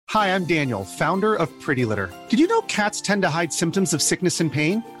Hi, I'm Daniel, founder of Pretty Litter. Did you know cats tend to hide symptoms of sickness and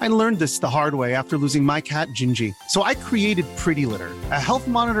pain? I learned this the hard way after losing my cat, Gingy. So I created Pretty Litter, a health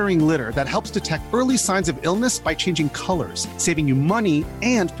monitoring litter that helps detect early signs of illness by changing colors, saving you money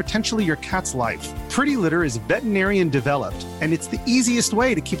and potentially your cat's life. Pretty Litter is veterinarian developed, and it's the easiest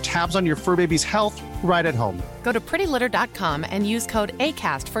way to keep tabs on your fur baby's health right at home. Go to prettylitter.com and use code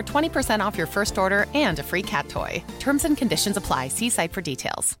ACAST for 20% off your first order and a free cat toy. Terms and conditions apply. See site for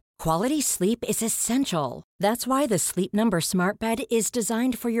details. Quality sleep is essential. That's why the Sleep Number Smart Bed is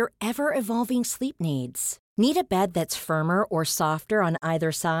designed for your ever-evolving sleep needs. Need a bed that's firmer or softer on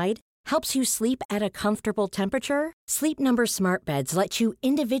either side? Helps you sleep at a comfortable temperature? Sleep Number Smart Beds let you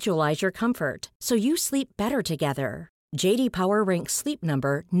individualize your comfort, so you sleep better together. J.D. Power ranks Sleep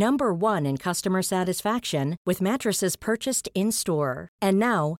Number number 1 in customer satisfaction with mattresses purchased in-store. And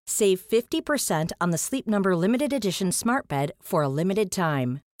now, save 50% on the Sleep Number Limited Edition Smart Bed for a limited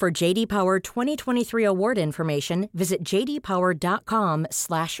time. For J.D. Power 2023 award information, visit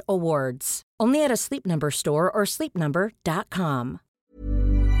jdpower.com/awards. Only at a Sleep Number store or sleepnumber.com.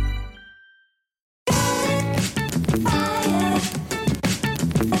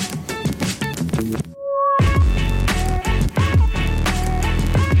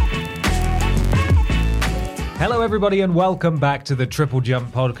 Hello, everybody, and welcome back to the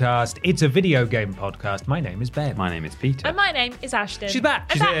TripleJump podcast. It's a video game podcast. My name is Ben. My name is Peter. And my name is Ashton. She's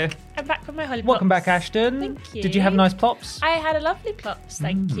back. She's here. I'm back from my holiday. Welcome back, Ashton. Thank you. Did you have nice plops? I had a lovely plops,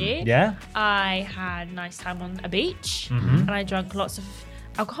 thank you. Yeah? I had a nice time on a beach, and I drank lots of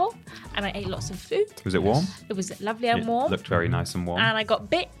alcohol, and I ate lots of food. Was it warm? It was lovely and It warm. looked very nice and warm. And I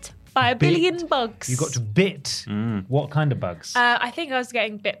got bit by a billion bugs. You got bit? What kind of bugs? I think I was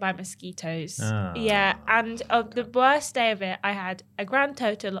getting bit by mosquitoes. Oh. Yeah, and the worst day of it, I had a grand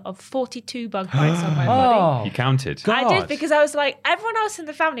total of 42 bug bites on my body. You counted. God. I did, because I was like, everyone else in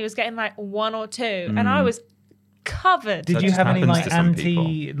the family was getting like one or two, and I was covered. Did That you just have any happens like to some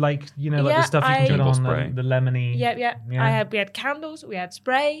anti, like, you know, like Yeah, the stuff you can put Pimple on spray. the lemony? Yeah. Yeah. We had candles, we had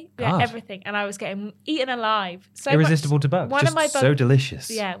spray, we had God. everything, and I was getting eaten alive. So Irresistible much, to bugs. One Just of my So delicious.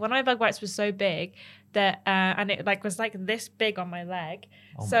 Yeah, one of my bug bites was so big that, and it like was like this big on my leg.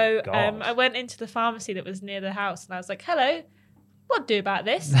 Oh so my God. I went into the pharmacy that was near the house, and I was like, "Hello, what do about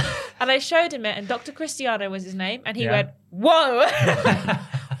this?" And I showed him it, and Dr. Cristiano was his name, and he Yeah. went, "Whoa."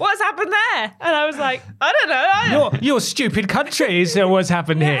 What's happened there? And I was like, I don't know. Your stupid country is what's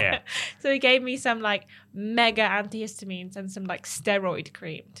happened here. So he gave me some like mega antihistamines and some like steroid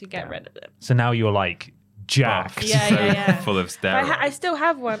cream to get rid of them. So now you're like jacked. Yeah. Full of steroids. I still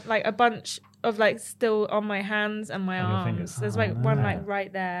have one, like a bunch of like still on my hands and my On your arms. fingers. There's Oh, like one no. like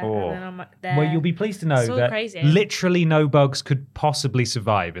right there, Oh. and then I'm like there. Well, you'll be pleased to know It's all that crazy. literally no bugs could possibly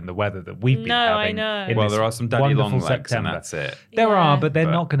survive in the weather that we've been No, I having. know. in Well, this there are some daddy wonderful long legs, September. and that's it. There Yeah. are, but they're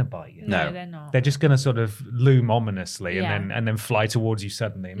But- not going to bite you. No, No. they're not. They're just going to sort of loom ominously Yeah. and then fly towards you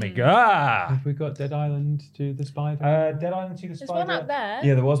suddenly and make ah. Have we got Dead Island to the Spider? Dead Island to the There's Spider. one up there.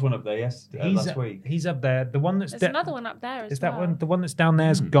 yeah, there was one up there, yes, He's last week. He's up there. The one that's There's another one up there as Is well. that one? The one that's down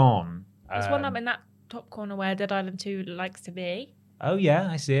there's gone. There's one up in that top corner where Dead Island 2 likes to be. Oh yeah,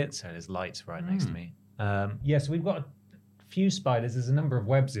 I see it. So there's lights right next to me. Yes, we've got a few spiders. There's a number of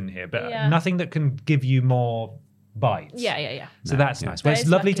webs in here, but Yeah. nothing that can give you more bites. Yeah. So No, that's yeah. nice. Well, That it's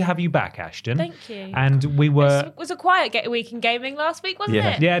is lovely lucky. to have you back, Ashton. Thank you. And we were. It was a quiet week in gaming last week, wasn't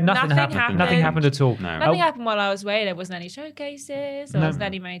Yeah. it? Yeah, nothing happened. Nothing happened at all. No. Nothing happened while I was away. There wasn't any showcases. There No. wasn't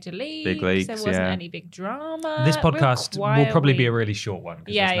any major leagues. Big leagues, There wasn't yeah. any big drama. This Real podcast will quiet probably be week. a really short one.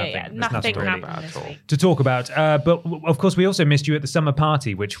 'Cause Yeah. there's Nothing really happened this at all. week. to talk about. But of course, we also missed you at the summer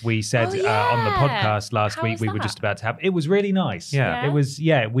party, which we said Oh, yeah. on the podcast last How week was we were that? just about to have. It was really nice. Yeah. It was.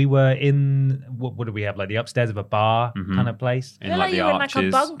 Yeah, we were in what do we have, like the upstairs of a bar kind of place. In feel like the you were in, like, a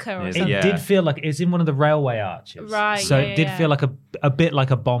arches. bunker or Yeah, something. It did feel like it's in one of the railway arches, Right, So yeah, it did yeah. feel like a bit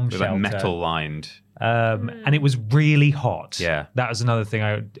like a bomb With like shelter, metal lined. and it was really hot. Yeah. that was another thing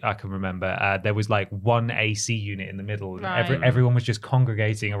I can remember. There was like one AC unit in the middle, and Right. everyone was just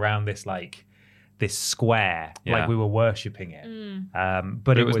congregating around this square, Yeah. like we were worshipping it.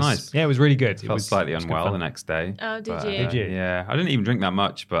 But it was nice. Yeah, it was really good. Felt slightly unwell the next day. Oh, did but, you? Did you? Yeah, I didn't even drink that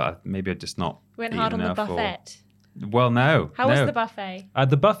much, but maybe I just not Went eaten hard on the enough or- buffet. Well, no. How was no. the buffet?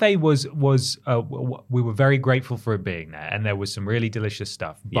 The buffet was we were very grateful for it being there, and there was some really delicious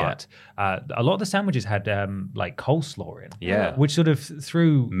stuff. But a lot of the sandwiches had like coleslaw in, Yeah. which sort of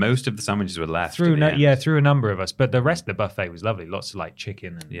threw Most of the sandwiches were left. through at the end. through a number of us. But the rest of the buffet was lovely. Lots of like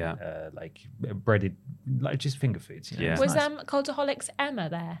chicken and like breaded, like just finger foods. You know? Yeah. It Was nice. Cultaholics Emma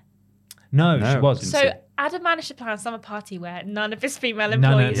there? No, No, she wasn't. didn't So see. Adam managed to plan a summer party where none of his female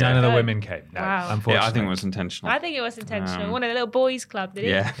employees None of the were. women came. No, Wow. unfortunately. Yeah, I think it was intentional. I think it was intentional. One of the little boys' club, did it?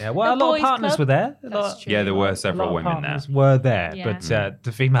 Yeah. Yeah, well, a The lot of boys' partners club? were there. That's true. Yeah, there were A lot several of women there. partners were there, Yeah. but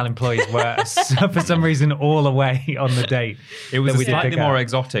the female employees were for some reason all away on the date. It was that a we did slightly pick more out.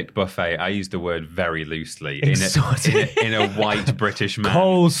 exotic buffet. I use the word very loosely. Exotic. In a white British man.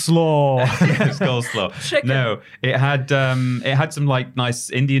 Coleslaw. Yes, coleslaw. Chicken. No, it had some like nice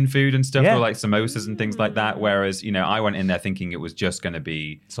Indian food and stuff, Yeah. or like samosas and things like that. Whereas I went in there thinking it was just going to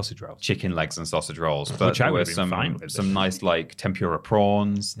be Sausage rolls. chicken legs and sausage rolls, but Which I there were would've been fine with. some nice like tempura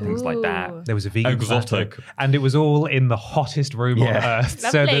prawns, things like that. Ooh. There was a vegan Exotic. platter, and it was all in the hottest room on Yeah. earth.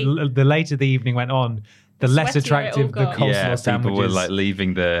 So Lovely. the later the evening went on, the less sweatier it attractive all the got. coleslaw Yeah, sandwiches. people were like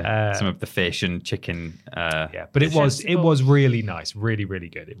leaving some of the fish and chicken. yeah, but it Vegetable. was really nice, really really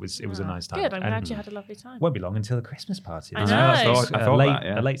good. It was a nice time. Good. I'm And glad you had a lovely time. won't be long until the Christmas party. I That's know. nice. I thought late, that,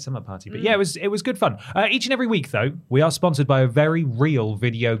 yeah. a late summer party. But yeah, it was good fun. Each and every week, though, we are sponsored by a very real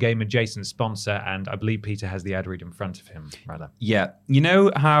video game adjacent sponsor, and I believe Peter has the ad read in front of him. Rather, Yeah. You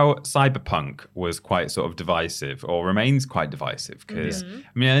know how Cyberpunk was quite sort of divisive, or remains quite divisive? Because,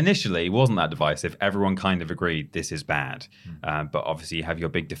 initially it wasn't that divisive. Everyone kind of agreed this is bad. But obviously you have your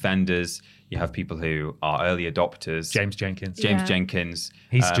big defenders. You have people who are early adopters. James Jenkins. Yeah. Jenkins.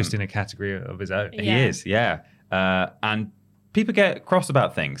 He's just in a category of his own. Yeah. He is, yeah. And people get cross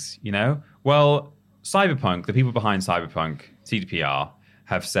about things, Well, Cyberpunk, the people behind Cyberpunk, CDPR,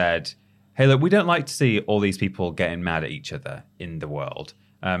 have said, hey, look, we don't like to see all these people getting mad at each other in the world.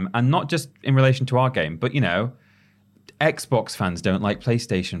 And not just in relation to our game, but, Xbox fans don't like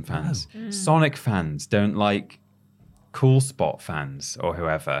PlayStation fans. Sonic fans don't like Cool Spot fans or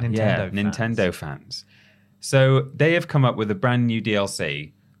whoever. Nintendo fans. So they have come up with a brand new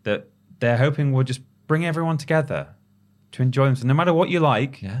DLC that they're hoping will just bring everyone together to enjoy them. So no matter what you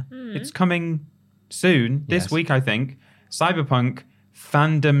like, it's coming soon, this Yes. week, I think. Cyberpunk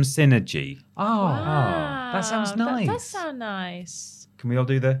Fandom Synergy. Wow. that sounds nice. That does sound nice. Can we all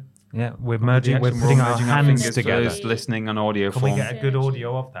do the Yeah, we're the merging. We're action? putting all our merging hands fingers for together. those listening on audio Can we form. get a good Synergy.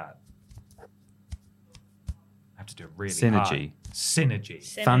 audio of that? I have to do it really Synergy. hard.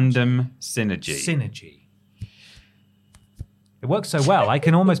 Synergy. Fandom Synergy. Synergy. It works so well, I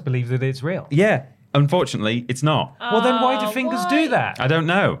can almost believe that it's real. Yeah, unfortunately, it's not. Well, then why do Oh, fingers why? do that? I don't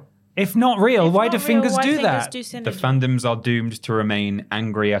know. If not real, If why not do real, fingers why do fingers that? do The synergy? fandoms are doomed to remain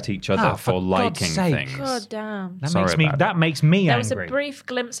angry at each other Ah, for for liking God's sake. things. God damn. That Sorry makes me. about That makes me There was angry. a brief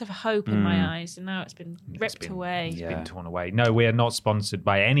glimpse of hope in my eyes, and now it's been ripped away. It's Yeah. been torn away. No, we are not sponsored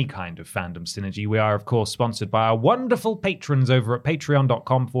by any kind of fandom synergy. We are, of course, sponsored by our wonderful patrons over at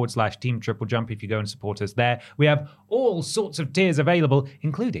patreon.com/Team TripleJump. If you go and support us there, we have all sorts of tiers available,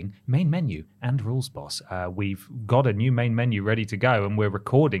 including main menu and rules boss. We've got a new main menu ready to go, and we're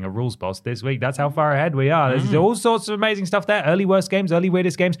recording a rules boss this week. That's how far ahead we are. There's all sorts of amazing stuff there. Early worst games, early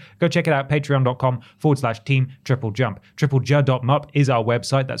weirdest games. Go check it out. Patreon.com/Team TripleJump. TripleJ.mup is our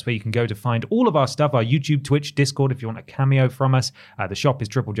website. That's where you can go to find all of our stuff, our YouTube, Twitch, Discord, if you want a cameo from us. The shop is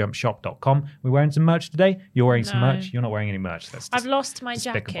TripleJumpShop.com. We're wearing some merch today. You're wearing some No. merch. You're not wearing any merch. That's I've lost my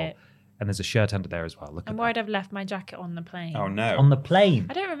despicable. jacket. And there's a shirt under there as well. Look I'm at worried that. I've left my jacket on the plane. Oh no. On the plane.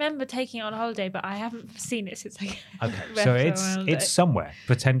 I don't remember taking it on holiday, but I haven't seen it since I Okay, left so on holiday. it's somewhere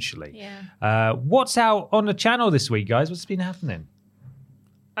potentially. Yeah. What's out on the channel this week, guys? What's been happening?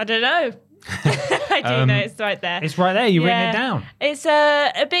 I don't know. I do know it's right there. It's right there. You've written Yeah. it down. It's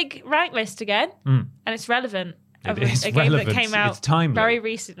a big rank list again, and it's relevant. It Of is a game relevant. that came out It's timely. very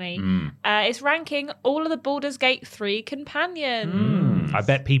recently. It's ranking all of the Baldur's Gate 3 companions. I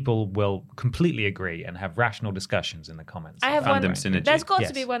bet people will completely agree and have rational discussions in the comments. I have Fandom one. synergy. There's got Yes.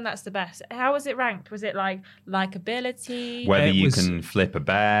 to be one that's the best. How was it ranked? Was it like likability? Whether It you was- can flip a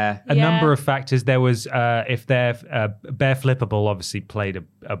bear. a Yeah. number of factors. There was if they're bear flippable, obviously played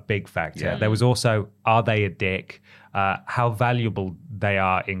a big factor. Yeah. There was also are they a dick? How valuable they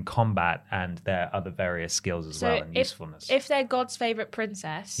are in combat and their other various skills as well and usefulness. if they're God's favorite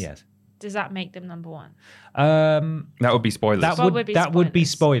princess, Yes. does that make them number one? That would be spoilers. That Well, would would be that would be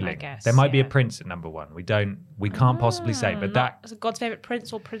spoilers, I spoiling. guess, There might be a yeah. prince at number one. We can't possibly say, but that Not God's favorite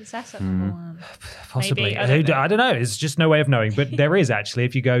prince or princess at number one. possibly. Maybe, I don't know. It's just no way of knowing. But there is actually,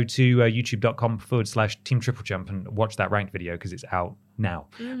 if you go to youtube.com/Team TripleJump and watch that ranked video because it's out now.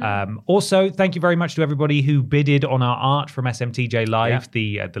 Also, thank you very much to everybody who bidded on our art from SMTJ Live.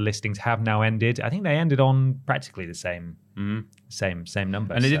 The listings have now ended. I think they ended on practically the same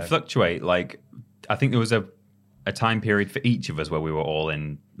number. and it did so- fluctuate. Like, I think there was a time period for each of us where we were all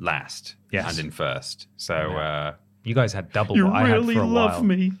in last Yes. and in first. So You guys had double what I had for a while.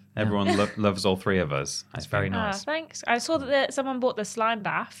 everyone loves all three of us. It's very Ah, nice. thanks. I saw that someone bought the slime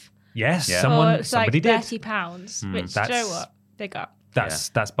bath. Yes, Yeah. somebody like did. £30, which, do you know what? Big up. That's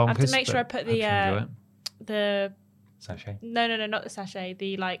bonkers. I have to make sure I but put hope you enjoy it. the Sachet. no, not the sachet.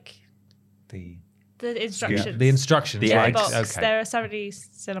 The instructions. The instructions. The right? box. Okay. There are somebody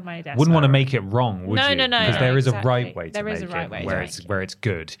still on my desk. Wouldn't want to make it wrong, would you? No, Because there is exactly. a right way to There make is a right way it, to where make it's it. where it's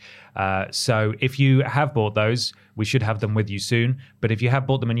good. So if you have bought those, we should have them with you soon. But if you have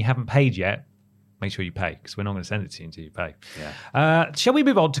bought them and you haven't paid yet, make sure you pay, because we're not going to send it to you until you pay. Yeah. Shall we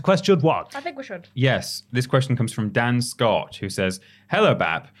move on to question one? I think we should. Yes, this question comes from Dan Scott, who says, "Hello,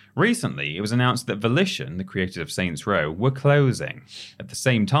 Bap. Recently, it was announced that Volition, the creators of Saints Row, were closing. At the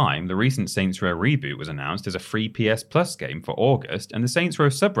same time, the recent Saints Row reboot was announced as a free PS Plus game for August, and the Saints Row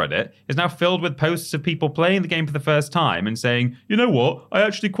subreddit is now filled with posts of people playing the game for the first time and saying, you know what, I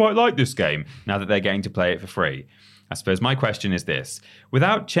actually quite like this game, now that they're getting to play it for free. I suppose my question is this.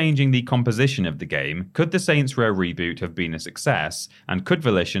 Without changing the composition of the game, could the Saints Row reboot have been a success? And could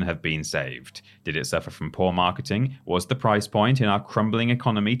Volition have been saved? Did it suffer from poor marketing? Was the price point in our crumbling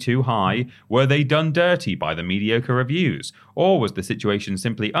economy too high? Were they done dirty by the mediocre reviews? Or was the situation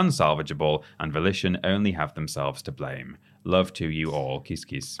simply unsalvageable and Volition only have themselves to blame? Love to you all. Kiss,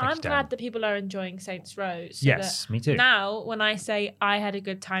 kiss. I'm glad that people are enjoying Saints Row. So Yes, me too. Now, when I say I had a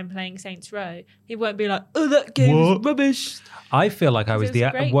good time playing Saints Row, he won't be like, oh, that game's rubbish. I feel like I was It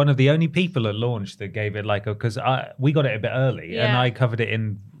was great. one of the only people at launch that gave it because we got it a bit early and Yeah. I covered it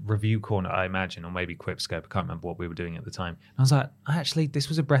in Review Corner, I imagine, or maybe Quipscope. I can't remember what we were doing at the time. And I was like, actually, this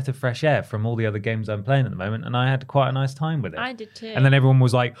was a breath of fresh air from all the other games I'm playing at the moment, and I had quite a nice time with it. I did too. And then everyone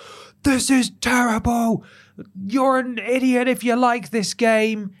was like, this is terrible. You're an idiot if you like this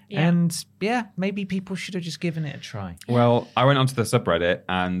game. Yeah. And yeah, maybe people should have just given it a try. Well, I went onto the subreddit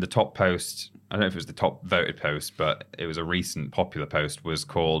and the top post, I don't know if it was the top voted post, but it was a recent popular post, was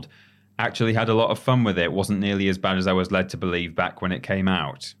called "Actually had a lot of fun with it. Wasn't nearly as bad as I was led to believe back when it came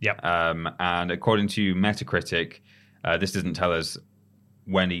out." Yep. And according to Metacritic, this doesn't tell us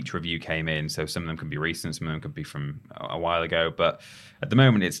when each review came in, so some of them could be recent, some of them could be from a while ago, but at the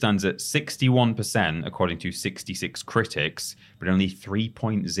moment it stands at 61% according to 66 critics, but only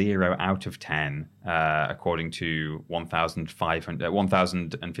 3.0 out of 10 according to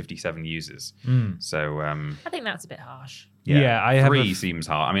 1,057 users. So I think that's a bit harsh. Yeah, I have 3 seems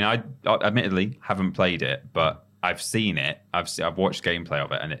hard. I mean, I admittedly haven't played it, but I've seen it. I've watched gameplay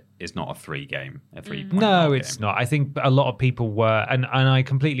of it, and it is not a 3 game. A 3. No, it's not. I think a lot of people were, and I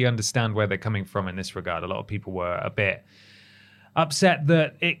completely understand where they're coming from in this regard. A lot of people were a bit upset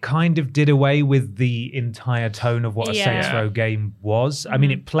that it kind of did away with the entire tone of what a Saints Row game was. I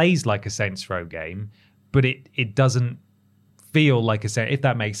mean, it plays like a Saints Row game, but it doesn't feel like a Saints, if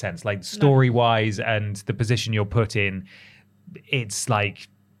that makes sense. Like story-wise and the position you're put in, it's like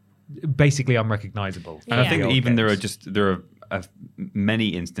basically unrecognizable. And I think even there games. are many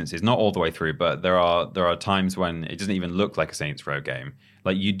instances, not all the way through, but there are times when it doesn't even look like a Saints Row game.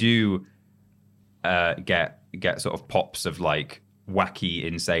 Like you do get sort of pops of like wacky,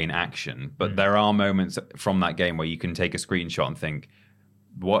 insane action, but there are moments from that game where you can take a screenshot and think,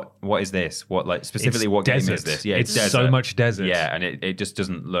 what is this? What, like, specifically It's what desert. game is this? Yeah, It's desert. so much desert. Yeah, and it just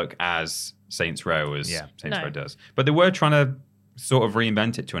doesn't look as Saints Row as Saints No. Row does. But they were trying to sort of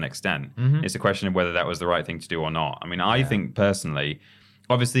reinvent it to an extent. It's a question of whether that was the right thing to do or not. I mean, I think personally,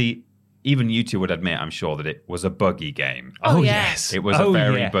 obviously, even you two would admit, I'm sure, that it was a buggy game. Oh, yes. It was a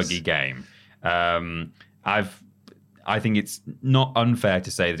very buggy game. I think it's not unfair to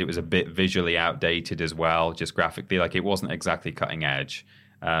say that it was a bit visually outdated as well, just graphically. Like, it wasn't exactly cutting edge.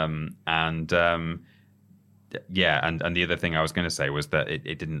 And the other thing I was going to say was that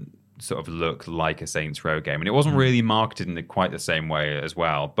it didn't sort of look like a Saints Row game, and it wasn't really marketed in quite the same way as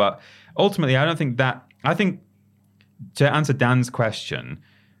well. But ultimately, I think to answer Dan's question,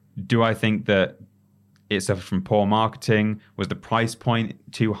 do I think that it suffered from poor marketing? Was the price point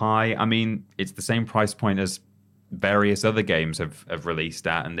too high? I mean, it's the same price point as various other games have released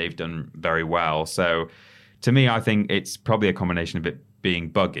at, and they've done very well. So to me, I think it's probably a combination of it being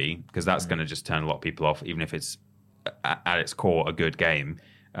buggy, because that's going to just turn a lot of people off, even if it's at its core a good game.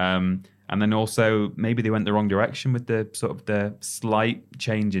 And then also maybe they went the wrong direction with the sort of the slight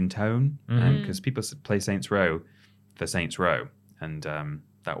change in tone, because people play Saints Row for Saints Row, and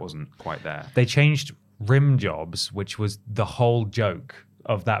that wasn't quite there. They changed rim jobs, which was the whole joke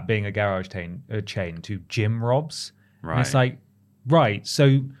of that being a garage chain, to gym robs. Right. And it's like, right,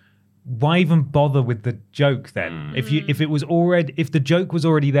 so why even bother with the joke then? If the joke was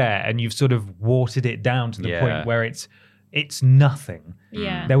already there and you've sort of watered it down to the point where it's nothing.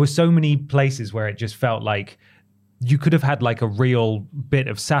 Yeah. There were so many places where it just felt like you could have had like a real bit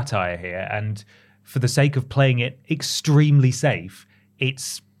of satire here, and for the sake of playing it extremely safe,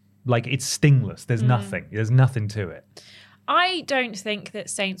 it's like it's stingless. There's nothing. There's nothing to it. I don't think that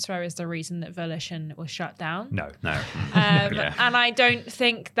Saints Row is the reason that Volition was shut down. No. And I don't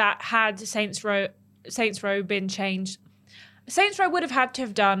think that had Saints Row been changed, Saints Row would have had to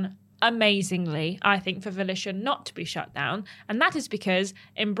have done amazingly, I think, for Volition not to be shut down. And that is because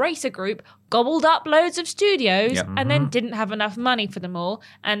Embracer Group gobbled up loads of studios and then didn't have enough money for them all.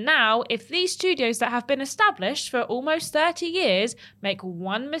 And now, if these studios that have been established for almost 30 years make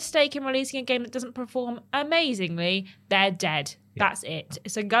one mistake in releasing a game that doesn't perform amazingly, they're dead. That's it.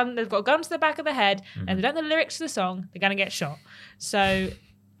 It's a gun. They've got a gun to the back of the head, and they don't know the lyrics to the song. They're going to get shot. So...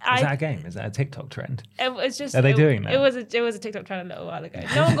 Is that a game? Is that a TikTok trend? It was just. Are they doing that? It was a TikTok trend a little while ago.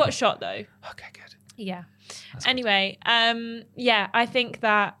 No one got shot though. Okay, good. Yeah. Anyway, I think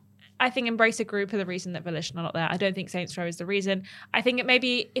Embracer Group are the reason that Volition are not there. I don't think Saints Row is the reason. I think it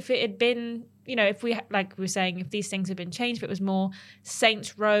maybe if it had been, if we like we were saying, if these things had been changed, if it was more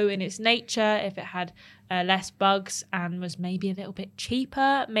Saints Row in its nature, if it had less bugs and was maybe a little bit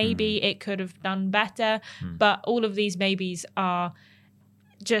cheaper, maybe it could have done better. But all of these maybes are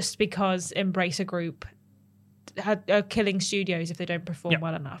just because Embracer Group are killing studios if they don't perform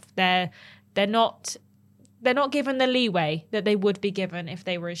well enough. They're not given the leeway that they would be given if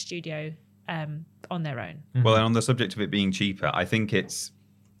they were a studio on their own. Well, and on the subject of it being cheaper, I think it's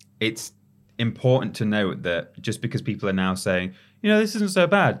important to note that just because people are now saying, this isn't so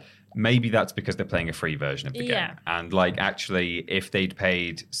bad, maybe that's because they're playing a free version of the game. And actually, if they'd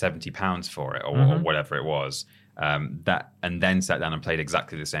paid £70 for it or whatever it was, and then sat down and played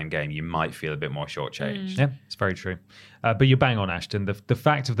exactly the same game, you might feel a bit more shortchanged. Yeah, it's very true. But you're bang on, Ashton. The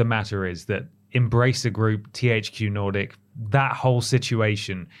fact of the matter is that Embracer Group, THQ Nordic, that whole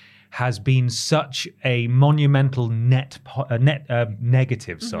situation has been such a monumental negative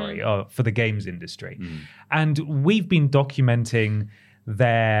for the games industry. And we've been documenting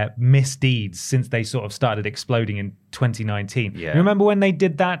their misdeeds since they sort of started exploding in 2019. You remember when they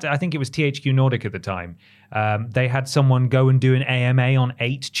did that? I think it was THQ Nordic at the time. They had someone go and do an AMA on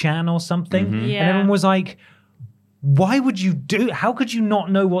 8chan or something. And everyone was like, why would you how could you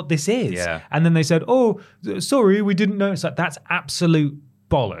not know what this is? And then they said, oh, sorry, we didn't know. It's like, that's absolute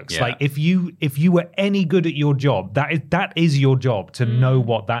bollocks. Like if you were any good at your job, that is your job to know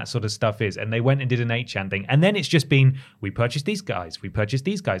what that sort of stuff is. And they went and did an 8chan thing, and then it's just been, we purchased these guys, we purchased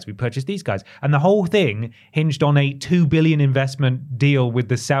these guys, we purchased these guys, and the whole thing hinged on a $2 billion investment deal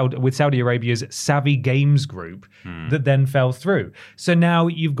with Saudi Arabia's Savvy Games Group that then fell through. So now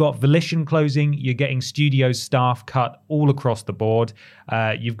you've got Volition closing, you're getting studio staff cut all across the board.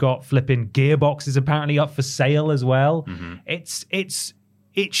 You've got flipping Gearbox is apparently up for sale as well.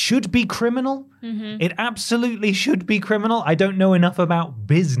 It should be criminal. It absolutely should be criminal. I don't know enough about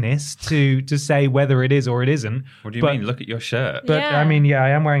business to say whether it is or it isn't. What do you mean? Look at your shirt. But I mean, I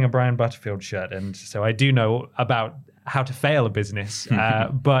am wearing a Brian Butterfield shirt, and so I do know about how to fail a business.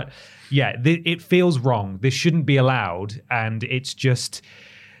 But it feels wrong. This shouldn't be allowed. And it's just,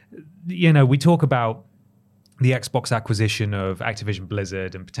 we talk about the Xbox acquisition of Activision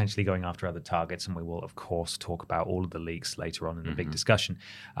Blizzard and potentially going after other targets. And we will, of course, talk about all of the leaks later on in the big discussion.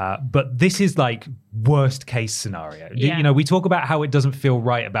 But this is like worst case scenario. We talk about how it doesn't feel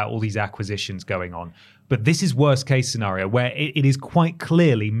right about all these acquisitions going on. But this is worst case scenario where it is quite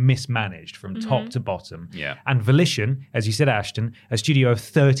clearly mismanaged from top to bottom. And Volition, as you said, Ashton, a studio of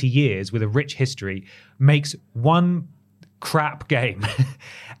 30 years with a rich history, makes one crap game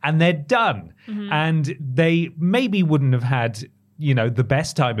and they're done. And they maybe wouldn't have had, the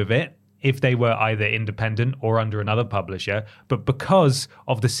best time of it if they were either independent or under another publisher. But because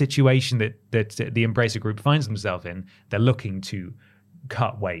of the situation that the Embracer Group finds themselves in, they're looking to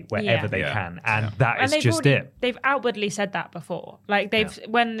cut weight wherever they can. And that is just it. They've outwardly said that before. Like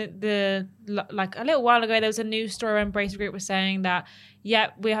when a little while ago, there was a news story where Embracer Group was saying that,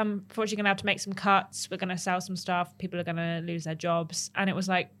 we're unfortunately going to have to make some cuts. We're going to sell some stuff. People are going to lose their jobs. And it was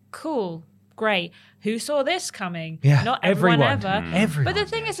like, cool, great. Who saw this coming? Not everyone ever. Everyone. But the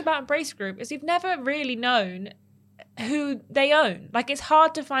thing is about Embracer Group is you've never really known who they own. Like, it's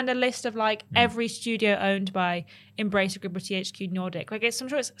hard to find a list of every studio owned by Embracer Group or THQ Nordic. Like, I'm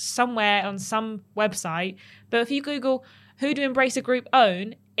sure it's somewhere on some website. But if you Google who do Embracer Group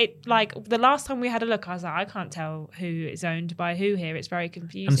own, it the last time we had a look, I was like, I can't tell who is owned by who here. It's very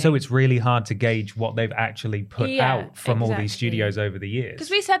confusing. And so it's really hard to gauge what they've actually put out from all these studios over the years. Because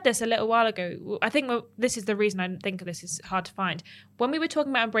we said this a little while ago. I think this is the reason I think this is hard to find. When we were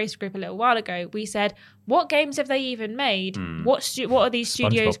talking about Embracer Group a little while ago, we said, what games have they even made? What are these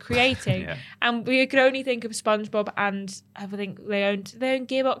studios creating? And we could only think of SpongeBob, and I think they owned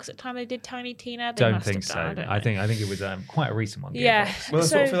Gearbox at the time they did Tiny Tina. Don't think so. I think it was quite a recent one. Yeah. Well,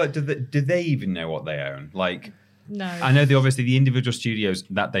 that's sort of feel like, do they even know what they own? Like, No. I know obviously the individual studios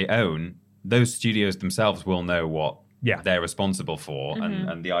that they own, those studios themselves will know what they're responsible for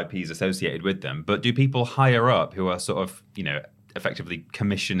and the IPs associated with them. But do people higher up who are sort of, effectively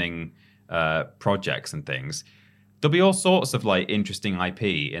commissioning projects and things, there'll be all sorts of like interesting IP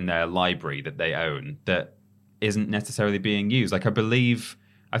in their library that they own that isn't necessarily being used. Like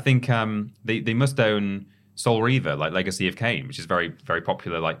I think they must own Soul Reaver, like Legacy of Kain, which is very, very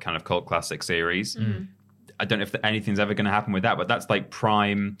popular, like kind of cult classic series. I don't know if anything's ever going to happen with that, but that's like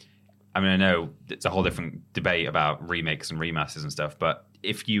prime. I mean, I know it's a whole different debate about remakes and remasters and stuff, but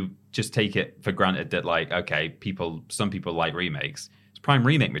if you just take it for granted that like, okay, some people like remakes, it's prime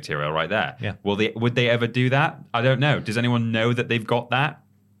remake material right there. Yeah. Would they ever do that? I don't know. Does anyone know that they've got that?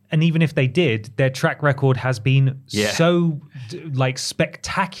 And even if they did, their track record has been so like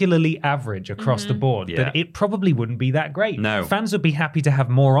spectacularly average across the board that it probably wouldn't be that great. No. Fans would be happy to have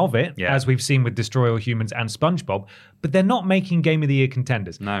more of it, as we've seen with Destroy All Humans and SpongeBob, but they're not making Game of the Year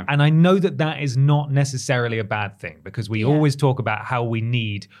contenders. No. And I know that is not necessarily a bad thing, because we always talk about how we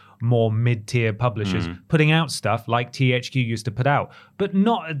need more mid-tier publishers putting out stuff like THQ used to put out, but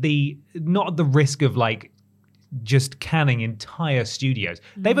not at the risk of like just canning entire studios.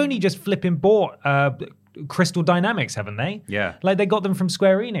 They've only just flipping bought Crystal Dynamics, haven't they? Yeah. Like they got them from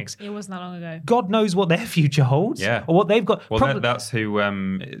Square Enix. It wasn't that long ago. God knows what their future holds. Yeah. Or what they've got. Well, that's who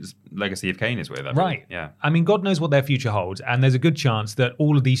Legacy of Kain is with. Right. Yeah. I mean, God knows what their future holds. And there's a good chance that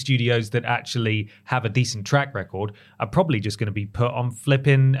all of these studios that actually have a decent track record are probably just going to be put on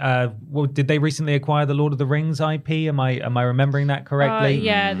flipping. Did they recently acquire the Lord of the Rings IP? Am I remembering that correctly?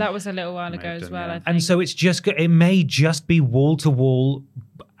 Yeah, that was a little while ago as well, I think. And so it may just be wall to wall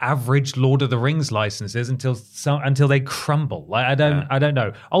average Lord of the Rings licenses until they crumble. Like I don't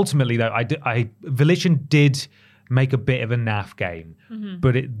know. Ultimately, though, Volition did make a bit of a naff game,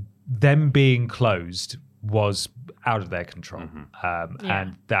 but them being closed was out of their control,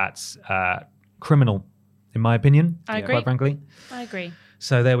 and that's criminal, in my opinion. I agree. Quite frankly, I agree.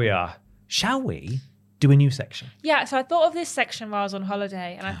 So there we are. Shall we do a new section? Yeah, so I thought of this section while I was on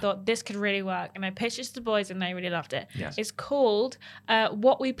holiday, and I thought this could really work, and I pitched it to the boys, and they really loved it. Yes. It's called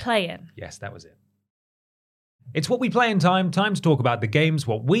What We Play In. Yes, that was it. It's What We Play In time to talk about the games,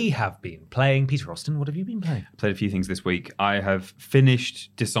 what we have been playing. Peter Austin, what have you been playing? I played a few things this week. I have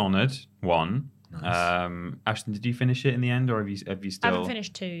finished Dishonored 1. Nice. Ashton, did you finish it in the end, or have you still? I haven't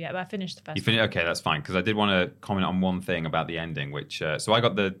finished 2 yet, but I finished the first. You finished? Okay, that's fine, because I did want to comment on one thing about the ending, which so I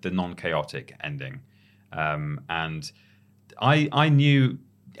got the non-chaotic ending, and I knew.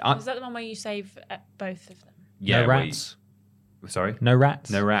 Was that the one where you save both of them? Yeah, no rats. Sorry, no rats.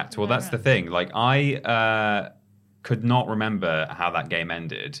 No rats. Well, that's the thing. Like I could not remember how that game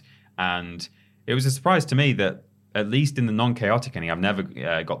ended, and it was a surprise to me that, at least in the non-chaotic ending, I've never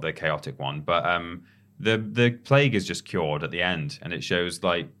got the chaotic one, but the plague is just cured at the end, and it shows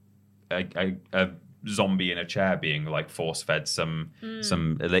like a zombie in a chair being like force-fed some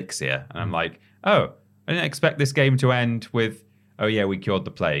elixir, and I'm like, oh, I didn't expect this game to end with, oh yeah, we cured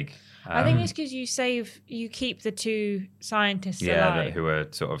the plague. I think it's because you keep the two scientists alive. Who are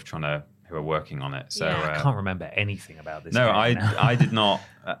sort of who are working on it. So I can't remember anything about this. No, game I did not.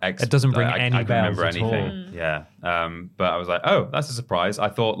 It doesn't bring any I bells remember at anything. all. Yeah, but I was like, oh, that's a surprise. I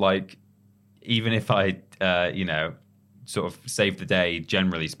thought like, even if I sort of saved the day,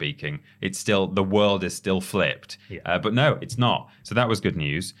 generally speaking, it's still, the world is still flipped. Yeah. But no, it's not. So that was good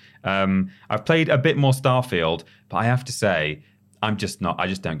news. I've played a bit more Starfield, but I have to say, I just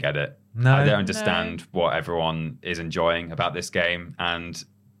don't get it. No. I don't understand what everyone is enjoying about this game. And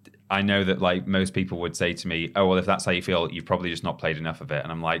I know that like most people would say to me, oh, well, if that's how you feel, you've probably just not played enough of it.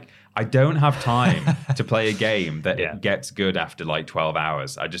 And I'm like, I don't have time to play a game that it gets good after like 12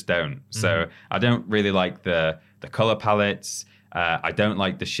 hours. I just don't. So I don't really like the color palettes. I don't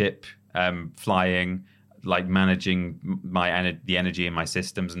like the ship flying, like managing the energy in my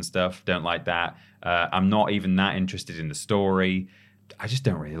systems and stuff. Don't like that. I'm not even that interested in the story. I just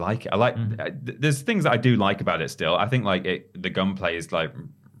don't really like it. I like there's things that I do like about it still. I think like the gunplay is like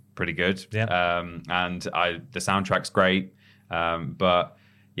pretty good. Yeah. And the soundtrack's great. But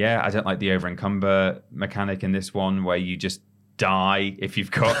yeah, I don't like the over-encumber mechanic in this one, where you just die if you've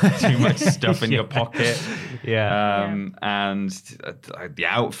got too much stuff in your pocket. And the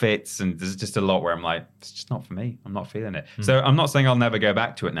outfits, and there's just a lot where I'm like, it's just not for me. I'm not feeling it. So I'm not saying I'll never go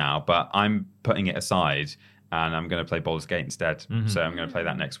back to it now, but I'm putting it aside, and I'm going to play Baldur's Gate instead. So I'm going to play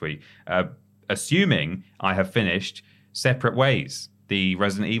that next week. Assuming I have finished Separate Ways, the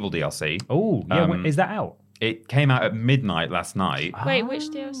Resident Evil DLC. Oh, yeah. Is that out? It came out at midnight last night. Wait, which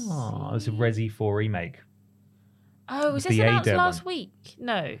DLC? Oh, it's a Resi 4 remake. Oh, was this The announced Ada last one. week?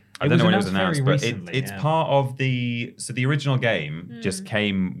 No. I don't know when it was announced announced, very but recently, it's yeah. part of the... So the original game just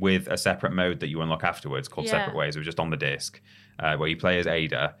came with a separate mode that you unlock afterwards called Yeah. Separate Ways. It was just on the disc, where you play as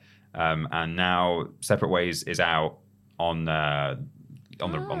Ada. And now Separate Ways is out on the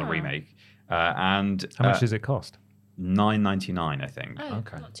remake. And How much does it cost? $9.99, I think. Oh,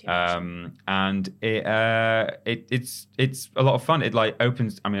 Okay. not too much. And it's a lot of fun. It like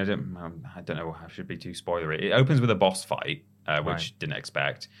opens. I mean, I don't know. I should be too spoilery. It opens with a boss fight, which Right. didn't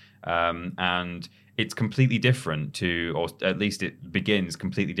expect, and it's completely different to, or at least it begins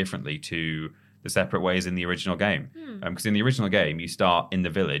completely differently to the Separate Ways in the original game. Because in the original game, you start in the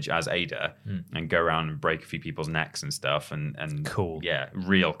village as Ada and go around and break a few people's necks and stuff, and Cool. yeah,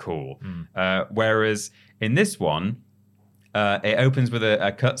 real cool. Whereas in this one, it opens with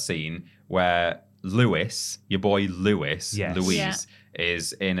a cutscene where Lewis, your boy Lewis, Yes. Louise,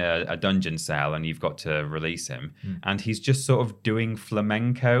 is in a dungeon cell and you've got to release him. And he's just sort of doing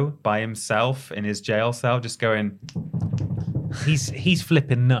flamenco by himself in his jail cell, just going, He's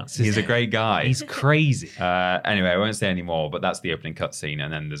flipping nuts. he's a isn't he? great guy. He's crazy. Anyway, I won't say any more, but that's the opening cutscene,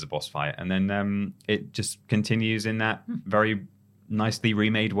 and then there's a boss fight, and then it just continues in that very nicely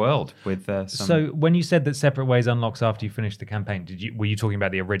remade world with some. So when you said that Separate Ways unlocks after you finish the campaign, were you talking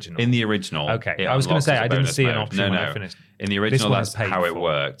about the original? In the original, Okay. it I was gonna unlocks say, as a I didn't bonus see an mode. option when I finished. In the This original, one that's is paid how it for.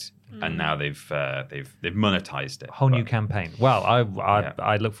 worked, and now they've monetized it. Whole new But- campaign. Well, Yeah.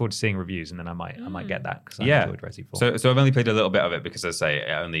 I look forward to seeing reviews, and then I might get that because I Yeah. enjoyed Resi 4. So I've only played a little bit of it because, as I say,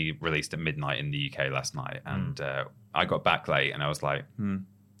 it only released at midnight in the UK last night, and I got back late, and I was like,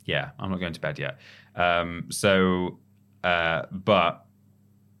 yeah, I'm not going to bed yet. But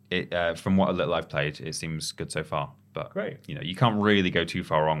it from what little I've played, it seems good so far. But Great. you can't really go too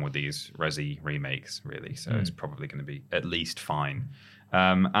far wrong with these Resi remakes, really. So it's probably going to be at least fine.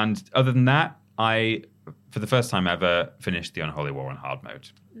 And other than that, I, for the first time ever, finished the Unholy War on hard mode.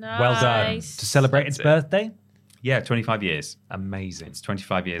 Nice. Well done. To celebrate its That's it. birthday? Yeah, 25 years. Amazing. It's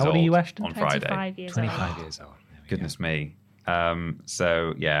 25 years How old old are you, Ashton? on Friday. 25 years 25 years old. There we Goodness me.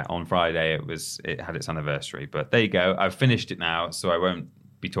 So yeah, on Friday it had its anniversary. But there you go. I've finished it now, so I won't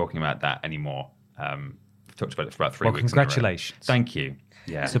be talking about that anymore. I've talked about it for about 3 Well, weeks. in a row. congratulations. Thank you.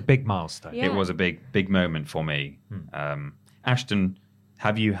 Yeah, It's a big milestone. Yeah. it was a big moment for me. Ashton,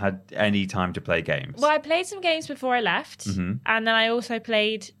 have you had any time to play games? Well, I played some games before I left, Mm-hmm. and then I also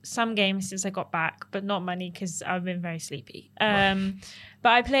played some games since I got back, but not many because I've been very sleepy.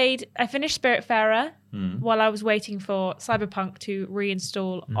 But I finished Spiritfarer while I was waiting for Cyberpunk to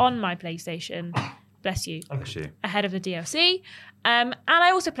reinstall on my PlayStation. Bless you. Bless you. Ahead of the DLC. And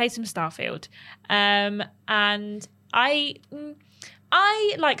I also played some Starfield. And I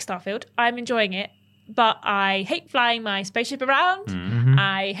like Starfield. I'm enjoying it. But I hate flying my spaceship around. Mm-hmm.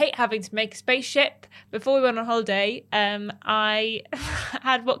 I hate having to make a spaceship. Before we went on holiday, I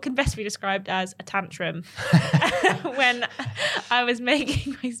had what can best be described as a tantrum when I was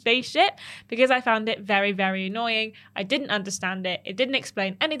making my spaceship because I found it very, very annoying. I didn't understand it. It didn't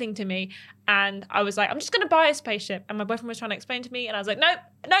explain anything to me. And I was like, I'm just going to buy a spaceship. And my boyfriend was trying to explain to me. And I was like, nope,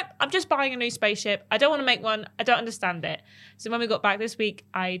 I'm just buying a new spaceship. I don't want to make one. I don't understand it. So when we got back this week,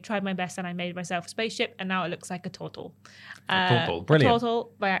 I tried my best and I made myself a spaceship. And now it looks like a turtle. turtle. Brilliant. A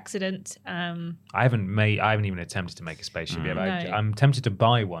turtle by accident. I haven't even attempted to make a spaceship yet. No. I'm tempted to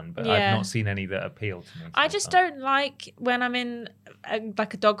buy one, but Yeah. I've not seen any that appeal to me. I so just far. don't like when I'm in a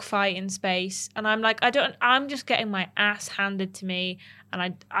dogfight in space and I'm like, I'm just getting my ass handed to me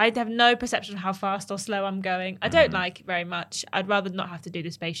and I have no perception of how fast or slow I'm going. I don't like it very much. I'd rather not have to do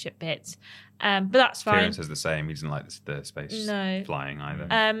the spaceship bits. But that's fine. Kieran says the same. He doesn't like the space No. flying either.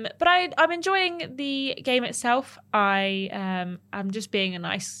 But I'm enjoying the game itself. I'm just being a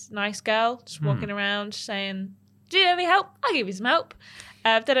nice girl, just walking around saying, do you need any help? I'll give you some help.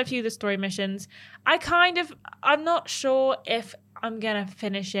 I've done a few of the story missions. I'm not sure if I'm going to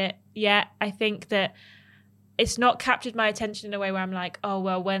finish it yet. I think that it's not captured my attention in a way where I'm like, oh,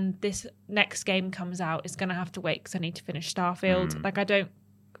 well, when this next game comes out, it's going to have to wait because I need to finish Starfield. Like, I don't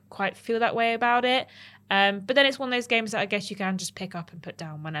quite feel that way about it. But then it's one of those games that I guess you can just pick up and put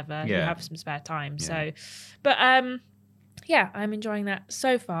down whenever you have some spare time. Yeah. So, but yeah, I'm enjoying that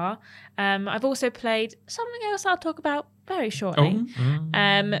so far. I've also played something else I'll talk about very shortly.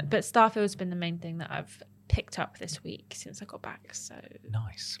 But Starfield's been the main thing that I've picked up this week since I got back. So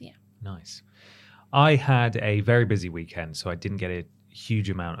Nice. Yeah. Nice. I had a very busy weekend, so I didn't get a huge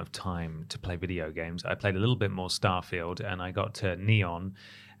amount of time to play video games. I played a little bit more Starfield and I got to Neon.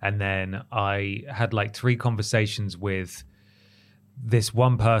 And then I had like 3 conversations with this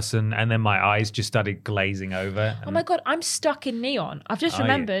one person, and then my eyes just started glazing over. Oh my God, I'm stuck in Neon. I've just Are you?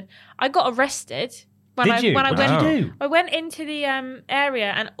 remembered I got arrested. I went into the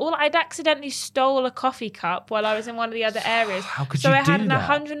area, and I'd accidentally stole a coffee cup while I was in one of the other areas. How could you do that? So I had an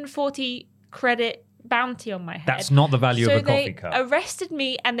 140 credit bounty on my head. That's not the value of a coffee cup. So they arrested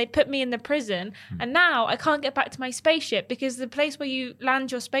me and they put me in the prison, and now I can't get back to my spaceship because the place where you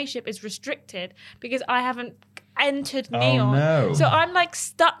land your spaceship is restricted because I haven't entered Neon. No. So I'm like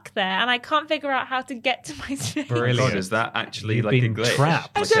stuck there and I can't figure out how to get to my spaceship. Brilliant. God, is that actually You've like been a glitch?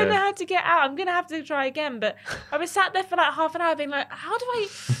 trapped. I don't know how to get out. I'm gonna have to try again. But I was sat there for like half an hour being like, how do I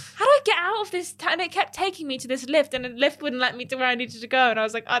get out of this? And it kept taking me to this lift, and the lift wouldn't let me to where I needed to go. And I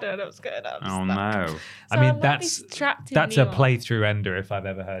was like, I don't know what's going on. Oh no. So I mean, I might be that's trapped in a Neon. playthrough ender if I've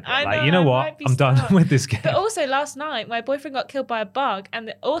ever heard it. I Like, know, you know I what? might be I'm done stuck. with this game. But also last night, my boyfriend got killed by a bug, and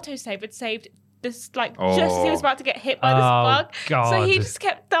the autosave had saved this just as he was about to get hit by this bug. God. So he just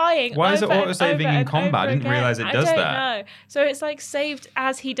kept dying. Why is it over and auto-saving over in and combat? I over didn't again. realise it does I don't that. know. So it's like saved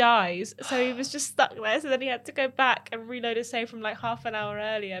as he dies. So he was just stuck there. So then he had to go back and reload his save from like half an hour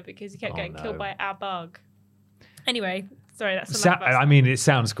earlier because he kept getting killed by a bug. Anyway, sorry, that's I mean, it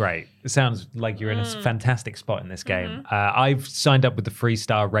sounds great. It sounds like you're in a fantastic spot in this game. I've signed up with the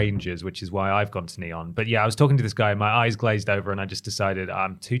Freestar Rangers, which is why I've gone to Neon. But yeah, I was talking to this guy, my eyes glazed over, and I just decided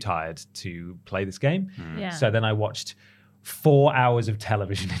I'm too tired to play this game. Yeah. So then I watched 4 hours of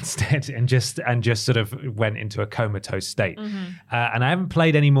television instead, and just sort of went into a comatose state. And I haven't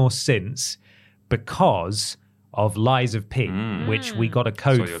played any more since because of Lies of P, which we got a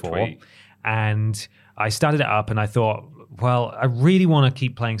code for. Tweet. And I started it up and I thought, well, I really want to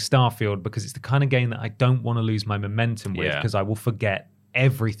keep playing Starfield because it's the kind of game that I don't want to lose my momentum with because I will forget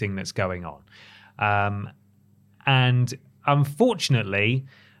everything that's going on. And unfortunately,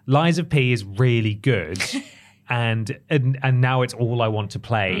 Lies of P is really good. And now it's all I want to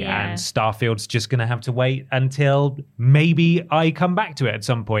play. Yeah. And Starfield's just going to have to wait until maybe I come back to it at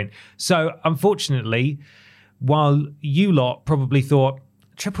some point. So unfortunately, while you lot probably thought,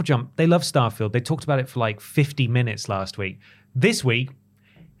 TripleJump, they love Starfield. They talked about it for like 50 minutes last week. This week,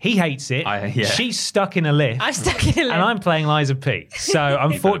 he hates it. She's stuck in a lift. I'm stuck in a lift. And I'm playing Lies of P. So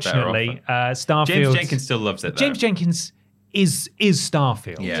unfortunately, Starfield... James Jenkins still loves it, though. James Jenkins is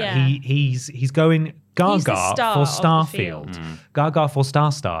Starfield. Yeah. He's going Gaga He's the star for of the Starfield. field. Gaga for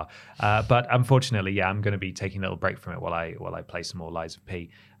Star. But unfortunately, I'm going to be taking a little break from it while I play some more Lies of P.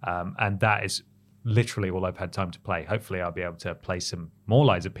 And that is literally all I've had time to play. Hopefully I'll be able to play some more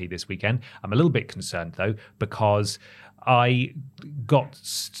Lies of P this weekend. I'm a little bit concerned though, because I got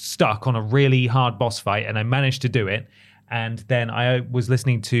stuck on a really hard boss fight and I managed to do it. And then I was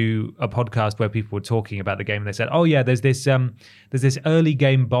listening to a podcast where people were talking about the game and they said, oh yeah, there's this early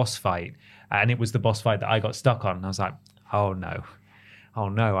game boss fight. And it was the boss fight that I got stuck on. And I was like, oh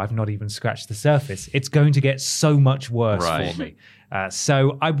no, I've not even scratched the surface. It's going to get so much worse for me.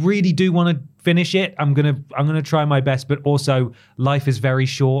 So I really do want to finish it. I'm gonna try my best, but also life is very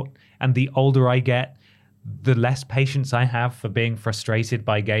short, and the older I get, the less patience I have for being frustrated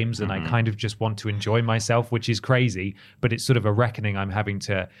by games, and I kind of just want to enjoy myself, which is crazy, but it's sort of a reckoning I'm having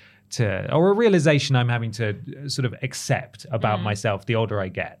to or a realization I'm having to sort of accept about myself the older I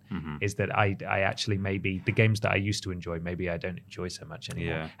get, is that I actually maybe the games that I used to enjoy, maybe I don't enjoy so much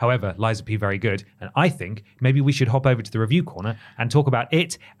anymore. Yeah. However, Lies of P very good, and I think maybe we should hop over to the review corner and talk about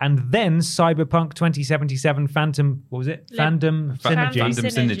it, and then Cyberpunk 2077 Phantom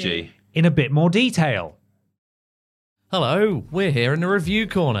Synergy. in a bit more detail. Hello, we're here in the review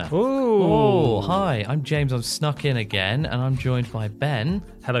corner. Ooh. Oh, hi, I'm James. I'm snuck in again, and I'm joined by Ben.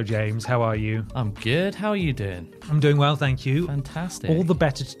 Hello, James. How are you? I'm good. How are you doing? I'm doing well, thank you. Fantastic. All the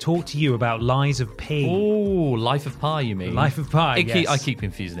better to talk to you about Lies of P. Oh, Life of Pi, you mean? Life of Pi, yes. I keep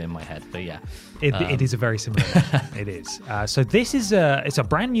confusing it in my head, but yeah. It is a very similar one. It is. So this is it's a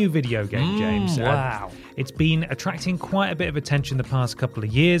brand new video game, James. Wow. It's been attracting quite a bit of attention the past couple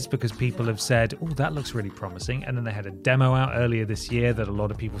of years because people have said, oh, that looks really promising. And then they had a demo out earlier this year that a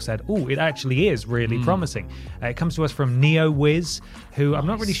lot of people said, oh, it actually is really promising. It comes to us from NeoWiz, who I'm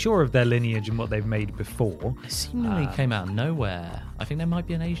not really sure of their lineage and what they've made before. It seemingly came out of nowhere. I think there might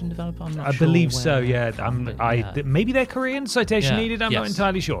be an Asian developer. I'm not sure. I believe so, where. yeah. Maybe they're Korean, citation needed, I'm not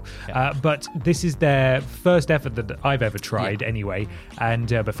entirely sure. Yeah. But this is their first effort that I've ever tried anyway. And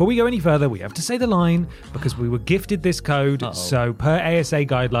before we go any further, we have to say the line because we were gifted this code. Uh-oh. So per ASA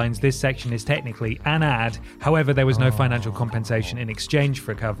guidelines, this section is technically an ad. However, there was no financial compensation in exchange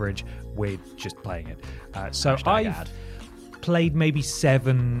for coverage. We're just playing it. So I've ad. played maybe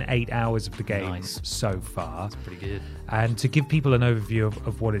 7-8 hours of the game so far. That's pretty good. And to give people an overview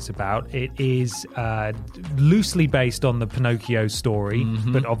of what it's about, it is loosely based on the Pinocchio story,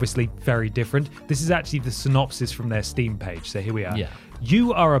 but obviously very different. This is actually the synopsis from their Steam page. So here we are. Yeah.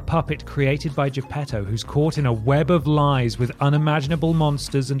 You are a puppet created by Geppetto who's caught in a web of lies with unimaginable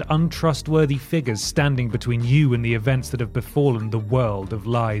monsters and untrustworthy figures standing between you and the events that have befallen the world of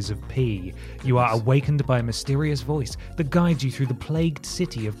Lies of P. You are awakened by a mysterious voice that guides you through the plagued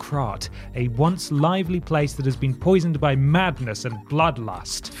city of Krat, a once lively place that has been poisoned by madness and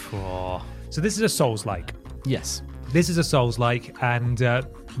bloodlust. Oh. So this is a Souls-like. Yes. This is a Souls-like, and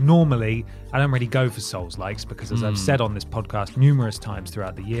normally I don't really go for Souls-likes because, as I've said on this podcast numerous times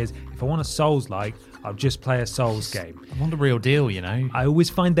throughout the years, if I want a Souls-like, I'll just play a Souls game. I want the real deal, you know? I always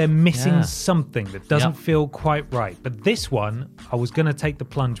find they're missing Yeah. something that doesn't feel quite right. But this one, I was going to take the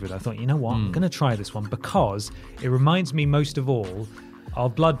plunge with. I thought, you know what, I'm going to try this one because it reminds me most of all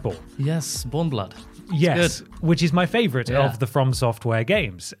of Bloodborne. Yes, Born Blood. Yes, good. which is my favourite Yeah. of the From Software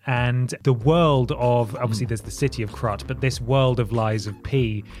games. And the world of, obviously there's the city of Krut, but this world of Lies of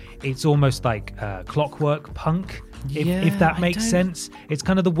P, it's almost like Clockwork Punk, if that I makes don't- sense. It's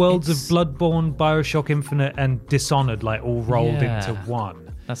kind of the worlds It's- of Bloodborne, Bioshock Infinite, and Dishonored, like all rolled Yeah. into one.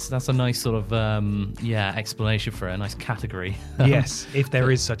 That's a nice sort of explanation for it, a nice category. Yes, if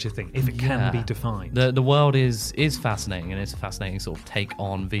there is such a thing, if it can be defined. The world is fascinating, and it's a fascinating sort of take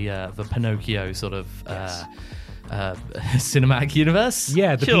on the Pinocchio sort of cinematic universe.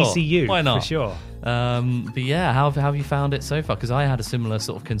 Yeah, the Sure, PCU, why not? for sure. But yeah, how have you found it so far? Because I had a similar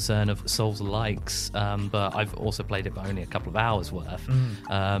sort of concern of Souls-likes, but I've also played it by only a couple of hours worth.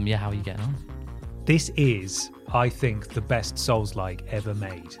 Yeah, how are you getting on? This is, I think, the best Souls-like ever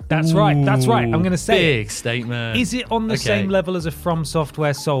made. That's right. I'm going to say Big statement. Is it on the Okay. same level as a From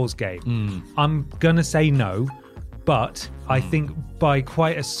Software Souls game? I'm going to say no, but I think by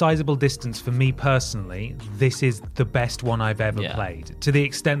quite a sizable distance for me personally, this is the best one I've ever played. To the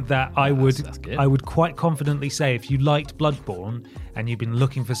extent that I that's good. would quite confidently say if you liked Bloodborne and you've been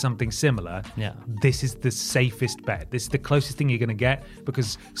looking for something similar, this is the safest bet. This is the closest thing you're going to get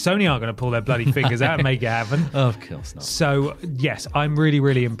because Sony aren't going to pull their bloody fingers out and make it happen. Of course not. So, yes, I'm really,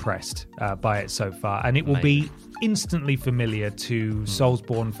 really impressed by it so far. And it will be instantly familiar to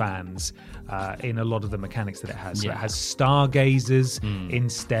Soulsborne fans in a lot of the mechanics that it has. So it has stargazers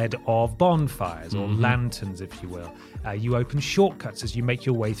instead of bonfires or lanterns, if you will. You open shortcuts as you make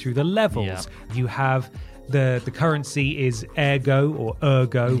your way through the levels. You have... The currency is ergo or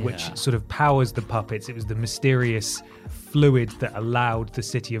ergo, which sort of powers the puppets. It was the mysterious fluid that allowed the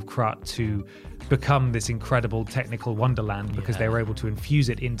city of Krut to become this incredible technical wonderland because they were able to infuse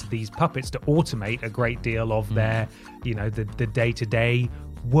it into these puppets to automate a great deal of their, the day-to-day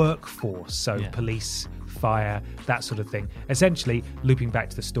workforce. So police, fire, that sort of thing. Essentially, looping back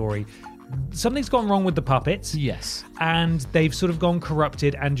to the story, something's gone wrong with the puppets. Yes. And they've sort of gone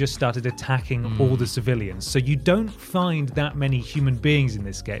corrupted and just started attacking all the civilians. So you don't find that many human beings in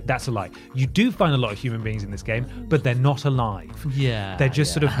this game. That's a lie. You do find a lot of human beings in this game, but they're not alive. Yeah. They're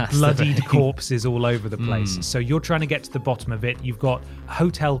just sort of that's the bloodied thing. corpses all over the place. So you're trying to get to the bottom of it. You've got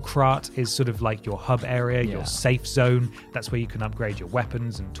Hotel Krat is sort of like your hub area, your safe zone. That's where you can upgrade your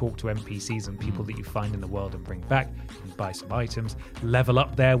weapons and talk to NPCs and people that you find in the world and bring back. You can buy some items. Level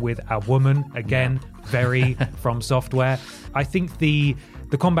up there with a woman. Again, very From Software. I think the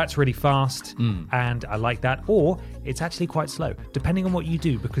combat's really fast and I like that. Or it's actually quite slow, depending on what you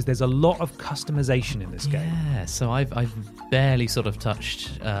do, because there's a lot of customization in this game. Yeah, so I've barely sort of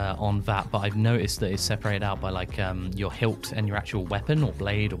touched on that, but I've noticed that it's separated out by like your hilt and your actual weapon or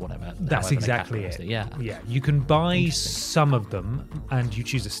blade or whatever. That's however they exactly categorise it. Yeah. You can buy some of them, and you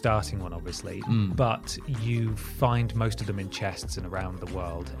choose a starting one, obviously. But you find most of them in chests and around the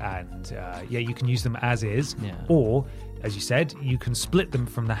world, and you can use them as is, or as you said, you can split them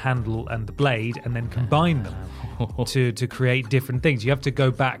from the handle and the blade and then combine them to create different things. You have to go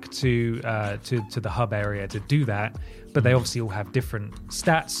back to the hub area to do that, but they obviously all have different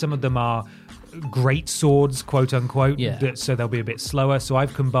stats. Some of them are great swords, quote unquote, so they'll be a bit slower. So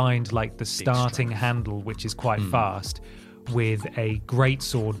I've combined like the starting handle, which is quite fast, with a great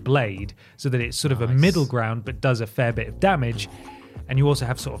sword blade, so that it's sort of a middle ground but does a fair bit of damage. And you also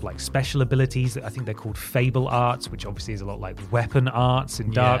have sort of like special abilities that I think they're called Fable Arts, which obviously is a lot like weapon arts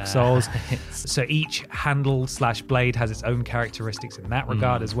in Dark Souls. So each handle/blade has its own characteristics in that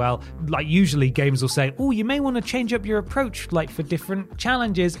regard as well. Like usually games will say, oh, you may want to change up your approach like for different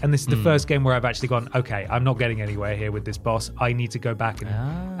challenges. And this is the first game where I've actually gone, okay, I'm not getting anywhere here with this boss. I need to go back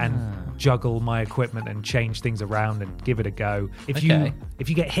and juggle my equipment and change things around and give it a go. If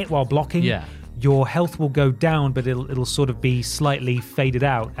you get hit while blocking, your health will go down, but it'll sort of be slightly faded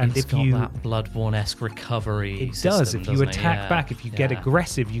out. And It's if got you that Bloodborne-esque recovery it does. system, If you doesn't it? attack Yeah. back, if you get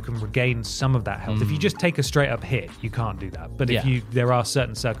aggressive, you can regain some of that health. If you just take a straight up hit, you can't do that. But if there are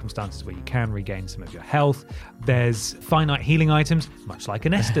certain circumstances where you can regain some of your health. There's finite healing items, much like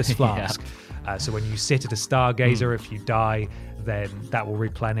an Estus flask. So when you sit at a stargazer, if you die, then that will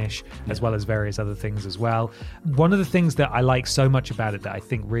replenish, as well as various other things as well. One of the things that I like so much about it that I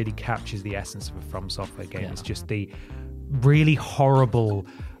think really captures the essence of a From Software game is just the really horrible,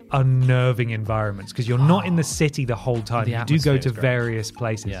 unnerving environments, because you're not in the city the whole time. You do go to various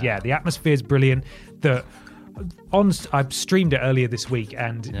places. Yeah, the atmosphere is brilliant. I've streamed it earlier this week,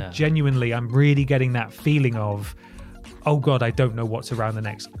 and genuinely I'm really getting that feeling of, oh god, I don't know what's around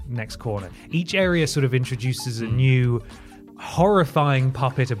the next corner. Each area sort of introduces a new horrifying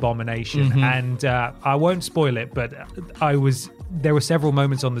puppet abomination, and I won't spoil it, but there were several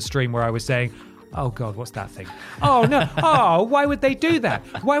moments on the stream where I was saying, oh god, what's that thing? Oh no! Oh, why would they do that?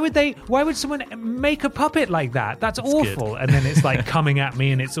 Why would someone make a puppet like that? That's awful. Good. And then it's like coming at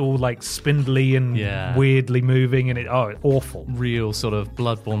me, and it's all like spindly and weirdly moving, and awful. Real sort of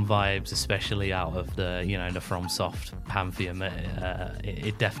Bloodborne vibes, especially out of the the FromSoft pantheon.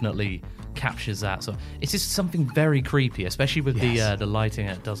 It definitely captures that. So it's just something very creepy, especially with the lighting.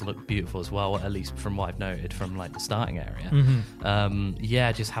 It does look beautiful as well, at least from what I've noted from like the starting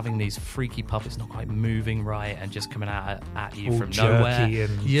area. Just having these freaky puppets not quite moving right and just coming out at you all from jerky nowhere.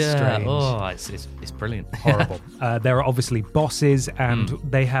 And strange. Oh, it's brilliant. Horrible. There are obviously bosses, and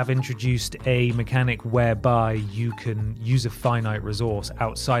they have introduced a mechanic whereby you can use a finite resource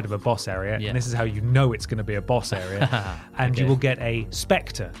outside of a boss area, and this is how you know it's going to be a boss area. And you will get a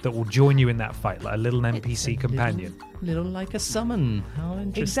spectre that will join you in that fight, like a little NPC companion. Little like a summon. How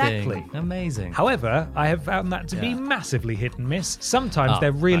interesting. Exactly. Amazing. However, I have found that to be massively hit and miss. Sometimes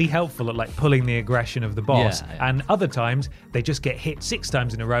they're really helpful at like pulling the aggression of the boss, and other times they just get hit 6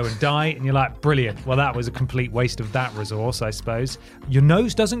 times in a row and die, and you're like, brilliant. Well, that was a complete waste of that resource, I suppose. Your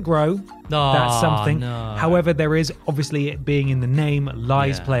nose doesn't grow. That's something. No. However, there is obviously it being in the name,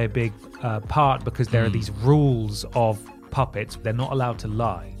 lies play a big part, because there are these rules of puppets. They're not allowed to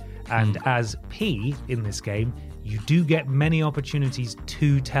lie. And as P in this game, you do get many opportunities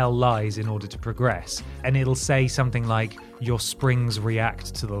to tell lies in order to progress. And it'll say something like, your springs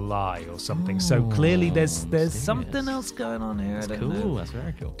react to the lie or something. So clearly there's something else going on here. I don't know. That's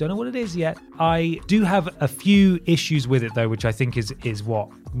very cool. Don't know what it is yet. I do have a few issues with it, though, which I think is what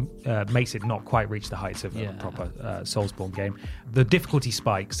makes it not quite reach the heights of a proper Soulsborne game. The difficulty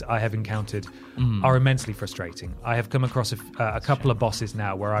spikes I have encountered are immensely frustrating. I have come across a couple of bosses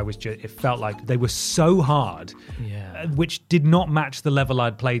now where it felt like they were so hard, which did not match the level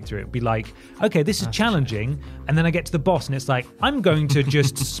I'd played through. It'd be like, okay, this is challenging, and then I get to the boss, and it's like, I'm going to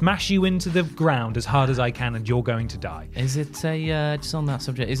just smash you into the ground as hard as I can, and you're going to die. Is it just on that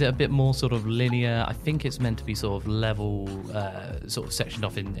subject, is it a bit more sort of linear? I think it's meant to be sort of level, sort of sectioned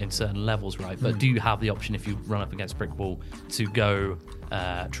off in certain levels, right? But do you have the option, if you run up against brick wall, to go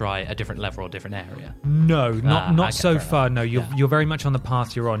try a different level or a different area? No, not so far. No, you're very much on the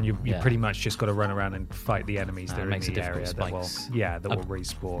path you're on. You pretty much just got to run around and fight the enemies that are in the area that will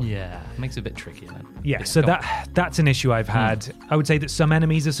respawn. Yeah, makes it a bit trickier then. Yeah, so that's an issue I've had. I would say that some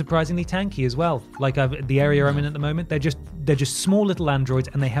enemies are surprisingly tanky as well. Like the area I'm in at the moment, they're just small little androids,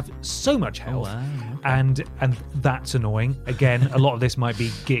 and they have so much health. Oh, wow. Okay. And that's annoying. Again, a lot of this might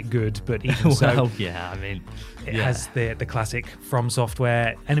be get good, but even so, it has the classic From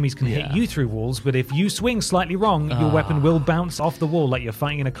Software. Enemies can hit you through walls, but if you swing slightly wrong, your weapon will bounce off the wall like you're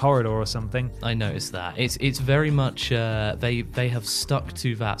fighting in a corridor or something. I noticed that. It's very much they have stuck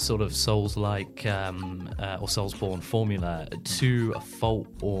to that sort of Souls-like or Soulsborne formula to a fault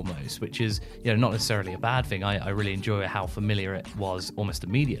almost, which is not necessarily a bad thing. I really enjoy how familiar it was almost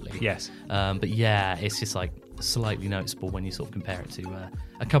immediately. Yes. But it's just like slightly noticeable when you sort of compare it to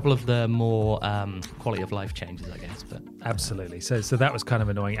a couple of the more quality of life changes, I guess. But absolutely. So that was kind of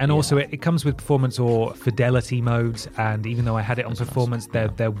annoying. And also it comes with performance or fidelity modes, and even though I had it on performance, there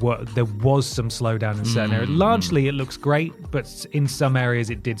was some slowdown in certain areas. Largely it looks great, but in some areas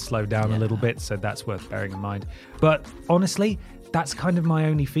it did slow down a little bit, so that's worth bearing in mind. But honestly, that's kind of my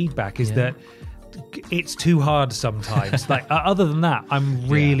only feedback, is that it's too hard sometimes. Like other than that, I'm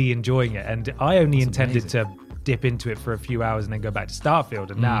really enjoying it, and I only intended to dip into it for a few hours and then go back to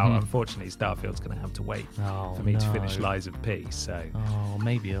Starfield. And now, unfortunately, Starfield's going to have to wait for me to finish Lies of P. So,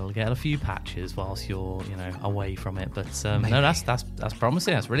 maybe you'll get a few patches whilst you're, away from it. But no, that's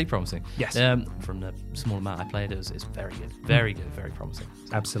promising. That's really promising. Yes. From the small amount I played, it's very good, very good, very promising.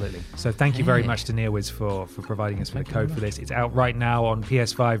 Absolutely. So thank you very much to Nearwiz for providing us with the code for this. It's out right now on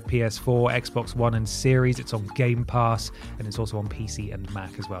PS5, PS4, Xbox One, and Series. It's on Game Pass, and it's also on PC and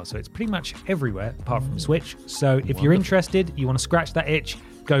Mac as well. So it's pretty much everywhere apart from Switch. So if you're interested, you want to scratch that itch,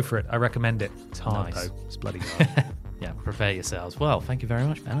 go for it. I recommend it. It's hard though. It's bloody hard. Yeah, prepare yourselves. Well, thank you very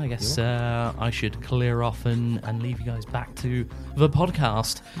much, Ben. I guess I should clear off and leave you guys back to the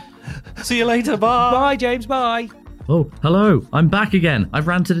podcast. See you later. Bye. Bye, James. Bye. Oh, hello. I'm back again. I've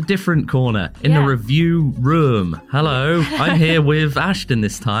ran to a different corner in the review room. Hello. I'm here with Ashton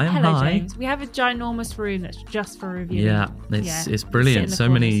this time. Hello, Hi. James. We have a ginormous room that's just for reviewing. Yeah, it's brilliant. So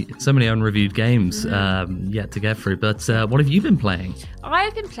many unreviewed games yet to get through. But what have you been playing?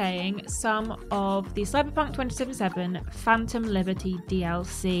 I've been playing some of the Cyberpunk 2077 Phantom Liberty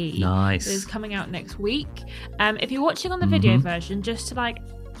DLC. Nice. It is coming out next week. If you're watching on the video version, just to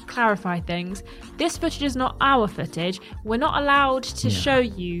clarify things, this footage is not our footage. We're not allowed to show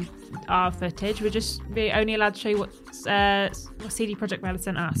you our footage. We're only allowed to show you what CD Projekt Red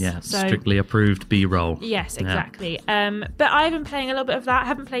sent us. Yeah, so, strictly approved B-roll. Yes, exactly. But I've been playing a little bit of that. I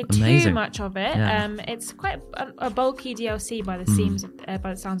haven't played too much of it. Yeah. It's quite a bulky DLC by the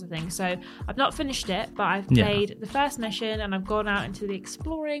sounds of things. So I've not finished it, but I've played the first mission and I've gone out into the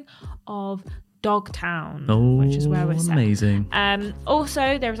exploring of Dogtown, which is where we're set. Amazing.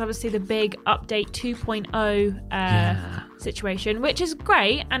 Also, there is obviously the big update 2.0 situation, which is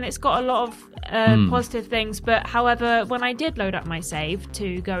great, and it's got a lot of positive things. But however, when I did load up my save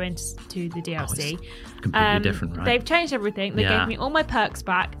to go into the DLC, completely different, right? They've changed everything. They gave me all my perks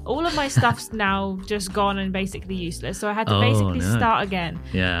back. All of my stuff's now just gone and basically useless. So I had to basically start again.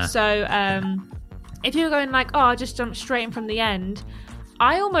 Yeah. So if you're going I'll just jump straight in from the end,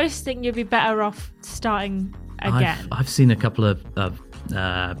 I almost think you'd be better off starting again. I've seen a couple of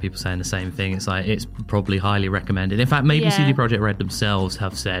people saying the same thing. It's probably highly recommended. In fact, maybe CD Projekt Red themselves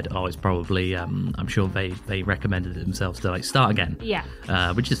have said, it's probably. I'm sure they recommended it themselves to start again. Yeah,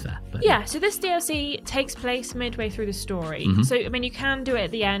 which is fair. But, so this DLC takes place midway through the story. So I mean, you can do it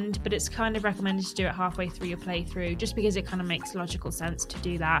at the end, but it's kind of recommended to do it halfway through your playthrough, just because it kind of makes logical sense to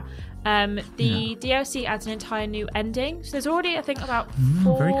do that. The DLC adds an entire new ending. So there's already, I think, about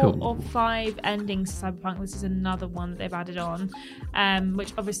 4 or 5 endings to Cyberpunk. This is another one that they've added on.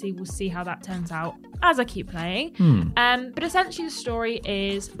 Which obviously we'll see how that turns out as I keep playing. But essentially the story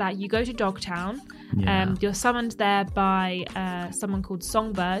is that you go to Dogtown. You're summoned there by someone called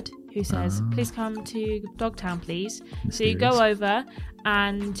Songbird, who says, please come to Dogtown, please. Mysterious. So you go over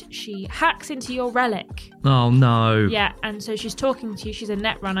and she hacks into your relic. Oh, no. Yeah, and so she's talking to you. She's a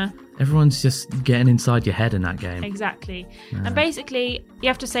net runner. Everyone's just getting inside your head in that game. Exactly. Yeah. And basically, you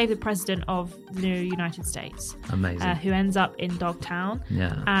have to save the president of the United States. Amazing. Who ends up in Dogtown.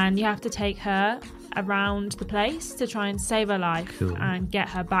 Yeah. And you have to take her around the place to try and save her life and get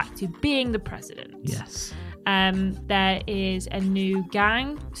her back to being the president. Yes. There is a new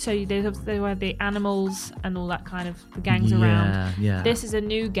gang. So there were the animals and all that kind of the gangs around. Yeah. This is a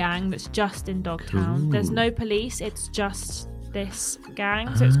new gang that's just in Dogtown. There's no police. It's just this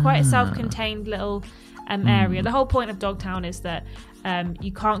gang. So it's quite a self-contained little area. The whole point of Dogtown is that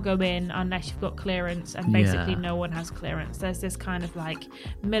you can't go in unless you've got clearance, and basically no one has clearance. There's this kind of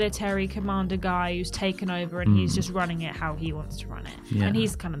military commander guy who's taken over, and he's just running it how he wants to run it. And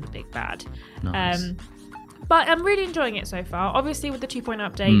he's kind of the big bad. Nice. But I'm really enjoying it so far. Obviously, with the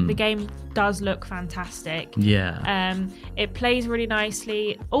 2.0 update, the game does look fantastic. Yeah. It plays really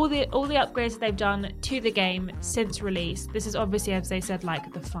nicely. All the upgrades that they've done to the game since release. This is obviously, as they said,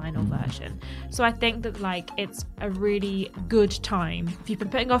 the final version. So I think that it's a really good time. If you've been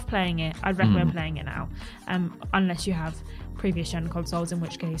putting off playing it, I'd recommend playing it now. Unless you have previous gen consoles, in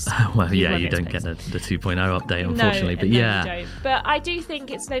which case you don't get the 2.0 update, unfortunately. You don't. But I do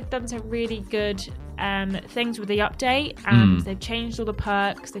think they've done some really good things with the update, and they've changed all the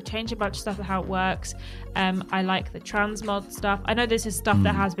perks, they've changed a bunch of stuff of how it works. I like the transmod stuff. I know this is stuff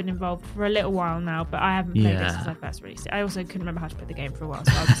that has been involved for a little while now, but I haven't played this since I first released it. I also couldn't remember how to play the game for a while,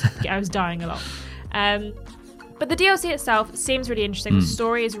 so I was dying a lot. But the DLC itself seems really interesting. The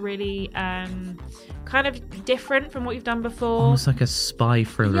story is really kind of different from what you've done before. Almost like a spy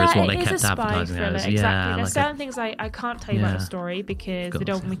thriller is what they kept advertising it as. Exactly. There's certain things I can't tell you about the story because they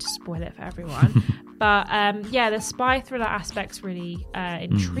don't want me to spoil it for everyone. But the spy thriller aspect's really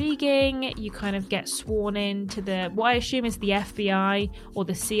intriguing. You kind of get sworn into what I assume is the FBI or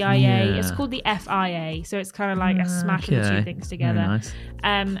the CIA. Yeah. It's called the FIA, so it's kind of like a smash of the two things together.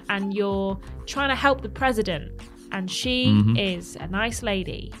 Very nice. And you're trying to help the president, and she is a nice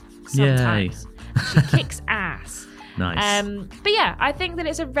lady sometimes. She kicks ass. Nice. But yeah, I think that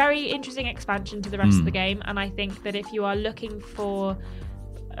it's a very interesting expansion to the rest of the game, and I think that if you are looking for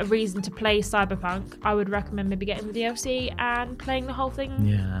a reason to play Cyberpunk, I would recommend maybe getting the DLC and playing the whole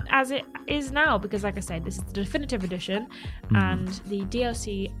thing as it is now, because like I said, this is the definitive edition, and the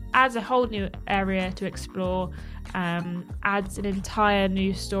DLC adds a whole new area to explore, adds an entire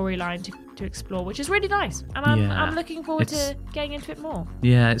new storyline to explore, which is really nice, and I'm looking forward to getting into it more.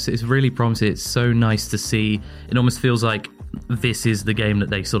 Yeah, it's really promising. It's so nice to see. It almost feels like this is the game that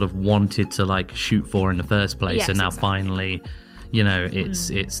they sort of wanted to like shoot for in the first place, Yes, and now exactly. finally,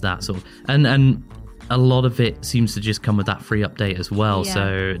 it's that sort of and a lot of it seems to just come with that free update as well. Yeah.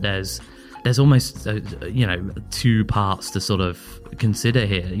 So there's almost two parts to sort of consider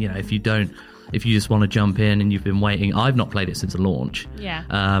here. If you just want to jump in and you've been waiting, I've not played it since the launch. Yeah.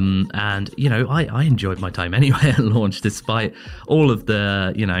 And I enjoyed my time anyway at launch, despite all of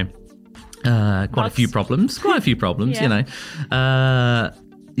the quite a few problems.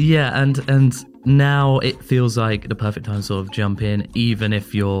 Yeah. And now it feels like the perfect time to sort of jump in, even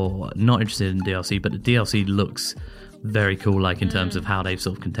if you're not interested in DLC. But the DLC looks very cool, like in terms of how they've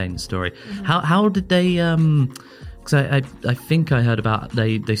sort of contained the story. How did they? Because I think I heard about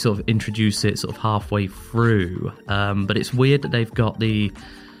they sort of introduce it sort of halfway through. But it's weird that they've got the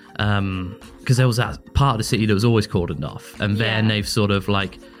because there was that part of the city that was always cordoned off, and then they've sort of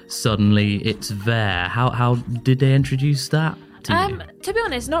like suddenly it's there. How did they introduce that? To be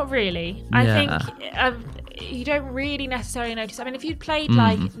honest, not really. I think you don't really necessarily notice. I mean, if you'd played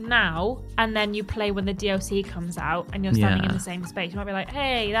like now and then you play when the DLC comes out and you're standing in the same space, you might be like,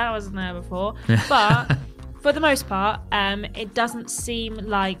 hey, that wasn't there before. But for the most part, it doesn't seem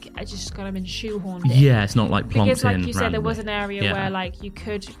like it's just kind of been shoehorned in. Yeah, it's not like plonked in. Because like you said, there randomly. was an area where like you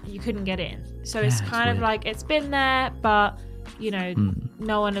couldn't get in. So it's kind of like it's been there, but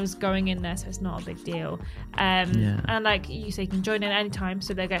no one was going in there, so it's not a big deal. And like you say, you can join in any time.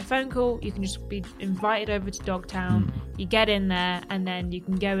 So they'll get a phone call. You can just be invited over to Dogtown. You get in there, and then you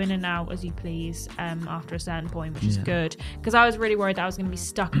can go in and out as you please after a certain point, which is good. Because I was really worried that I was going to be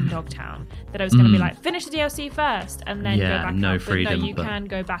stuck in Dogtown. That I was going to be like, finish the DLC first, and then go back. No out. freedom. But no, you can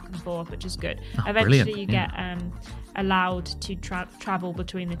go back and forth, which is good. Eventually, brilliant. you get allowed to travel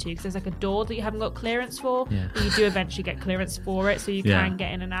between the two, because there's like a door that you haven't got clearance for, but you do eventually get clearance for it, so you can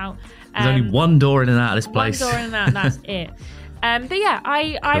get in and out. There's only one door in and out of this place. One door in and out, and that's it. But yeah,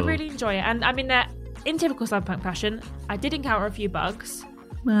 I really enjoy it, and I mean, in typical Cyberpunk fashion, I did encounter a few bugs.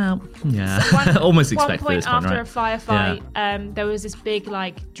 Well, yeah, So almost expected one this point one, after right? a firefight, there was this big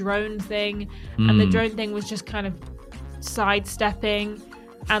like drone thing, and the drone thing was just kind of sidestepping.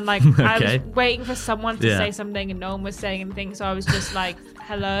 And like I was waiting for someone to say something, and no one was saying anything, so I was just like,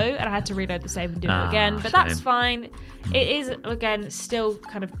 hello, and I had to reload the save and do it again, but that's fine. It is, again, still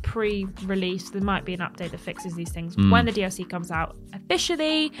kind of pre-release. There might be an update that fixes these things when the DLC comes out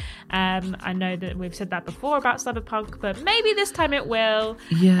officially. I know that we've said that before about Cyberpunk, but maybe this time it will.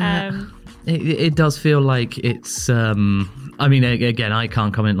 It does feel like it's I mean, again, I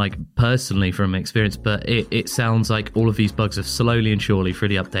can't comment like personally from experience, but it sounds like all of these bugs have slowly and surely through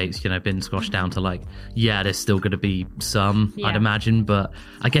the updates, been squashed down to like, there's still going to be some, I'd imagine, but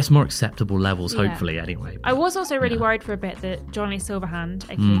I guess more acceptable levels, hopefully, anyway. I was also really worried for a bit that Johnny Silverhand,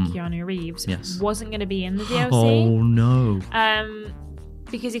 aka Keanu Reeves, wasn't going to be in the DLC. Oh no!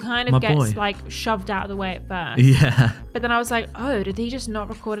 Because he kind of gets like shoved out of the way at first. Yeah. But then I was like, oh, did he just not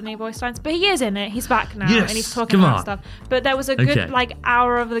record any voice lines? But he is in it. He's back now, Yes, and he's talking come about on. stuff. But there was a good like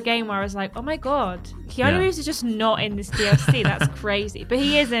hour of the game where I was like, oh my god, Keanu Reeves is just not in this DLC. That's crazy. But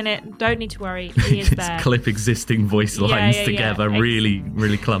he is in it. Don't need to worry. He is Just there. clip existing voice lines together really,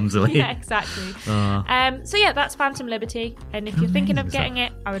 really clumsily. Yeah, exactly. So yeah, that's Phantom Liberty, and if you're thinking of getting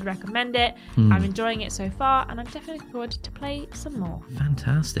it, I would recommend it. I'm enjoying it so far, and I'm definitely looking forward to play some more.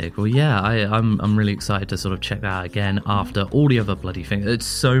 Fantastic. Well, yeah, I'm really excited to sort of check that out again after all the other bloody things. There's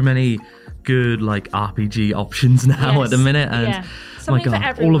so many good like RPG options now at the minute, and my Something for god,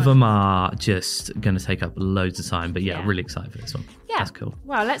 everyone. all of them are just going to take up loads of time. But yeah, really excited for this one. Yeah, That's cool.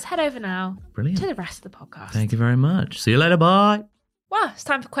 Well, let's head over now Brilliant. to the rest of the podcast. Thank you very much. See you later. Bye. Well, it's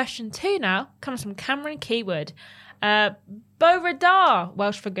time for question 2 now. Comes from Cameron Keywood. Beauredar,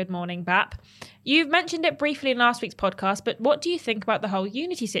 Welsh for good morning, Bap. You've mentioned it briefly in last week's podcast, but what do you think about the whole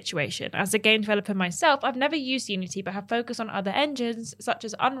Unity situation? As a game developer myself, I've never used Unity, but have focused on other engines such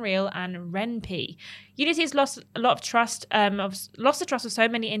as Unreal and RenP. Unity has lost a lot of trust, lost the trust of so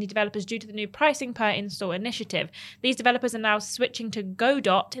many indie developers due to the new pricing per install initiative. These developers are now switching to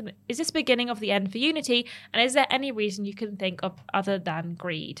Godot. Is this the beginning of the end for Unity? And is there any reason you can think of other than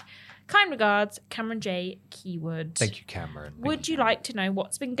greed? Kind regards, Cameron J. Keywood. Thank you, Cameron. Would you like to know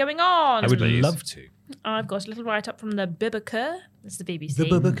what's been going on? I would love to. I've got a little write-up from the Bibiker. That's the BBC. The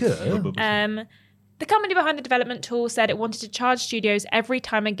Bibiker? The company behind the development tool said it wanted to charge studios every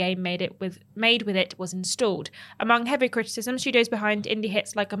time a game made with it was installed. Among heavy criticism, studios behind indie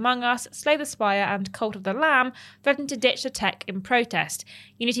hits like Among Us, Slay the Spire, and Cult of the Lamb threatened to ditch the tech in protest.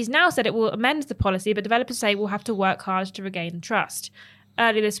 Unity's now said it will amend the policy, but developers say we'll have to work hard to regain trust.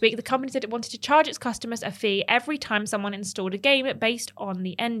 Earlier this week, the company said it wanted to charge its customers a fee every time someone installed a game based on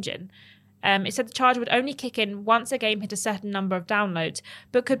the engine. It said the charge would only kick in once a game hit a certain number of downloads,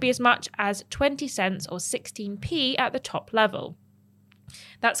 but could be as much as 20 cents or 16p at the top level.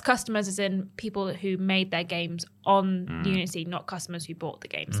 That's customers as in people who made their games on Unity, not customers who bought the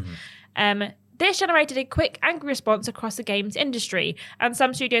games. This generated a quick, angry response across the games industry, and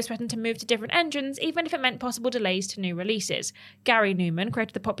some studios threatened to move to different engines, even if it meant possible delays to new releases. Gary Newman, creator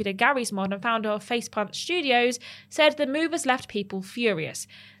of the popular Gary's Mod and founder of Facepunch Studios, said the move has left people furious.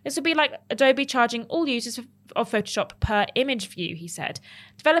 This would be like Adobe charging all users of Photoshop per image view, he said.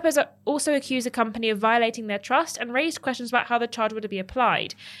 Developers also accused the company of violating their trust and raised questions about how the charge would be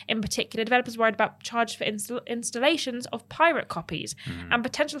applied. In particular, developers worried about charge for installations of pirate copies and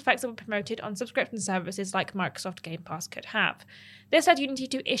potential effects that were promoted on subscription services like Microsoft Game Pass could have. This led Unity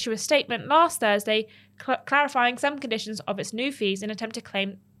to issue a statement last Thursday clarifying some conditions of its new fees in an attempt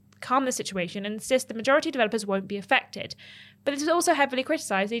to calm the situation and insist the majority of developers won't be affected. But this was also heavily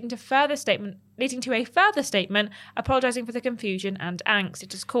criticised, leading to a further statement apologising for the confusion and angst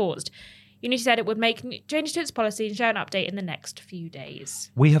it has caused. Unity said it would make changes to its policy and share an update in the next few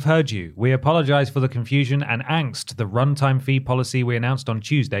days. We have heard you. We apologise for the confusion and angst the runtime fee policy we announced on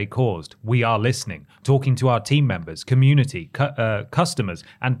Tuesday caused. We are listening, talking to our team members, community, customers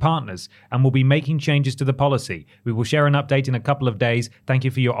and partners, and will be making changes to the policy. We will share an update in a couple of days. Thank you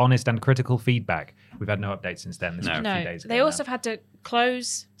for your honest and critical feedback. We've had no update since then. This was a few days ago. They also have had to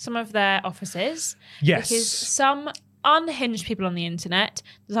close some of their offices. Yes. Because some unhinged people on the internet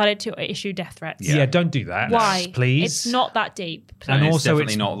decided to issue death threats. Yeah, don't do that. Why? Please. It's not that deep. Please. And also, it's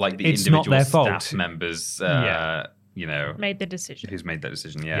definitely not like the it's not individual their staff fault. members, Made the decision. who's made that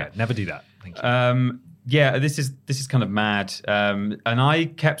decision. Yeah, never do that. Thank you. This is kind of mad. And I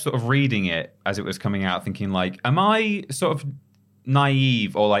kept sort of reading it as it was coming out, thinking like, am I sort of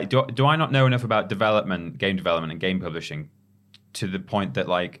naive or like, do I not know enough about game development and game publishing to the point that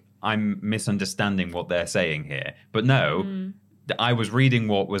like I'm misunderstanding what they're saying here? But no, I was reading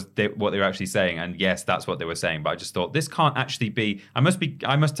what they were actually saying, and yes, that's what they were saying. But I just thought this can't actually be. I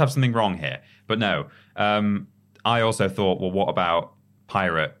must have something wrong here. But no, I also thought, well, what about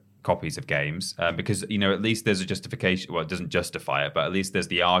pirate copies of games? Because at least there's a justification. Well, it doesn't justify it, but at least there's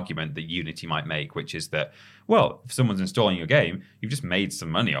the argument that Unity might make, which is that, well, if someone's installing your game, you've just made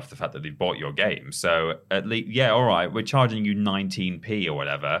some money off the fact that they've bought your game. So at least, yeah, all right, we're charging you 19p or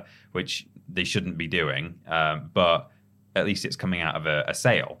whatever, which they shouldn't be doing. But at least it's coming out of a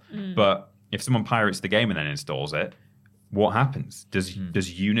sale. But if someone pirates the game and then installs it, what happens? Does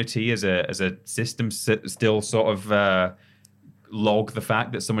Unity as a system still sort of log the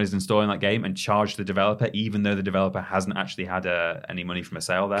fact that someone is installing that game and charge the developer, even though the developer hasn't actually had any money from a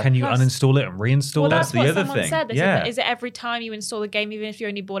sale there? Can you uninstall it and reinstall well, it? That's the what other someone thing. said. They Yeah. said that, is it every time you install the game, even if you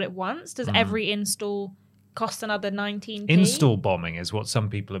only bought it once? Does every install cost another 19p? Install bombing is what some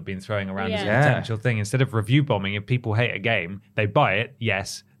people have been throwing around as a Yeah. potential thing. Instead of review bombing, if people hate a game, they buy it,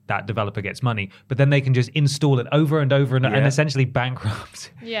 yes, that developer gets money, but then they can just install it over and over and essentially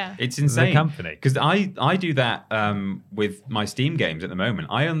bankrupt Yeah. It's insane. the company. Because I do that with my Steam games at the moment.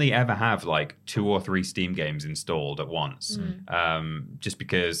 I only ever have like 2 or 3 Steam games installed at once, just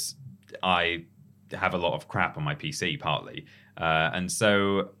because I have a lot of crap on my PC partly. And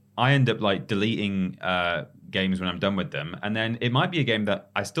so I end up like deleting games when I'm done with them. And then it might be a game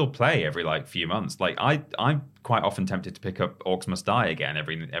that I still play every like few months. Like I'm quite often tempted to pick up Orcs Must Die again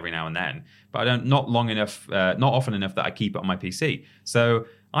every now and then, but I don't, not often enough that I keep it on my PC. So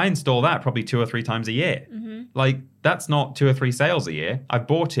I install that probably 2 or 3 times a year. Like that's not 2 or 3 sales a year. I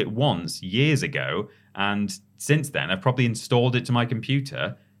bought it once years ago, and since then I've probably installed it to my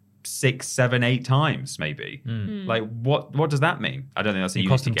computer 6, 7, 8 times maybe. Like what does that mean? I don't think that's a It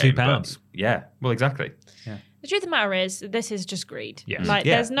cost Unity them game, £2. but yeah, well, exactly. Yeah. The truth of the matter is, this is just greed. Yes. Like,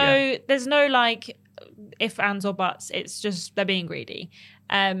 Yeah, there's no like if, ands, or buts. It's just they're being greedy.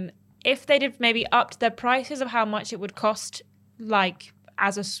 If they'd have maybe upped their prices of how much it would cost, like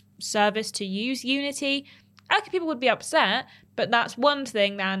as a service to use Unity, okay, people would be upset. But that's one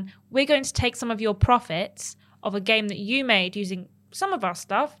thing. Then we're going to take some of your profits of a game that you made using some of our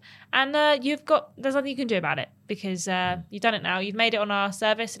stuff, and there's nothing you can do about it because you've done it now. You've made it on our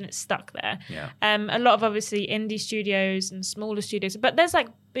service, and it's stuck there. Yeah. A lot of obviously indie studios and smaller studios, but there's like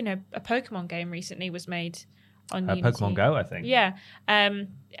a Pokemon game recently was made on Unity. Pokemon Go, I think. Yeah.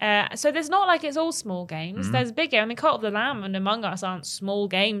 So there's not like it's all small games. There's big games. I mean, Cult of the Lamb and Among Us aren't small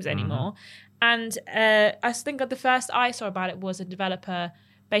games anymore. And I think the first I saw about it was a developer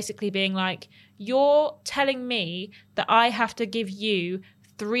basically being like, you're telling me that I have to give you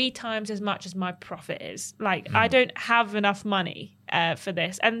 3 times as much as my profit is. Like, I don't have enough money for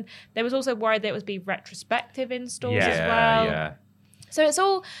this. And there was also worried that it would be retrospective installs as well. Yeah. So it's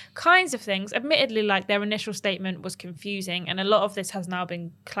all kinds of things. Admittedly, like their initial statement was confusing, and a lot of this has now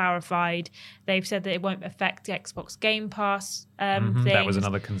been clarified. They've said that it won't affect the Xbox Game Pass things. That was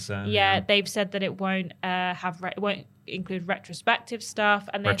another concern. Yeah, they've said that it won't it won't include retrospective stuff,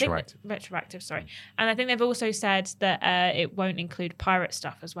 and retroactive. Sorry, and I think they've also said that it won't include pirate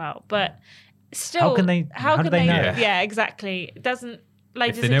stuff as well. But still, How can they know? Yeah, exactly. It doesn't.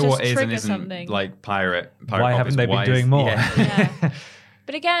 Like, If does they it know just what is and trigger isn't something? like pirate Why haven't they been doing more? Yeah.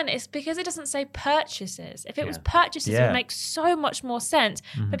 But again, it's because it doesn't say purchases. If it was purchases, it would make so much more sense.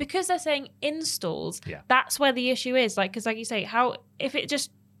 But because they're saying installs, that's where the issue is. Like, because like you say, if it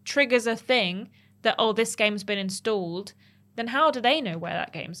just triggers a thing that, this game's been installed, then how do they know where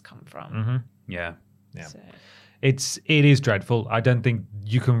that game's come from? Yeah. So. It is dreadful. I don't think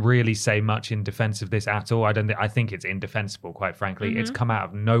you can really say much in defense of this at all. I think it's indefensible, quite frankly. It's come out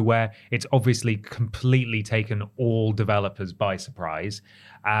of nowhere. It's obviously completely taken all developers by surprise.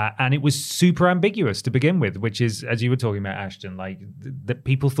 And it was super ambiguous to begin with, which is, as you were talking about, Ashton, like that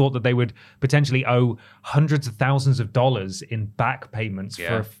people thought that they would potentially owe hundreds of thousands of dollars in back payments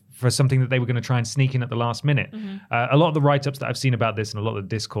for something that they were going to try and sneak in at the last minute. A lot of the write-ups that I've seen about this and a lot of the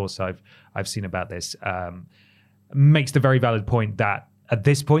discourse I've seen about this makes the very valid point that at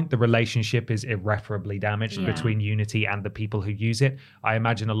this point, the relationship is irreparably damaged between Unity and the people who use it. I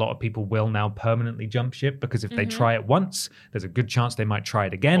imagine a lot of people will now permanently jump ship because if they try it once, there's a good chance they might try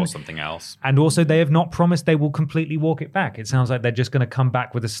it again. Or something else. And also, they have not promised they will completely walk it back. It sounds like they're just going to come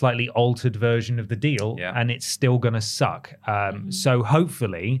back with a slightly altered version of the deal, and it's still going to suck. So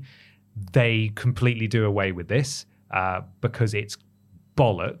hopefully, they completely do away with this because it's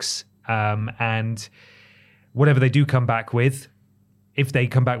bollocks. And whatever they do come back with, if they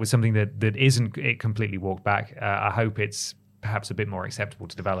come back with something that isn't it completely walked back, I hope it's perhaps a bit more acceptable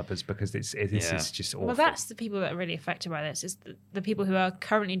to developers because this is just awful. Well, that's the people that are really affected by this, is the people who are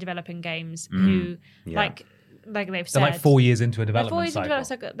currently developing games who, like they've said... They're like 4 years into a development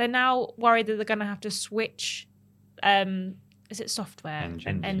cycle. They're now worried that they're going to have to switch... is it software?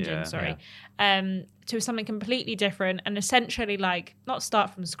 Engine, sorry. To something completely different and essentially like not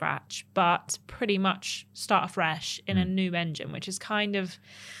start from scratch, but pretty much start afresh in a new engine, which is kind of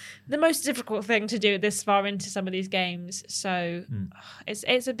the most difficult thing to do this far into some of these games. So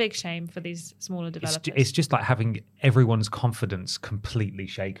it's a big shame for these smaller developers. It's just like having everyone's confidence completely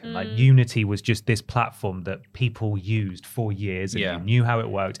shaken. Like Unity was just this platform that people used for years and you knew how it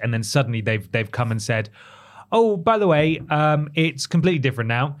worked. And then suddenly they've come and said, oh, by the way, it's completely different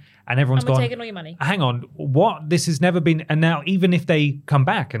now. And everyone's gone, taking all your money. Hang on, what? This has never been... And now even if they come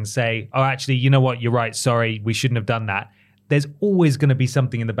back and say, oh, actually, you know what? You're right. Sorry, we shouldn't have done that. There's always going to be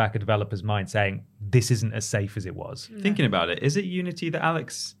something in the back of developers' mind saying, this isn't as safe as it was. Thinking about it, is it Unity that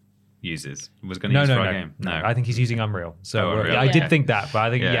Alex was going to use for our game? No, I think he's using Unreal. So Unreal. I did think that, but I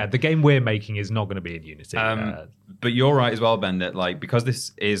think, the game we're making is not going to be in Unity. But you're right as well, Ben, that like because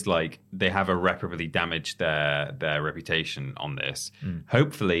this is like they have irreparably damaged their reputation on this.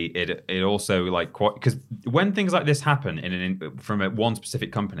 Hopefully, it also like because when things like this happen from one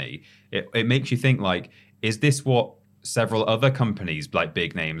specific company, it makes you think like, is this what several other companies, like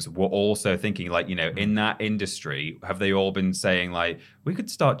big names, were also thinking? Like, you know, in that industry, have they all been saying like, we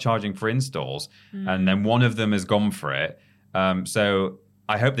could start charging for installs, and then one of them has gone for it. So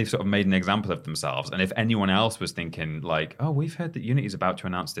I hope they've sort of made an example of themselves. And if anyone else was thinking like, oh, we've heard that Unity is about to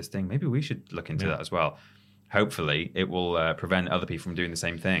announce this thing, maybe we should look into that as well. Hopefully, it will prevent other people from doing the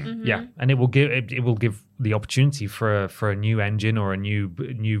same thing. Yeah, and it will give the opportunity for a new engine or a new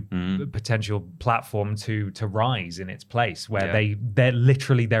potential platform to rise in its place, where they're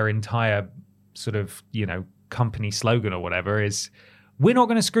literally their entire sort of company slogan or whatever is, we're not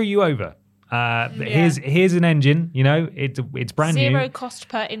going to screw you over. Here's an engine. You know, it's brand new. Zero cost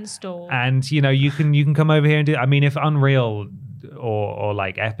per install. And you know, you can come over here and do. I mean, if Unreal or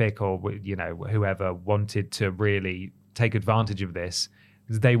like Epic or you know whoever wanted to really take advantage of this,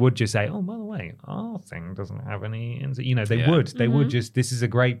 they would just say, "Oh, by the way, our thing doesn't have any." You know, they would just. This is a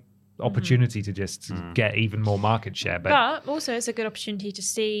great opportunity to just get even more market share. But also, it's a good opportunity to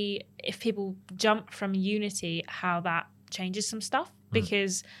see if people jump from Unity, how that changes some stuff.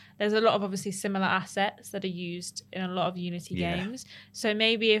 Because there's a lot of obviously similar assets that are used in a lot of Unity games. So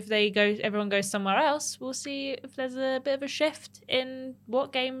maybe if everyone goes somewhere else, we'll see if there's a bit of a shift in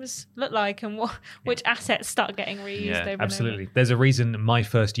what games look like and which assets start getting reused over absolutely. and over. There's a reason my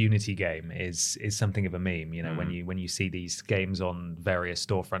first Unity game is something of a meme. You know, when you see these games on various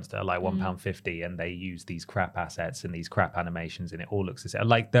storefronts that are like £1.50 and they use these crap assets and these crap animations and it all looks the same.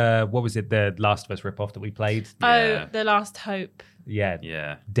 Like the Last of Us ripoff that we played. Oh, The Last Hope.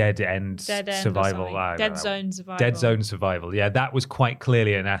 Yeah. Dead End Survival. Dead Zone Survival. Dead Zone Survival. Yeah, that was quite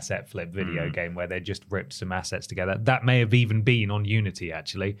clearly an asset flip video game where they just ripped some assets together. That may have even been on Unity,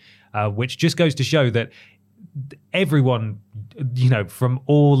 actually, which just goes to show that everyone, you know, from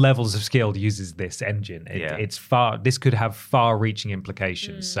all levels of skill uses this engine. This could have far-reaching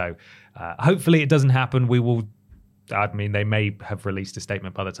implications. So hopefully it doesn't happen. I mean, they may have released a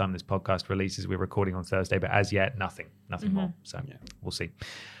statement by the time this podcast releases. We're recording on Thursday, but as yet, nothing more. So we'll see.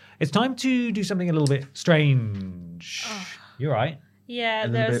 It's time to do something a little bit strange. You're right. Yeah,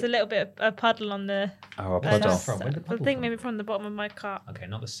 there's a little bit of a puddle on the... Oh, a puddle. I think maybe from the bottom of my cart. Okay,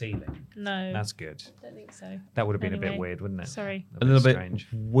 not the ceiling. No. That's good. I don't think so. That would have been a bit weird, wouldn't it? Sorry. A little bit strange.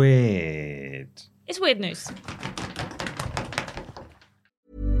 Weird. It's weird news.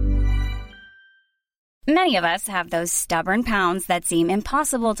 Many of us have those stubborn pounds that seem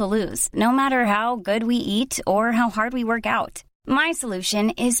impossible to lose, no matter how good we eat or how hard we work out. My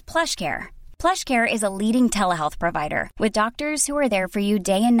solution is PlushCare. PlushCare is a leading telehealth provider with doctors who are there for you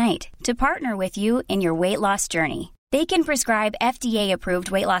day and night to partner with you in your weight loss journey. They can prescribe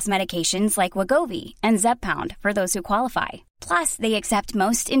FDA-approved weight loss medications like Wegovy and Zepbound for those who qualify. Plus, they accept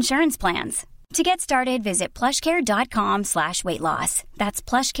most insurance plans. To get started, visit plushcare.com/weightloss. That's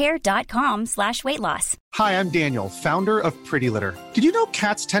plushcare.com/weightloss. Hi, I'm Daniel, founder of Pretty Litter. Did you know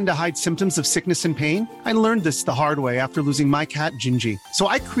cats tend to hide symptoms of sickness and pain? I learned this the hard way after losing my cat, Gingy. So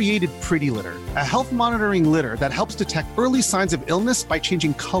I created Pretty Litter, a health monitoring litter that helps detect early signs of illness by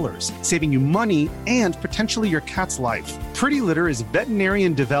changing colors, saving you money and potentially your cat's life. Pretty Litter is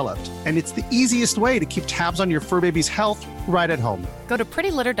veterinarian developed, and it's the easiest way to keep tabs on your fur baby's health right at home. Go to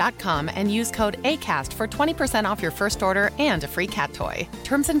prettylitter.com and use code ACAST for 20% off your first order and a free cat toy.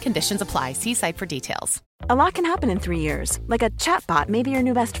 Terms and conditions apply. See site for details. A lot can happen in 3 years, like a chatbot may be your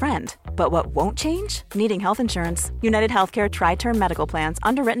new best friend. But what won't change? Needing health insurance. United Healthcare Tri-Term Medical Plans,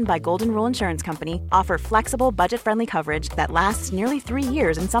 underwritten by Golden Rule Insurance Company, offer flexible, budget-friendly coverage that lasts nearly 3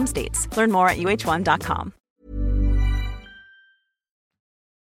 years in some states. Learn more at uh1.com.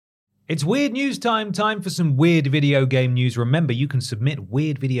 It's weird news time for some weird video game news. Remember, you can submit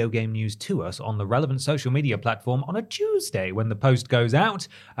weird video game news to us on the relevant social media platform on a Tuesday when the post goes out.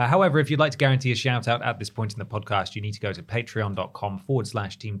 However, if you'd like to guarantee a shout out at this point in the podcast, you need to go to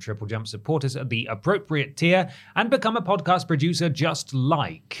patreon.com/Team TripleJump, support us at the appropriate tier, and become a podcast producer just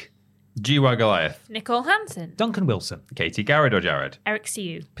like GY Goliath, Nicole Hansen, Duncan Wilson, Katie Garrett or Jared, Eric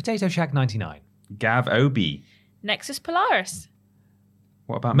Siu, Potato Shack 99, Gav Obi, Nexus Polaris.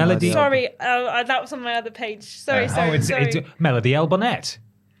 What about Melody? Sorry, that was on my other page. Sorry. It's Melody L. Bonnet,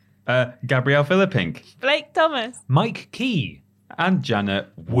 Gabrielle Philippink, Blake Thomas, Mike Key, and Janet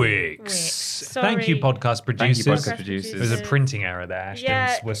Wicks. Thank you, podcast producers. There was a printing error there.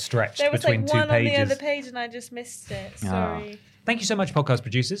 Ashton's was stretched there was between like two one pages. on the other page and I just missed it. Sorry. Thank you so much, podcast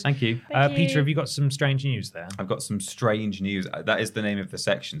producers. Thank you. Thank you. Peter, have you got some strange news there? I've got some strange news. That is the name of the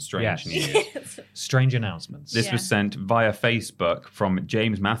section, strange news. Strange announcements. This was sent via Facebook from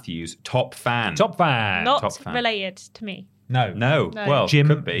James Matthews, top fan. Top fan. Not related to me. No. Well,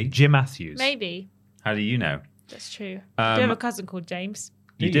 could be. Jim Matthews. Maybe. How do you know? That's true. I do have a cousin called James.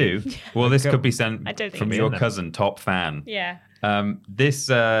 You do? Well, this could be sent from your cousin, top fan. Yeah. This,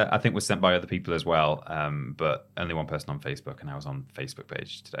 I think, was sent by other people as well, but only one person on Facebook, and I was on the Facebook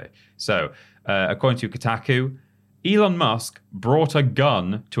page today. So, according to Kotaku, Elon Musk brought a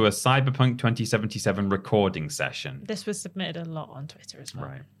gun to a Cyberpunk 2077 recording session. This was submitted a lot on Twitter as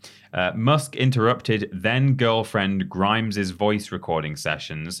well. Right. Musk interrupted then-girlfriend Grimes' voice recording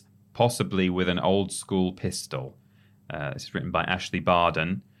sessions, possibly with an old-school pistol. This is written by Ashley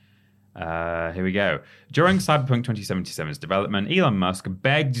Barden. Here we go. During Cyberpunk 2077's development, Elon Musk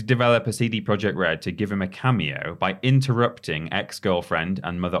begged developer CD Projekt Red to give him a cameo by interrupting ex-girlfriend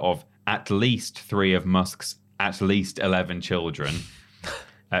and mother of at least 3 of Musk's at least 11 children.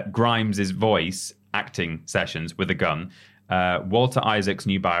 Grimes' voice acting sessions with a gun. Walter Isaac's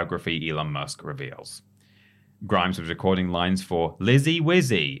new biography, Elon Musk, reveals. Grimes was recording lines for Lizzie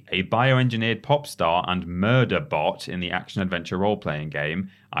Wizzy, a bioengineered pop star and murder bot in the action-adventure role-playing game,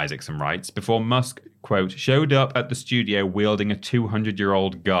 Isaacson writes, before Musk, quote, showed up at the studio wielding a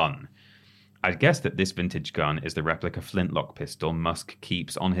 200-year-old gun. I'd guess that this vintage gun is the replica flintlock pistol Musk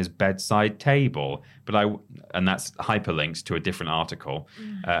keeps on his bedside table, and that's hyperlinked to a different article.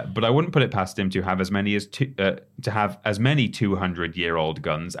 But I wouldn't put it past him to have as many 200-year-old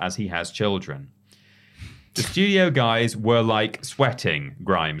guns as he has children. The studio guys were like sweating,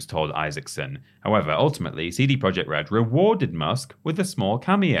 Grimes told Isaacson. However, ultimately, CD Projekt Red rewarded Musk with a small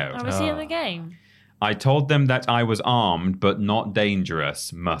cameo. Oh, was he in the game? I told them that I was armed but not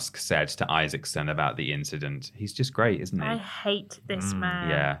dangerous, Musk said to Isaacson about the incident. He's just great, isn't he? I hate this man.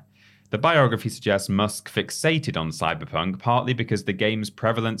 Yeah. The biography suggests Musk fixated on cyberpunk, partly because the game's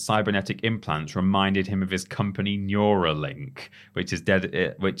prevalent cybernetic implants reminded him of his company Neuralink, which is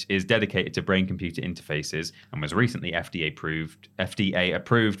dedicated to brain-computer interfaces and was recently FDA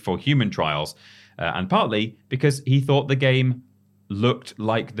approved for human trials, and partly because he thought the game looked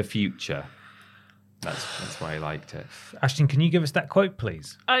like the future. That's why I liked it. Ashton, can you give us that quote,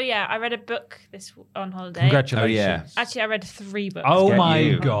 please? Oh, yeah. I read a book on holiday. Congratulations. Oh, yeah. Actually, I read 3 books. Oh, my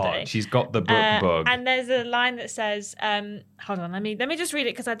you. God. She's got the book bug. And there's a line that says, hold on, let me just read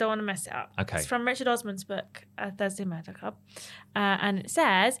it because I don't want to mess it up. Okay. It's from Richard Osman's book, Thursday Murder Club. And it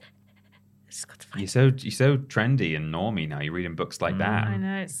says... You're so trendy and normie now. You're reading books like that. I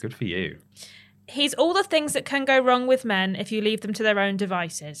know. It's good for you. He's all the things that can go wrong with men if you leave them to their own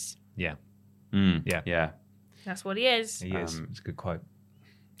devices. Yeah. Yeah. That's what he is. He is. It's a good quote.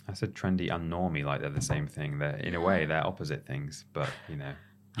 I said trendy and normie like they're the same thing. They're in a way they're opposite things, but you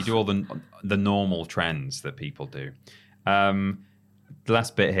do all the normal trends that people do. The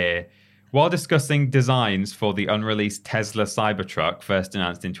last bit here. While discussing designs for the unreleased Tesla Cybertruck, first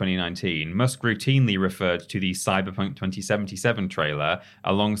announced in 2019, Musk routinely referred to the Cyberpunk 2077 trailer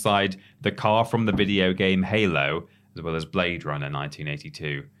alongside the car from the video game Halo, as well as Blade Runner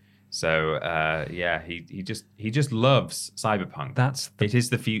 1982. So he just loves cyberpunk. It is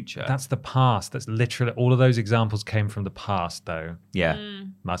the future. That's the past. That's literally all of those examples came from the past, though. Yeah,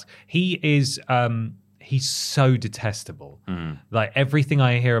 Musk. He is. He's so detestable. Like everything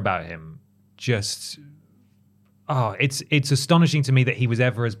I hear about him, just it's astonishing to me that he was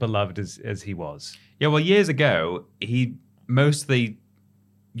ever as beloved as he was. Yeah. Well, years ago, he mostly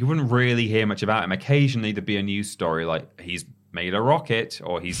you wouldn't really hear much about him. Occasionally, there'd be a news story like he's made a rocket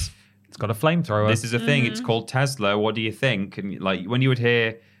or it's got a flamethrower. This is a thing. It's called Tesla. What do you think? And like when you would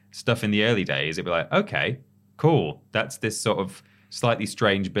hear stuff in the early days, it'd be like, okay, cool. That's this sort of slightly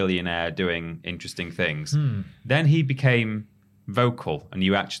strange billionaire doing interesting things. Then he became vocal, and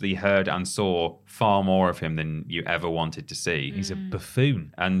you actually heard and saw far more of him than you ever wanted to see. He's a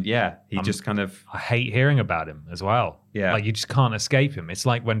buffoon. And yeah, just kind of... I hate hearing about him as well. Yeah. Like you just can't escape him. It's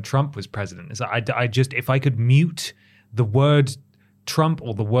like when Trump was president. It's like I just, if I could mute the word Trump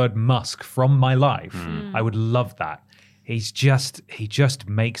or the word Musk from my life, I would love that. He just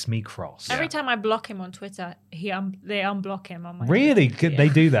makes me cross. Every time I block him on Twitter, they unblock him on my Really? Twitter. They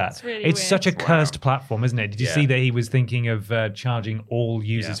do that? It's really it's weird. such a cursed platform, isn't it? Did you see that he was thinking of charging all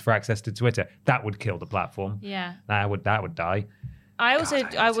users for access to Twitter? That would kill the platform. Yeah. That would die.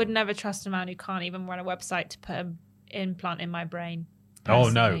 I would never trust a man who can't even run a website to put an implant in my brain. Oh,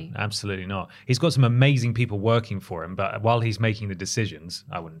 no, personally. absolutely not. He's got some amazing people working for him, but while he's making the decisions,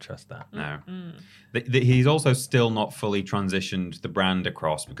 I wouldn't trust that. No. He's also still not fully transitioned the brand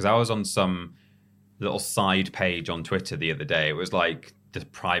across, because I was on some little side page on Twitter the other day. It was like the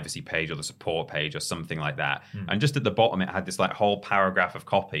privacy page or the support page or something like that. And just at the bottom, it had this like whole paragraph of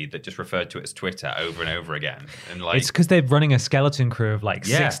copy that just referred to it as Twitter over and over again. And like, it's because they're running a skeleton crew of like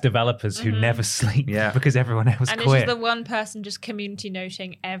 6 developers who never sleep because everyone else and quit. it's just the one person just community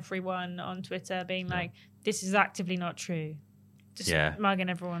noting everyone on Twitter, being like, this is actively not true. Just mugging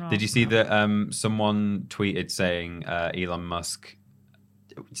everyone off. Did you see that someone tweeted saying Elon Musk...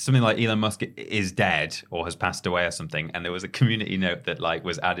 something like Elon Musk is dead or has passed away or something, and there was a community note that like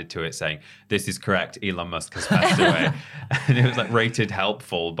was added to it saying, this is correct, Elon Musk has passed away. And it was like rated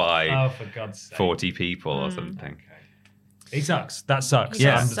helpful by for God's sake. 40 people or something. He sucks. That sucks. He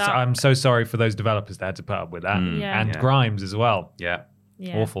does suck. I'm so sorry for those developers that had to put up with that. And Grimes as well. Yeah.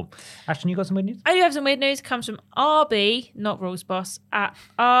 Awful. Ashton, you got some weird news? I do have some weird news. It comes from RB, not Rules Boss, at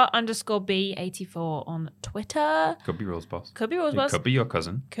R_B84 on Twitter. Could be Rules Boss. Could be Rules Boss. Could be your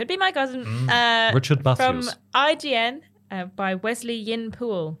cousin. Could be my cousin. Richard From Butfields. IGN by Wesley Yin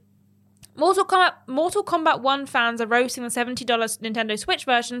Poole. Mortal Kombat 1 fans are roasting the $70 Nintendo Switch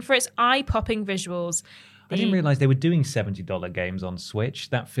version for its eye-popping visuals. I didn't realize they were doing $70 games on Switch.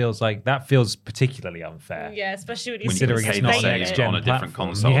 That feels particularly unfair. Yeah, especially when considering it's not the next same gen on a different platform.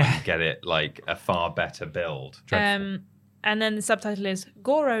 console Yeah. and get it like a far better build. And then the subtitle is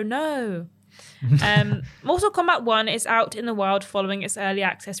Goro, no. Mortal Kombat 1 is out in the wild following its early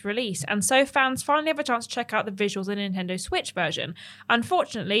access release, and so fans finally have a chance to check out the visuals in the Nintendo Switch version.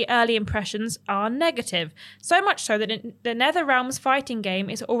 Unfortunately, early impressions are negative, so much so that the NetherRealms fighting game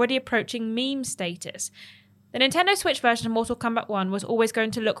is already approaching meme status. The Nintendo Switch version of Mortal Kombat 1 was always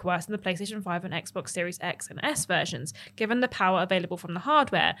going to look worse than the PlayStation 5 and Xbox Series X and S versions, given the power available from the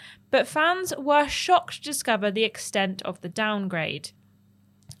hardware, but fans were shocked to discover the extent of the downgrade.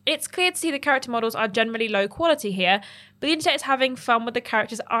 It's clear to see the character models are generally low quality here, but the internet is having fun with the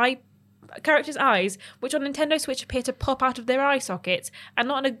characters' eyes, which on Nintendo Switch appear to pop out of their eye sockets, and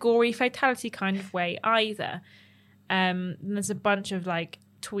not in a gory fatality kind of way either. And there's a bunch of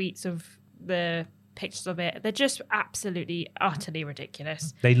tweets of the pictures of it. They're just absolutely, utterly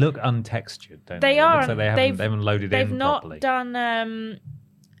ridiculous. They look untextured, don't they? They are. It looks like they haven't loaded in properly.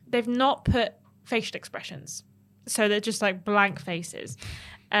 They've not put facial expressions, so they're just blank faces.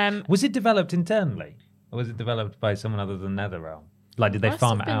 Was it developed internally, or was it developed by someone other than NetherRealm? Did they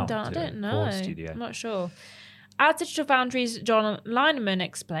farm it out? I don't know. Studio? I'm not sure. As Digital Foundry's John Lineman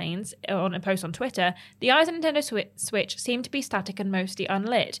explains on a post on Twitter, the eyes on Nintendo Switch seem to be static and mostly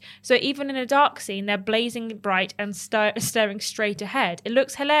unlit. So even in a dark scene, they're blazing bright and staring straight ahead. It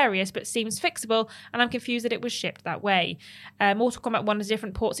looks hilarious, but seems fixable, and I'm confused that it was shipped that way. Mortal Kombat 1 is a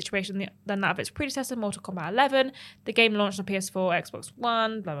different port situation than that of its predecessor, Mortal Kombat 11. The game launched on PS4, Xbox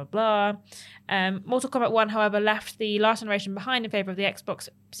One, blah, blah, blah. Mortal Kombat 1, however, left the last generation behind in favour of the Xbox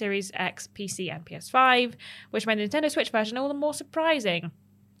Series X, PC, and PS5, which made the Nintendo Switch version all the more surprising.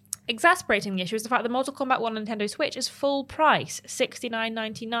 Exasperating the issue is the fact that Mortal Kombat 1 on Nintendo Switch is full price,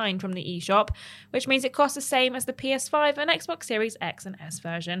 $69.99 from the eShop, which means it costs the same as the PS5 and Xbox Series X and S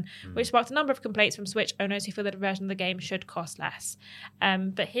version, which sparked a number of complaints from Switch owners who feel that a version of the game should cost less.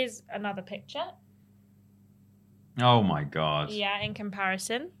 But here's another picture. Oh my god. Yeah, in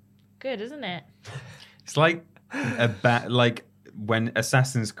comparison. Good, isn't it? It's like when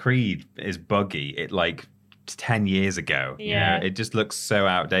Assassin's Creed is buggy, it 10 years ago. Yeah. You know, it just looks so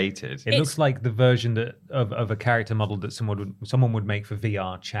outdated. It looks like the version of a character model that someone would make for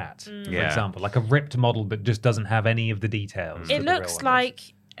VR chat, for example. Like a ripped model that just doesn't have any of the details. It looks like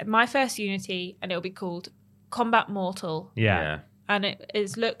my first Unity, and it'll be called Combat Mortal. Yeah. And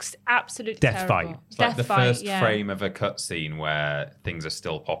it looks absolutely Death terrible. fight. It's like the first frame of a cutscene where things are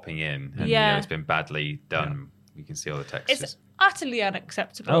still popping in and it's been badly done. You can see all the textures. It's utterly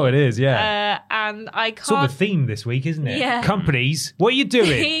unacceptable. Oh, it is, yeah. And I can't... Sort of the theme this week, isn't it? Yeah. Companies, what are you doing?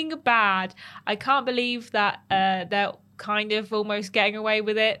 Being bad. I can't believe that they're kind of almost getting away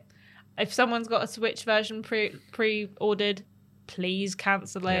with it. If someone's got a Switch version pre-ordered, please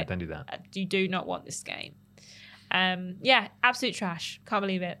cancel it. Yeah, don't do that. You do not want this game. Absolute trash. Can't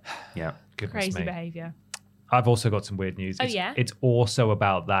believe it. Yeah. Goodness Crazy me. behaviour. I've also got some weird news. Yeah? It's also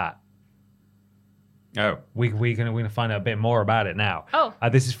about that. Oh. We're going to find out a bit more about it now. Oh.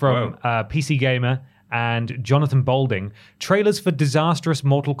 This is from PC Gamer and Jonathan Boulding. Trailers for disastrous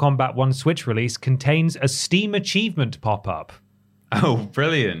Mortal Kombat 1 Switch release contains a Steam achievement pop-up. Oh,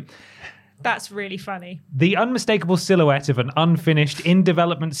 brilliant. That's really funny. The unmistakable silhouette of an unfinished,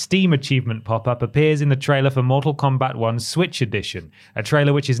 in-development Steam achievement pop-up appears in the trailer for Mortal Kombat 1 Switch Edition, a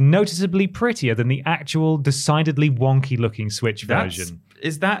trailer which is noticeably prettier than the actual, decidedly wonky-looking Switch version.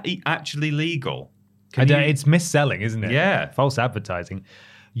 Is that actually legal? It's mis-selling, isn't it? Yeah. False advertising.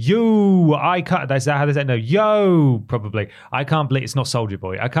 Is that how they say? No, probably. I can't believe it's not Soldier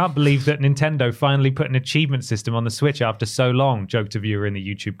Boy. I can't believe that Nintendo finally put an achievement system on the Switch after so long, joked a viewer in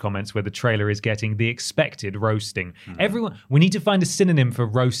the YouTube comments where the trailer is getting the expected roasting. Everyone, we need to find a synonym for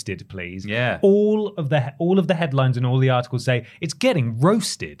roasted, please. Yeah. All of the headlines and all the articles say it's getting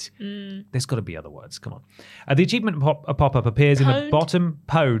roasted. There's got to be other words. Come on. The achievement pop-up appears in the bottom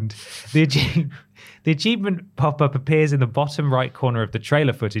pwned. The achievement pop-up appears in the bottom right corner of the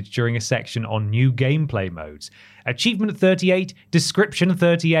trailer footage during a section on new gameplay modes. Achievement 38, description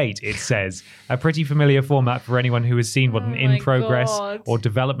 38, it says. A pretty familiar format for anyone who has seen what an in-progress or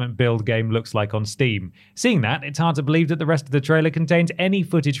development build game looks like on Steam. Seeing that, it's hard to believe that the rest of the trailer contains any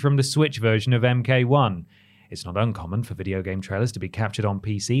footage from the Switch version of MK1. It's not uncommon for video game trailers to be captured on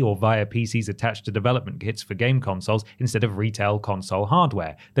PC or via PCs attached to development kits for game consoles instead of retail console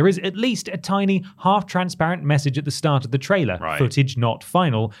hardware. There is at least a tiny half-transparent message at the start of the trailer, footage not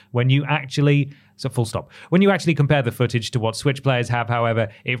final, when you actually... So full stop. When you actually compare the footage to what Switch players have, however,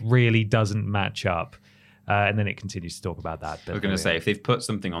 it really doesn't match up. And then it continues to talk about that. I was going to say, if they've put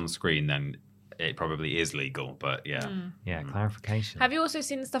something on screen, then it probably is legal, but yeah. Yeah, clarification. Have you also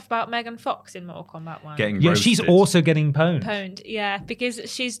seen stuff about Megan Fox in Mortal Kombat 1? Getting roasted. She's also getting pwned. Pwned, yeah, because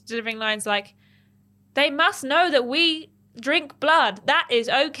she's delivering lines like, they must know that we drink blood. That is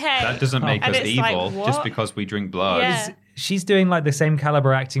okay. That doesn't make us evil just because we drink blood. Yeah. She's doing like the same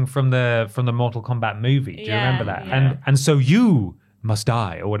caliber acting from the Mortal Kombat movie. Do you remember that? Yeah. And so you must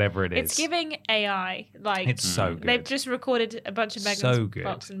die, or whatever it is. It's giving AI. Like, it's so good. They've just recorded a bunch of Megan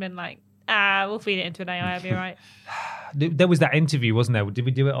Fox and been like, we'll feed it into an AI, I'll be right. There was that interview, wasn't there? Did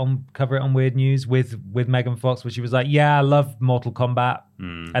we cover it on Weird News with Megan Fox, where she was like, "Yeah, I love Mortal Kombat,"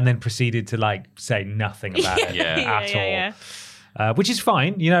 and then proceeded to like say nothing about it at all. Which is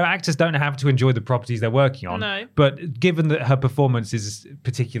fine. You know, actors don't have to enjoy the properties they're working on. No. But given that her performance is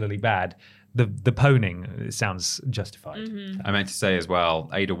particularly bad, the poning sounds justified. Mm-hmm. I meant to say as well,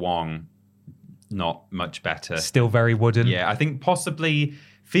 Ada Wong, not much better. Still very wooden. Yeah, I think possibly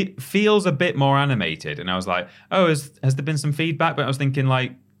feels a bit more animated. And I was like, oh, has there been some feedback? But I was thinking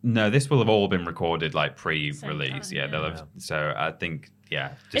like, no, this will have all been recorded like pre-release. Time, They'll have. So I think,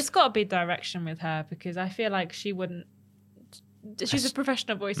 it's got to be direction with her, because I feel like she wouldn't. She's a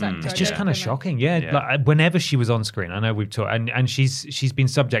professional voice actor. It's just kind of shocking. Yeah. Like, whenever she was on screen, I know we've talked, and she's been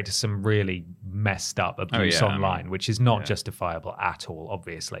subject to some really messed up abuse online, which is not justifiable at all,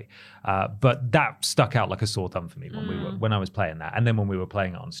 obviously. But that stuck out like a sore thumb for me when I was playing that, and then when we were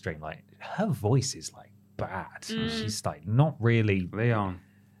playing it on stream, like her voice is like bad. She's like not really Leon.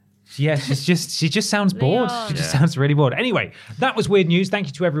 Yeah, she just sounds bored. She just sounds really bored. Anyway, that was Weird News. Thank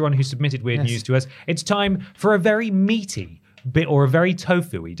you to everyone who submitted Weird News to us. It's time for a very meaty bit, or a very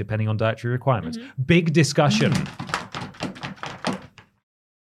tofu-y, depending on dietary requirements. Big discussion.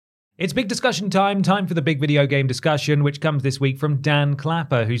 It's big discussion time for the big video game discussion, which comes this week from Dan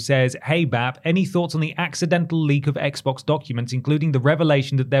Clapper, who says, "Hey Bap, any thoughts on the accidental leak of Xbox documents, including the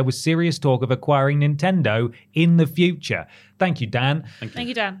revelation that there was serious talk of acquiring Nintendo in the future?" Thank you, Dan. Thank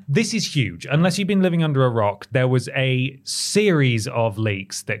you, Dan. This is huge. Unless you've been living under a rock, there was a series of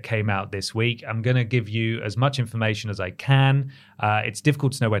leaks that came out this week. I'm going to give you as much information as I can. It's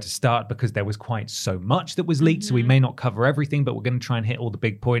difficult to know where to start because there was quite so much that was leaked, so we may not cover everything, but we're going to try and hit all the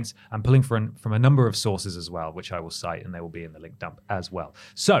big points. I'm pulling from a number of sources as well, which I will cite, and they will be in the link dump as well.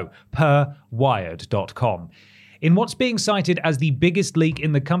 So, per Wired.com. In what's being cited as the biggest leak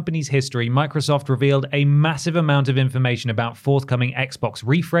in the company's history, Microsoft revealed a massive amount of information about forthcoming Xbox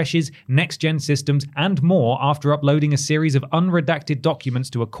refreshes, next-gen systems, and more after uploading a series of unredacted documents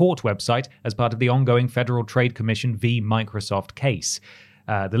to a court website as part of the ongoing Federal Trade Commission v. Microsoft case.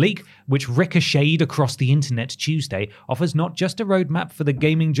 The leak, which ricocheted across the internet Tuesday, offers not just a roadmap for the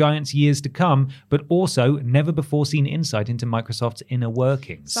gaming giant's years to come, but also never-before-seen insight into Microsoft's inner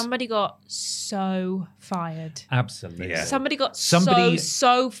workings. Somebody got so fired. Absolutely. Yeah. Somebody got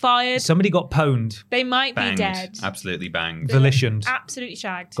so fired. Somebody got pwned. They might Banged. be dead. Absolutely banged. Volitioned. Absolutely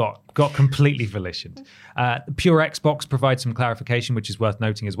shagged. Got completely volitioned. Pure Xbox provides some clarification, which is worth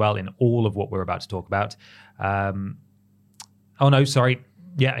noting as well in all of what we're about to talk about. Oh no, sorry.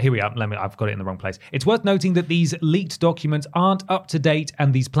 Yeah, here we are. I've got it in the wrong place. It's worth noting that these leaked documents aren't up to date,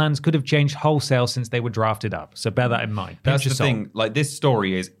 and these plans could have changed wholesale since they were drafted up. So bear that in mind. That's the thing. Like, this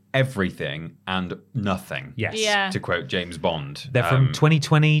story is everything and nothing. Yes. Yeah. To quote James Bond. They're from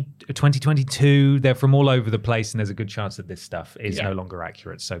 2020, 2022. They're from all over the place, and there's a good chance that this stuff is no longer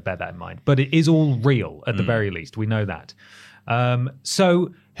accurate. So bear that in mind. But it is all real, at the very least. We know that.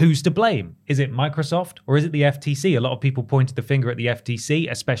 So who's to blame? Is it Microsoft or is it the FTC? A lot of people pointed the finger at the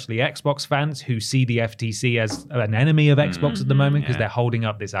FTC, especially Xbox fans who see the FTC as an enemy of Xbox at the moment because they're holding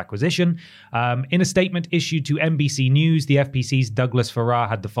up this acquisition. In a statement issued to NBC News, the FPC's Douglas Farrar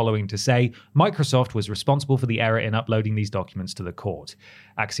had the following to say: Microsoft was responsible for the error in uploading these documents to the court.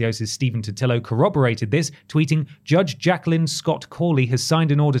 Axios' Stephen Totillo corroborated this, tweeting, "Judge Jacqueline Scott Corley has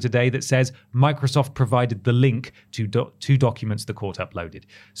signed an order today that says Microsoft provided the link to two documents the court uploaded."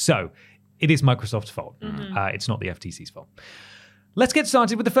 So, it is Microsoft's fault. It's not the FTC's fault. Let's get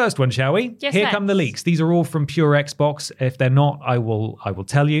started with the first one, shall we? Yes, Here come the leaks. These are all from Pure Xbox. If they're not, I will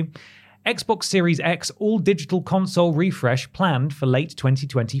tell you. Xbox Series X all-digital console refresh planned for late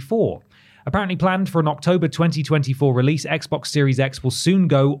 2024. Apparently planned for an October 2024 release, Xbox Series X will soon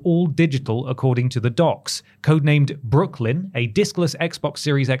go all digital, according to the docs. Codenamed Brooklyn, a discless Xbox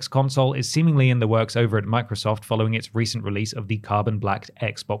Series X console is seemingly in the works over at Microsoft following its recent release of the carbon-blacked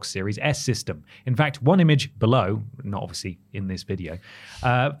Xbox Series S system. In fact, one image below, not obviously in this video,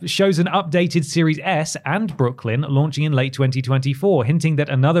 shows an updated Series S and Brooklyn launching in late 2024, hinting that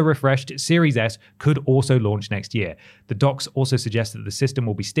another refreshed Series S could also launch next year. The docs also suggest that the system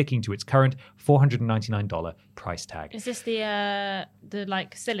will be sticking to its current $499 price tag. Is this the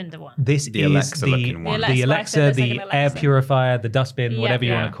like cylinder one? This The is Alexa-looking one. the Alexa, the air purifier, the dustbin, whatever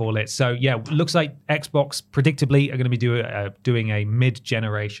you Yeah. want to call it. So yeah, looks like Xbox predictably are going to be doing a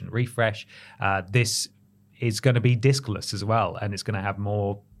mid-generation refresh. This is going to be discless as well, and it's going to have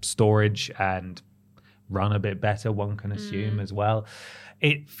more storage and run a bit better, one can assume as well.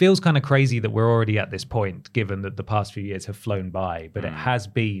 It feels kind of crazy that we're already at this point, given that the past few years have flown by, but it has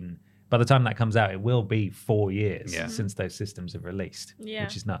been, by the time that comes out, it will be 4 years since those systems have released,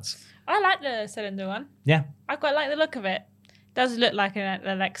 which is nuts. I like the cylinder one. Yeah. I quite like the look of it. Does look like an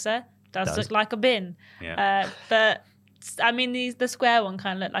Alexa. Does look like a bin. Yeah. But I mean, the square one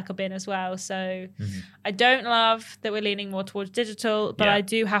kind of looked like a bin as well. So I don't love that we're leaning more towards digital, but I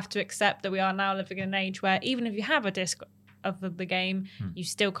do have to accept that we are now living in an age where even if you have a disc of the game, you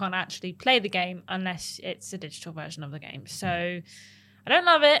still can't actually play the game unless it's a digital version of the game. So I don't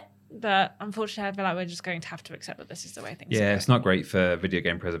love it, but unfortunately I feel like we're just going to have to accept that this is the way things are. Yeah, it's not great for video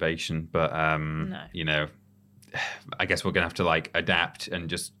game preservation, but you know, I guess we're gonna have to like adapt and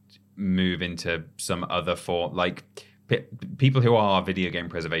just move into some other form. Like people who are video game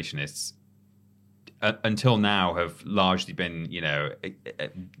preservationists until now have largely been, you know,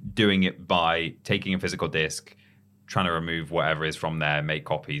 doing it by taking a physical disc, trying to remove whatever is from there, make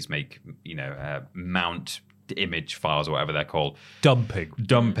copies, mount image files or whatever they're called.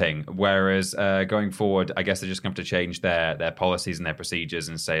 Dumping. Whereas going forward, I guess they're just going to have to change their policies and their procedures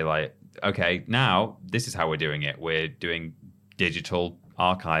and say like, okay, now this is how we're doing it. We're doing digital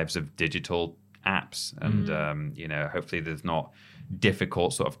archives of digital apps. And, hopefully there's not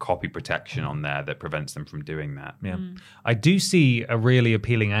difficult sort of copy protection on there that prevents them from doing that. Yeah. I do see a really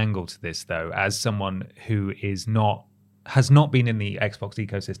appealing angle to this, though, as someone who has not been in the Xbox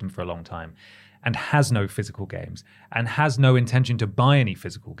ecosystem for a long time and has no physical games and has no intention to buy any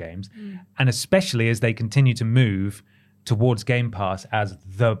physical games. And especially as they continue to move towards Game Pass as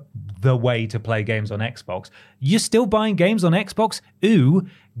the way to play games on Xbox. You're still buying games on Xbox? Ooh,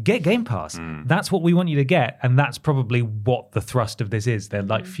 get Game Pass. That's what we want you to get. And that's probably what the thrust of this is. They're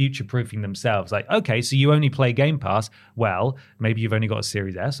like future-proofing themselves. Like, okay, so you only play Game Pass. Well, maybe you've only got a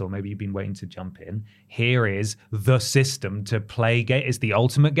Series S or maybe you've been waiting to jump in. Here is the system to play. It's the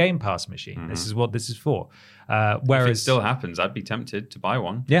ultimate Game Pass machine. This is what this is for. Whereas if it still happens, I'd be tempted to buy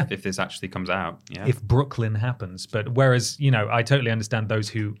one. Yeah. If this actually comes out. Yeah. If Brooklyn happens. But whereas, I totally understand those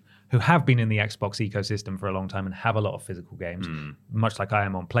who have been in the Xbox ecosystem for a long time and have a lot of physical games, much like I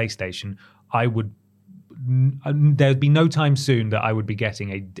am on PlayStation, there'd be no time soon that I would be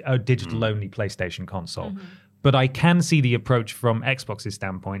getting a digital-only PlayStation console. But I can see the approach from Xbox's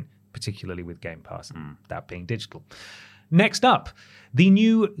standpoint, particularly with Game Pass, that being digital. Next up, the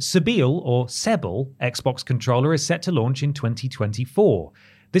new Sebile Xbox controller is set to launch in 2024.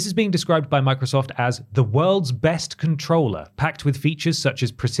 This is being described by Microsoft as the world's best controller, packed with features such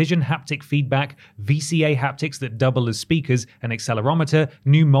as precision haptic feedback, VCA haptics that double as speakers, an accelerometer,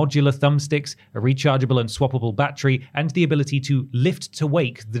 new modular thumbsticks, a rechargeable and swappable battery, and the ability to lift to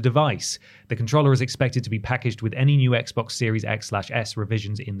wake the device. The controller is expected to be packaged with any new Xbox Series X/S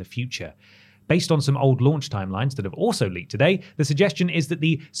revisions in the future. Based on some old launch timelines that have also leaked today, the suggestion is that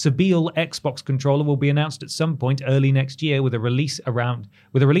the Sebile Xbox controller will be announced at some point early next year with a release around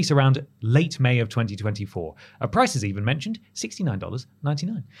late May of 2024. A price is even mentioned,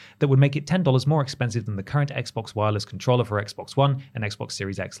 $69.99. That would make it $10 more expensive than the current Xbox wireless controller for Xbox One and Xbox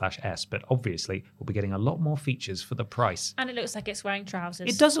Series X/S, but obviously we'll be getting a lot more features for the price. And it looks like it's wearing trousers.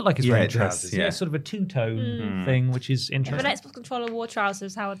 It does look like it's wearing it does, trousers. Yeah, it's sort of a two-tone thing, which is If interesting. an Xbox controller wore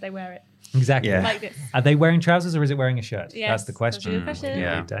trousers, how would they wear it? Exactly. Yeah. Like this. Are they wearing trousers or is it wearing a shirt? Yes, That's the question. that's the question.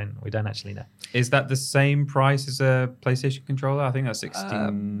 Yeah. We don't actually know. Is that the same price as a PlayStation controller? I think that's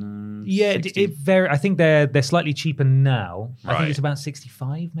 16. Yeah, 16. it very. I think they're slightly cheaper now. I think Right. it's about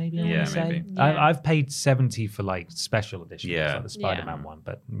 65, maybe. I Yeah, want to say. maybe. Yeah. I've paid 70 for like special editions, Yeah. like the Spider-Man one,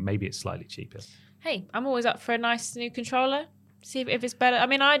 but maybe it's slightly cheaper. Hey, I'm always up for a nice new controller. See if it's better. I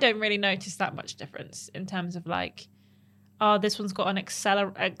mean, I don't really notice that much difference in terms of like, oh, this one's got an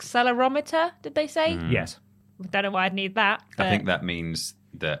accelerometer, did they say? Yes. I don't know why I'd need that. I but- think that means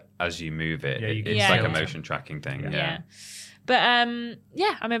that as you move it, Yeah, you can it's like a tilt. motion tracking thing. Yeah. But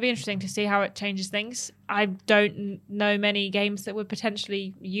yeah, I mean, it'd be interesting to see how it changes things. I don't know many games that would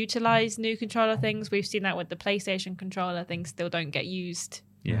potentially utilize new controller things. We've seen that with the PlayStation controller. Things still don't get used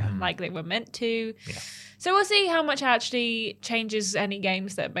like they were meant to. Yeah. So we'll see how much actually changes any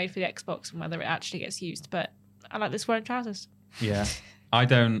games that are made for the Xbox and whether it actually gets used. But I like this wearing trousers. Yeah. I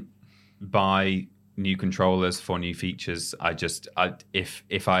don't buy new controllers for new features. If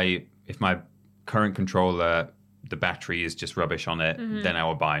my current controller, the battery is just rubbish on it, then I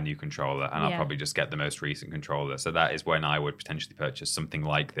will buy a new controller, and I'll probably just get the most recent controller. So that is when I would potentially purchase something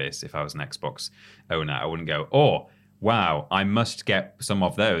like this if I was an Xbox owner. I wouldn't go, oh, wow, I must get some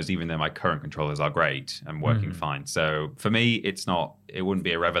of those, even though my current controllers are great and working fine. So for me, it wouldn't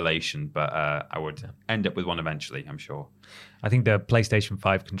be a revelation, but I would end up with one eventually, I'm sure. I think the PlayStation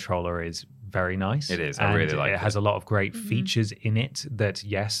 5 controller is very nice. It is. I really like it. It has a lot of great features in it that,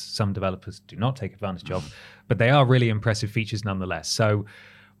 yes, some developers do not take advantage of, but they are really impressive features nonetheless. So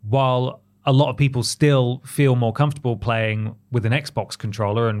while a lot of people still feel more comfortable playing with an Xbox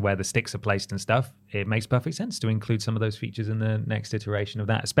controller and where the sticks are placed and stuff, it makes perfect sense to include some of those features in the next iteration of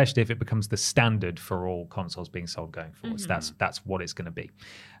that, especially if it becomes the standard for all consoles being sold going forwards. That's what it's going to be.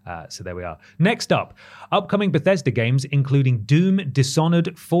 So there we are. Next up, upcoming Bethesda games, including Doom,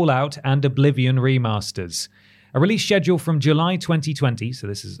 Dishonored, Fallout, and Oblivion remasters. A release schedule from July 2020, so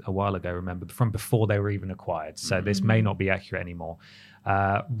this is a while ago, remember, from before they were even acquired, so this may not be accurate anymore.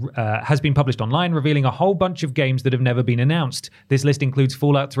 Has been published online, revealing a whole bunch of games that have never been announced. This list includes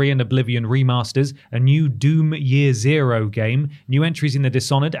Fallout 3 and Oblivion remasters, a new Doom Year Zero game, new entries in the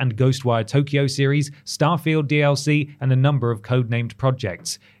Dishonored and Ghostwire Tokyo series, Starfield DLC, and a number of codenamed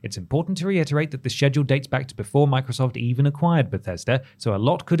projects. It's important to reiterate that the schedule dates back to before Microsoft even acquired Bethesda, so a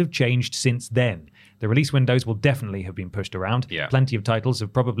lot could have changed since then. The release windows will definitely have been pushed around. Yeah. Plenty of titles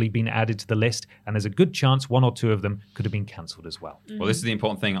have probably been added to the list, and there's a good chance one or two of them could have been cancelled as well. Well, this is the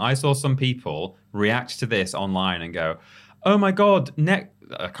important thing. I saw some people react to this online and go, oh my God, I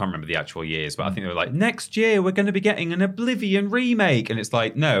can't remember the actual years, but I think they were like, next year we're going to be getting an Oblivion remake. And it's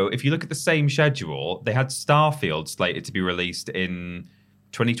like, no, if you look at the same schedule, they had Starfield slated to be released in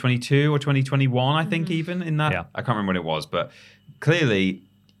 2022 or 2021, I think even in that. Yeah. I can't remember when it was, but clearly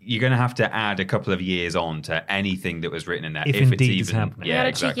you're going to have to add a couple of years on to anything that was written in there. If indeed it's happening. We had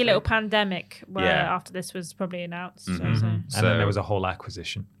a cheeky little pandemic after this was probably announced. So and then there was a whole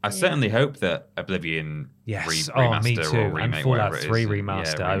acquisition. I certainly hope that Oblivion remaster me too. or remake, and Fallout whatever 3 it is.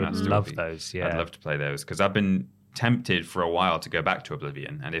 remaster. I would love those. Yeah, I'd love to play those because I've been tempted for a while to go back to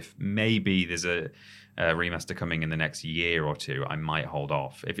Oblivion. And if maybe there's a remaster coming in the next year or two, I might hold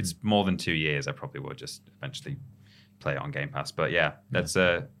off. If it's more than 2 years, I probably will just eventually play it on Game Pass. But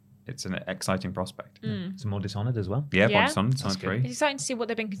it's an exciting prospect. Some more Dishonored as well. Yeah, more Dishonored. Sounds great. It's exciting to see what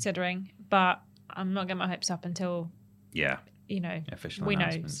they've been considering, but I'm not getting my hopes up until official we know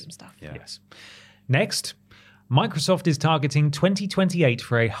announcements. some stuff. Yeah. Yes. Next, Microsoft is targeting 2028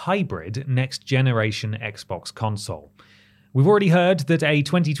 for a hybrid next-generation Xbox console. We've already heard that a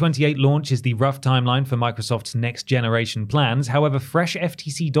 2028 launch is the rough timeline for Microsoft's next-generation plans. However, fresh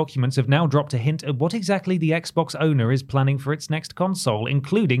FTC documents have now dropped a hint at what exactly the Xbox owner is planning for its next console,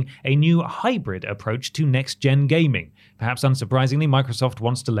 including a new hybrid approach to next-gen gaming. Perhaps unsurprisingly, Microsoft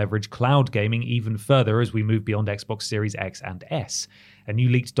wants to leverage cloud gaming even further as we move beyond Xbox Series X and S. A new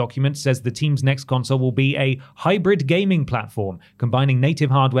leaked document says the team's next console will be a hybrid gaming platform, combining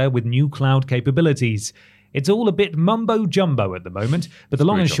native hardware with new cloud capabilities. It's all a bit mumbo-jumbo at the moment, but the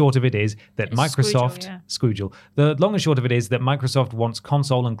long and short of it is that The long and short of it is that Microsoft wants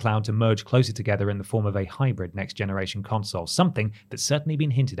console and cloud to merge closer together in the form of a hybrid next-generation console, something that's certainly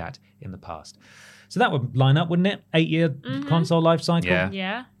been hinted at in the past. So that would line up, wouldn't it? 8-year console life cycle?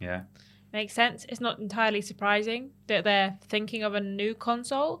 Yeah. Makes sense. It's not entirely surprising that they're thinking of a new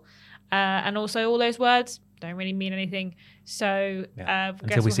console. And also all those words don't really mean anything. So I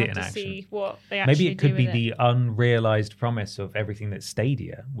guess we'll have to see what they actually do. Maybe it could be the unrealized promise of everything that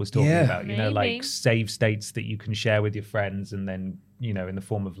Stadia was talking about. You know, like save states that you can share with your friends and then, you know, in the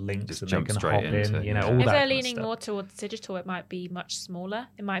form of links just and they can hop in, you know, all that. If they're leaning more towards digital, it might be much smaller.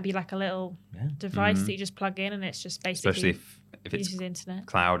 It might be like a little device that you just plug in and it's just basically... Especially if it's internet.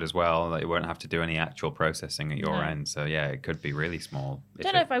 Cloud as well, like you won't have to do any actual processing at your end. So it could be really small. I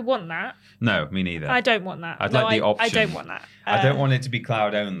don't know if I want that. No, me neither. I don't want that. I'd like the option. I don't want that. I don't want it to be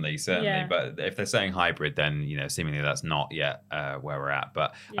cloud only, certainly. But if they're saying hybrid, then seemingly that's not yet where we're at.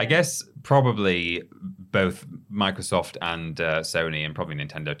 But I guess probably both Microsoft and Sony, and probably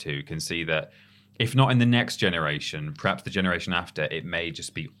Nintendo too, can see that if not in the next generation, perhaps the generation after, it may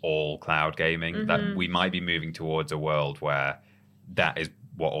just be all cloud gaming. That we might be moving towards a world where that is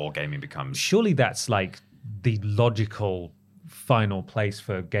what all gaming becomes. Surely that's like the logical final place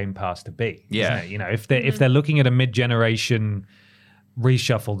for Game Pass to be. Yeah. Isn't it? You know, if they're looking at a mid-generation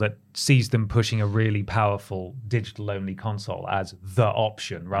reshuffle that sees them pushing a really powerful digital-only console as the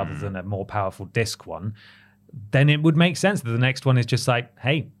option rather than a more powerful disc one, then it would make sense that the next one is just like,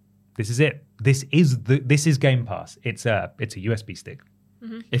 hey, this is it. This is Game Pass. It's a USB stick.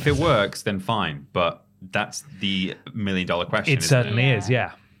 If it works, then fine. But that's the $1 million question. It certainly is.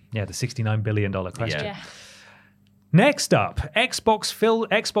 Yeah, the $69 billion question. Yeah. Next up,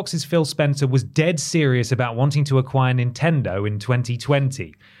 Xbox's Phil Spencer was dead serious about wanting to acquire Nintendo in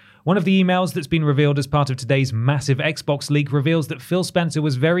 2020. One of the emails that's been revealed as part of today's massive Xbox leak reveals that Phil Spencer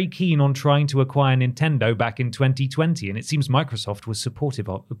was very keen on trying to acquire Nintendo back in 2020, and it seems Microsoft was supportive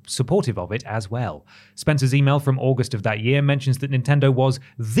of it as well. Spencer's email from August of that year mentions that Nintendo was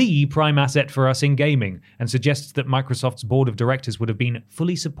the prime asset for us in gaming, and suggests that Microsoft's board of directors would have been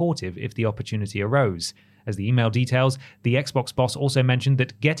fully supportive if the opportunity arose. As the email details, the Xbox boss also mentioned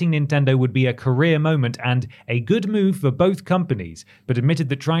that getting Nintendo would be a career moment and a good move for both companies, but admitted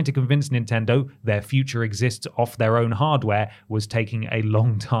that trying to convince Nintendo their future exists off their own hardware was taking a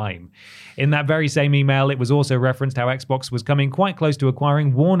long time. In that very same email, it was also referenced how Xbox was coming quite close to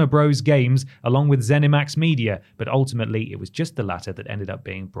acquiring Warner Bros. Games along with ZeniMax Media, but ultimately it was just the latter that ended up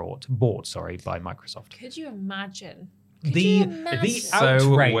being bought by Microsoft. Could you imagine? The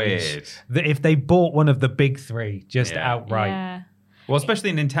outrage weird. that if they bought one of the big three just outright. Yeah. Well,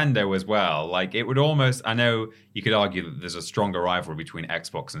 especially Nintendo as well. Like, it would almost... I know you could argue that there's a stronger rivalry between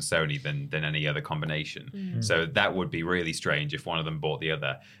Xbox and Sony than any other combination. So that would be really strange if one of them bought the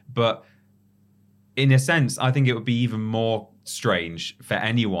other. But in a sense, I think it would be even more strange for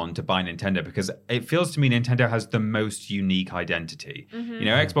anyone to buy Nintendo, because it feels to me Nintendo has the most unique identity. You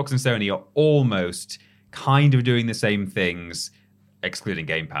know, Xbox and Sony are almost kind of doing the same things, excluding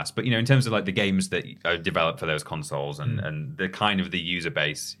Game Pass. But, you know, in terms of like the games that are developed for those consoles and the kind of the user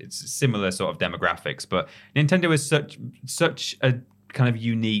base, it's similar sort of demographics. But Nintendo is such a kind of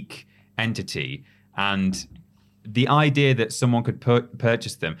unique entity. And the idea that someone could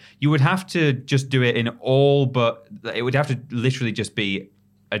purchase them, you would have to just do it in all, but it would have to literally just be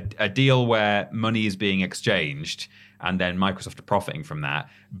a deal where money is being exchanged and then Microsoft are profiting from that.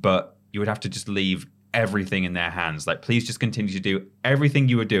 But you would have to just leave everything in their hands. Like, please just continue to do everything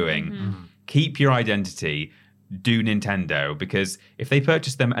you were doing. Keep your identity. Do Nintendo. Because if they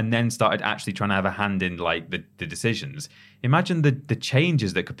purchased them and then started actually trying to have a hand in like the decisions, imagine the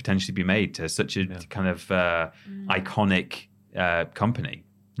changes that could potentially be made to such a kind of iconic company.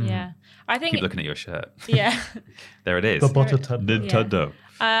 Yeah. I think... Keep looking at your shirt. Yeah. There it is. The butter Nintendo.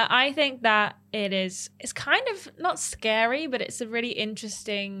 I think that it's kind of not scary, but it's a really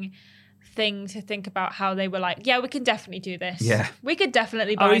interesting thing to think about how they were like, yeah, we can definitely do this. Yeah. We could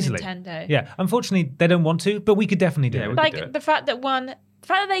definitely buy Nintendo. Yeah. Unfortunately, they don't want to, but we could definitely do it. Like the fact that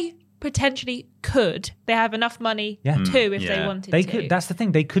they potentially could. They have enough money too if they wanted they to. could. That's the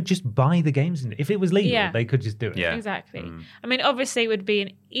thing. They could just buy the games. If it was legal, they could just do it. Yeah. Exactly. I mean, obviously, it would be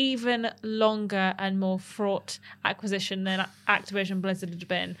an even longer and more fraught acquisition than Activision Blizzard had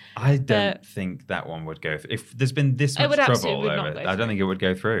been. I don't think that one would go through. If there's been this much trouble over it, I don't think it would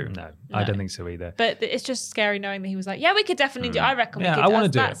go through. No, I don't think so either. But it's just scary knowing that he was like, yeah, we could definitely do it. I reckon we could. I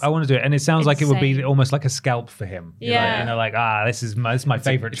want to do it. I want to do it. And it sounds like it would be almost like a scalp for him. Yeah. This is my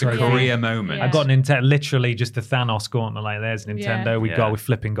favorite It's a career moment. Yeah. I got Nintendo, literally just the Thanos gauntlet. Like, there's Nintendo. We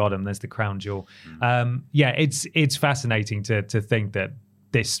flipping got him. There's the crown jewel. It's fascinating to think that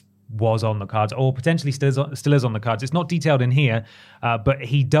this was on the cards, or potentially still is on the cards. It's not detailed in here, but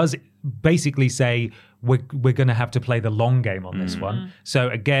he does basically say we're going to have to play the long game on this one. So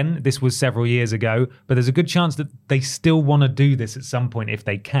again, this was several years ago, but there's a good chance that they still want to do this at some point if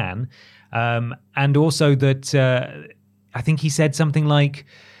they can, and also that I think he said something like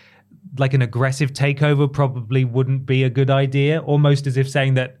an aggressive takeover probably wouldn't be a good idea, almost as if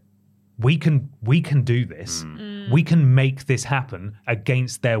saying that we can do this. We can make this happen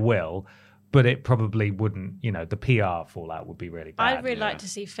against their will, but it probably wouldn't, the PR fallout would be really bad. I'd really like to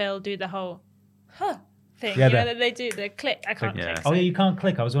see Phil do the whole thing. Yeah, that they do, the click. I can't click. Oh, yeah, you can't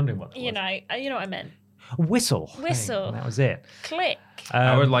click. I was wondering what that was. You know what I meant. Whistle. Whistle. Hey, that was it. Click.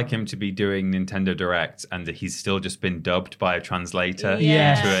 I would like him to be doing Nintendo Direct and he's still just been dubbed by a translator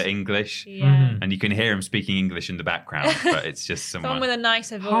Yeah. to English. Yeah. And you can hear him speaking English in the background, but it's just Someone with a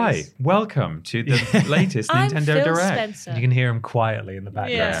nicer voice. Hi, welcome to the latest I'm Nintendo Phil Direct. Spencer. You can hear him quietly in the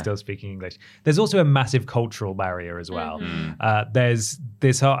background, still speaking English. There's also a massive cultural barrier as well. There's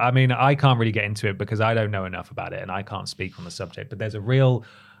this whole, I can't really get into it because I don't know enough about it and I can't speak on the subject, but there's a real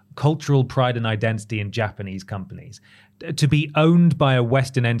cultural pride and identity in Japanese companies. To be owned by a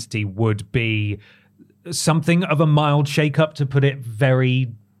Western entity would be something of a mild shake-up, to put it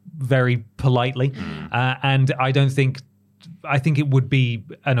very, very politely. And I think it would be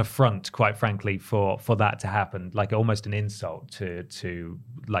an affront, quite frankly, for that to happen, like almost an insult to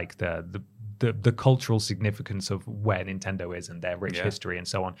like the cultural significance of where Nintendo is and their rich history and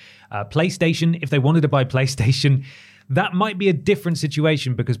so on. PlayStation, if they wanted to buy PlayStation, that might be a different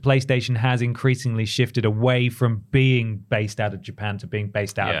situation, because PlayStation has increasingly shifted away from being based out of Japan to being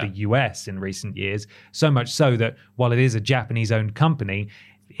based out of the US in recent years. So much so that while it is a Japanese-owned company,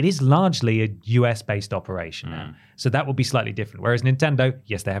 it is largely a US-based operation now. So that will be slightly different. Whereas Nintendo,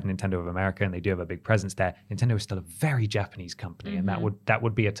 yes, they have Nintendo of America and they do have a big presence there. Nintendo is still a very Japanese company, and that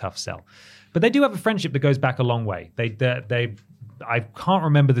would be a tough sell. But they do have a friendship that goes back a long way. I can't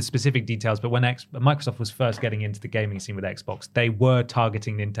remember the specific details, but when Microsoft was first getting into the gaming scene with Xbox, they were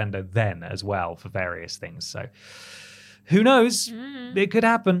targeting Nintendo then as well for various things. So who knows? It could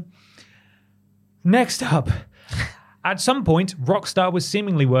happen. Next up, at some point, Rockstar was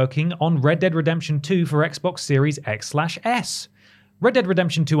seemingly working on Red Dead Redemption 2 for Xbox Series X/S. Red Dead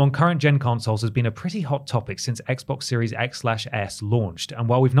Redemption 2 on current-gen consoles has been a pretty hot topic since Xbox Series X/S launched, and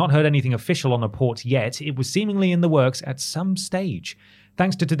while we've not heard anything official on a port yet, it was seemingly in the works at some stage.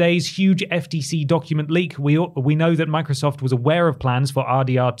 Thanks to today's huge FTC document leak, we know that Microsoft was aware of plans for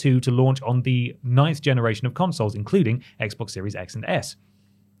RDR2 to launch on the 9th generation of consoles, including Xbox Series X and S.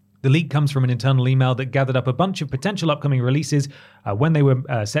 The leak comes from an internal email that gathered up a bunch of potential upcoming releases when they were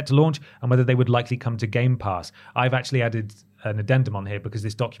set to launch and whether they would likely come to Game Pass. I've actually added an addendum on here because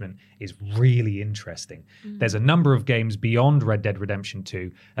this document is really interesting. There's a number of games beyond Red Dead Redemption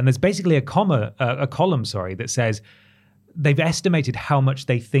 2, and there's basically a column that says they've estimated how much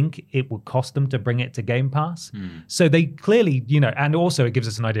they think it would cost them to bring it to Game Pass. So they clearly, and also it gives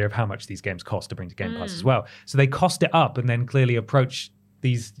us an idea of how much these games cost to bring to Game Pass as well. So they cost it up and then clearly approach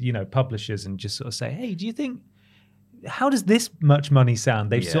these, publishers and just sort of say, hey, do you think, how does this much money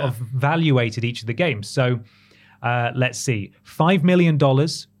sound? They've sort of valuated each of the games. So let's see, $5 million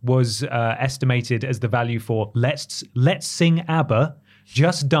was estimated as the value for Let's Sing ABBA,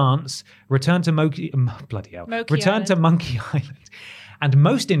 Just Dance, Return to Monkey Island, and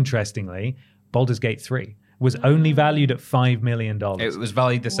most interestingly, Baldur's Gate 3 was only valued at $5 million. It was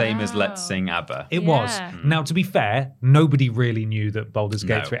valued the same as Let's Sing ABBA. It was. Now, to be fair, nobody really knew that Baldur's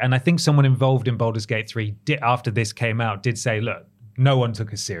Gate 3, and I think someone involved in Baldur's Gate 3 after this came out did say, look, no one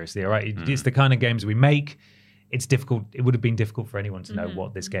took us seriously, all right? It's the kind of games we make. It's difficult. It would have been difficult for anyone to know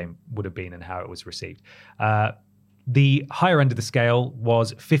what this game would have been and how it was received. The higher end of the scale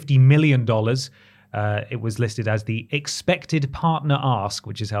was $50 million. It was listed as the expected partner ask,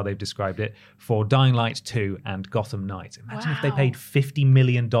 which is how they've described it, for Dying Light 2 and Gotham Knights. Imagine if they paid $50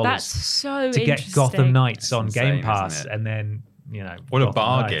 million to get Gotham Knights on insane, Game Pass, and then, what a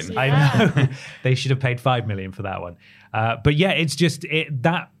bargain. I know. They should have paid $5 million for that one. But yeah, it's just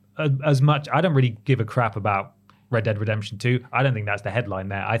as much. I don't really give a crap about Red Dead Redemption 2. I don't think that's the headline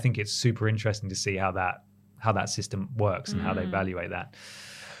there. I think it's super interesting to see how that system works and how they evaluate that.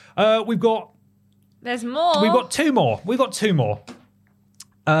 There's more. We've got two more.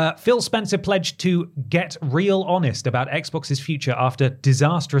 Phil Spencer pledged to get real honest about Xbox's future after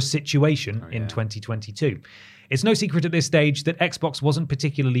disastrous situation in 2022. It's no secret at this stage that Xbox wasn't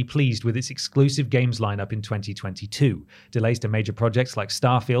particularly pleased with its exclusive games lineup in 2022. Delays to major projects like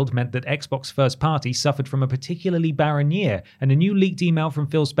Starfield meant that Xbox first party suffered from a particularly barren year, and a new leaked email from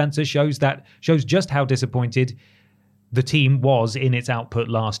Phil Spencer shows just how disappointed the team was in its output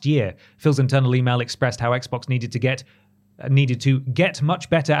last year. Phil's internal email expressed how Xbox needed to get much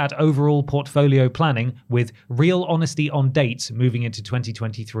better at overall portfolio planning, with real honesty on dates moving into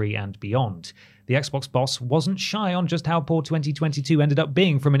 2023 and beyond. The Xbox boss wasn't shy on just how poor 2022 ended up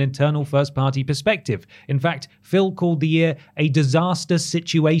being from an internal first-party perspective. In fact, Phil called the year a disaster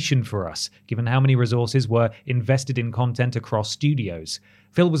situation for us, given how many resources were invested in content across studios.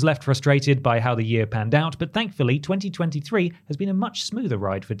 Phil was left frustrated by how the year panned out, but thankfully 2023 has been a much smoother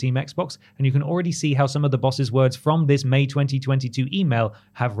ride for Team Xbox, and you can already see how some of the boss's words from this May 2022 email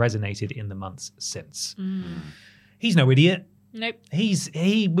have resonated in the months since. He's no idiot. Nope.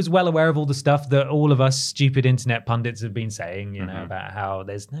 He was well aware of all the stuff that all of us stupid internet pundits have been saying, about how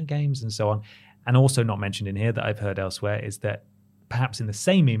there's no games and so on. And also not mentioned in here that I've heard elsewhere is that perhaps in the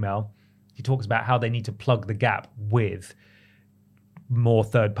same email, he talks about how they need to plug the gap with more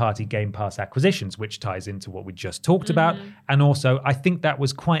third-party Game Pass acquisitions, which ties into what we just talked about. And also, I think that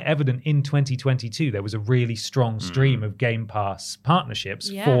was quite evident in 2022. There was a really strong stream of Game Pass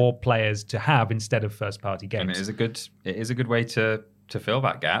partnerships for players to have instead of first-party games. And it is a good way to fill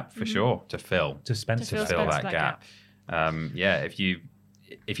that gap for sure. To fill Spencer that gap. If you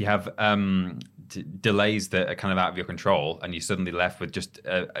have delays that are kind of out of your control, and you're suddenly left with just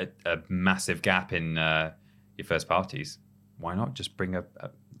a massive gap in your first parties. Why not just bring a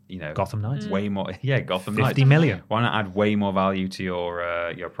Gotham Knights? Way more, Gotham Knights. 50 million. Why not add way more value to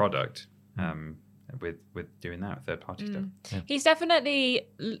your product with doing that with third party stuff? Yeah. He's definitely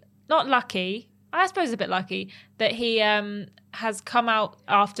not lucky. I suppose a bit lucky that he has come out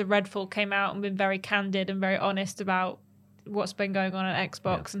after Redfall came out and been very candid and very honest about what's been going on at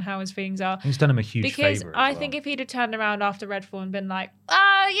Xbox and how his feelings are. He's done him a huge because favour. I think if he'd have turned around after Redfall and been like,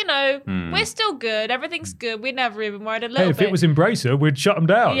 we're still good, everything's good, we never even worried a little bit. If it was Embracer, we'd shut him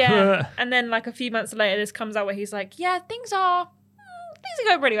down. Yeah. And then like a few months later, this comes out where he's like, things are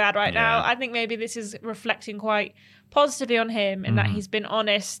going pretty bad right now. I think maybe this is reflecting quite positively on him in that he's been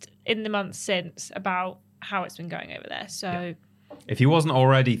honest in the months since about how it's been going over there. So if he wasn't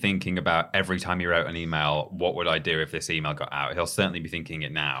already thinking about every time he wrote an email, what would I do if this email got out? He'll certainly be thinking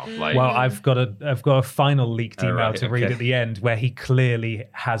it now. Well, I've got a final leaked email to read at the end where he clearly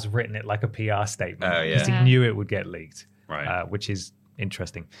has written it like a PR statement because he knew it would get leaked, which is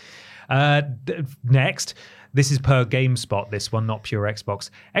interesting. Next, this is per GameSpot, this one, not pure Xbox.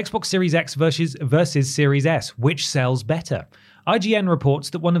 Xbox Series X versus Series S. Which sells better? IGN reports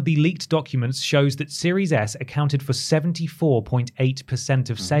that one of the leaked documents shows that Series S accounted for 74.8%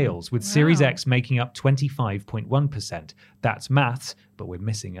 of sales, with Series X making up 25.1%. That's maths, but we're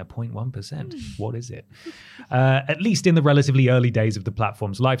missing a 0.1%. What is it? At least in the relatively early days of the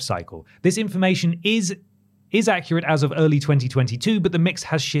platform's life cycle. This information is accurate as of early 2022, but the mix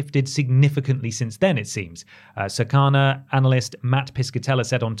has shifted significantly since then, it seems. Circana analyst Matt Piscatella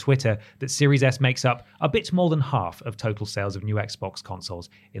said on Twitter that Series S makes up a bit more than half of total sales of new Xbox consoles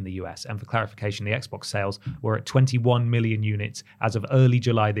in the US. And for clarification, the Xbox sales were at 21 million units as of early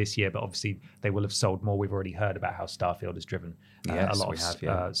July this year, but obviously they will have sold more. We've already heard about how Starfield has driven a lot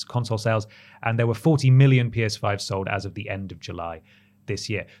of console sales. And there were 40 million PS5 sold as of the end of July this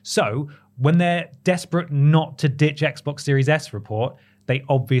year. So when they're desperate not to ditch Xbox Series S report, they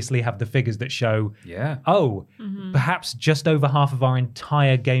obviously have the figures that show, perhaps just over half of our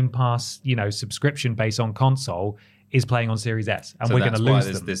entire Game Pass, subscription base on console is playing on Series S, and so we're going to lose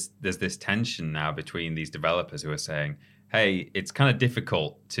them. There's this tension now between these developers who are saying, hey, it's kind of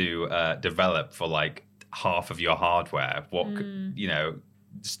difficult to develop for like half of your hardware.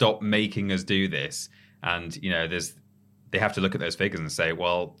 Stop making us do this. And, they have to look at those figures and say,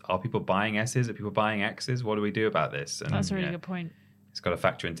 well, are people buying S's? Are people buying X's? What do we do about this? And, that's a really good point. It's got to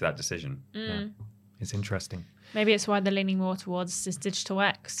factor into that decision. Yeah. It's interesting. Maybe it's why they're leaning more towards this digital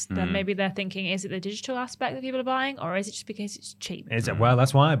X. Then maybe they're thinking, is it the digital aspect that people are buying, or is it just because it's cheap? Well,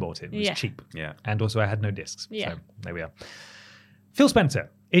 that's why I bought it. It was cheap. Yeah. And also I had no discs. Yeah. So there we are. Phil Spencer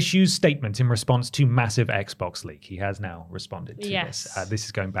issues statement in response to massive Xbox leak. He has now responded to this. This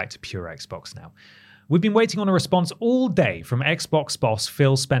is going back to pure Xbox now. We've been waiting on a response all day from Xbox boss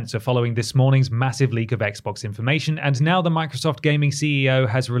Phil Spencer following this morning's massive leak of Xbox information, and now the Microsoft Gaming CEO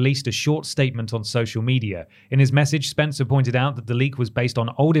has released a short statement on social media. In his message, Spencer pointed out that the leak was based on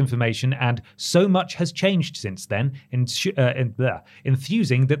old information and so much has changed since then,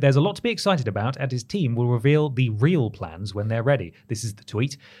 enthusing that there's a lot to be excited about, and his team will reveal the real plans when they're ready. This is the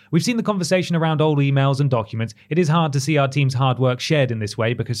tweet. We've seen the conversation around old emails and documents. It is hard to see our team's hard work shared in this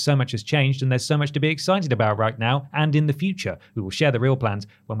way because so much has changed and there's so much to be excited about right now and in the future. We will share the real plans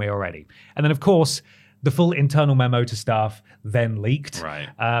when we are ready. And then, of course, the full internal memo to staff then leaked. Right.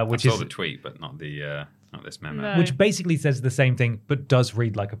 Which I saw the tweet, but not this memo. No. Which basically says the same thing, but does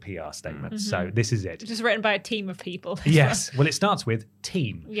read like a PR statement. So this is it. It's just written by a team of people. Yes. Well, it starts with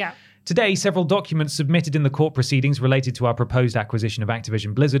team. Yeah. Today, several documents submitted in the court proceedings related to our proposed acquisition of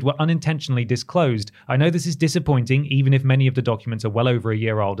Activision Blizzard were unintentionally disclosed. I know this is disappointing, even if many of the documents are well over a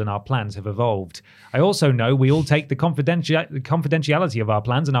year old and our plans have evolved. I also know we all take the confidentiality of our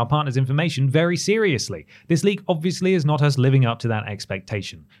plans and our partners' information very seriously. This leak obviously is not us living up to that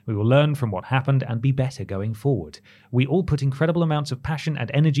expectation. We will learn from what happened and be better going forward. We all put incredible amounts of passion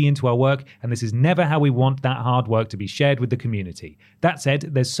and energy into our work, and this is never how we want that hard work to be shared with the community. That said,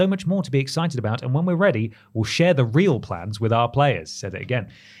 there's so much more to be excited about, and when we're ready, we'll share the real plans with our players. Said it again.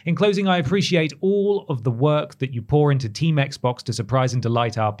 In closing, I appreciate all of the work that you pour into Team Xbox to surprise and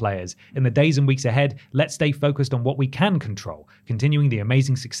delight our players. In the days and weeks ahead, let's stay focused on what we can control, continuing the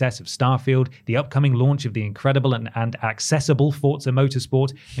amazing success of Starfield, the upcoming launch of the incredible and accessible Forza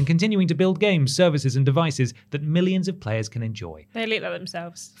Motorsport, and continuing to build games, services, and devices that millions of players can enjoy. They leaked that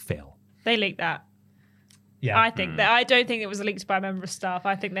themselves. Phil. They leaked that. Yeah. I think that. I don't think it was leaked by a member of staff.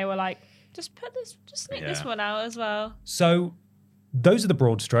 I think they were like, just sneak this one out as well. So those are the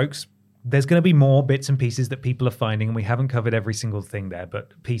broad strokes. there's going to be more bits and pieces that people are finding, and we haven't covered every single thing there.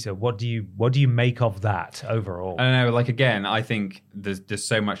 But Peter, what do you make of that overall? I don't know. Like, again, I think there's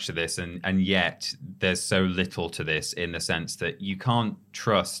so much to this, and yet there's so little to this, in the sense that you can't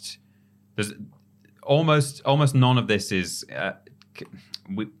trust. There's almost none of this is.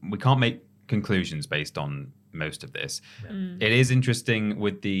 We can't make conclusions based on most of this. It is interesting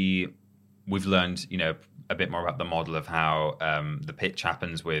with we've learned, a bit more about the model of how the pitch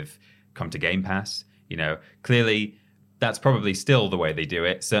happens with come to Game Pass. Clearly that's probably still the way they do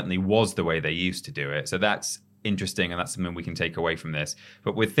it. Certainly was the way they used to do it. So that's interesting, and that's something we can take away from this.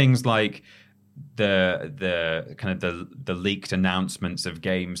 But with things like the kind of the leaked announcements of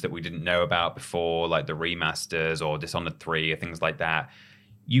games that we didn't know about before, like the remasters or Dishonored 3 or things like that,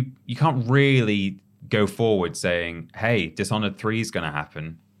 you can't really go forward saying, hey, Dishonored 3 is going to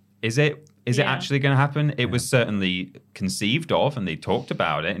happen. Is it actually going to happen? It was certainly conceived of, and they talked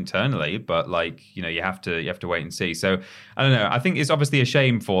about it internally, but you have to wait and see. So I don't know. I think it's obviously a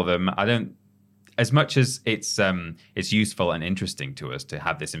shame for them. As much as it's useful and interesting to us to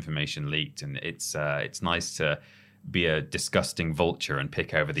have this information leaked, and it's nice to be a disgusting vulture and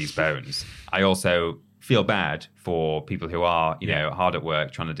pick over these bones. I also feel bad for people who are hard at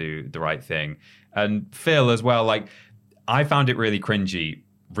work trying to do the right thing, and Phil as well. Like, I found it really cringy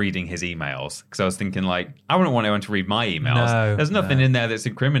reading his emails, because I was thinking, I wouldn't want anyone to read my emails. There's nothing in there that's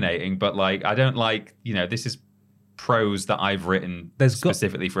incriminating, but I don't this is prose that I've written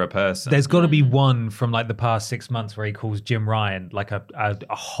specifically for a person. There's got to be one from the past 6 months where he calls Jim Ryan a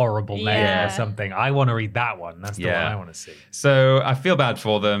horrible name or something. I want to read that one. That's the one I want to see. So I feel bad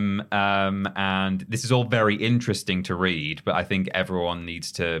for them, and this is all very interesting to read, but I think everyone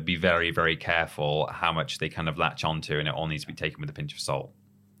needs to be very, very careful how much they kind of latch onto, and it all needs to be taken with a pinch of salt.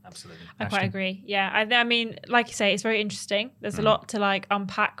 Absolutely. I quite agree. Yeah, I mean, like you say, it's very interesting. There's a lot to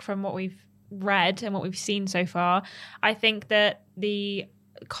unpack from what we've read and what we've seen so far. I think that the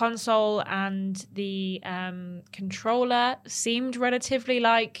console and the controller seemed relatively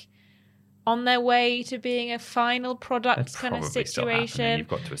on their way to being a final product kind of situation. You've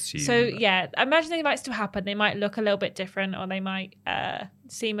got to assume. So yeah, I imagine they might still happen. They might look a little bit different, or they might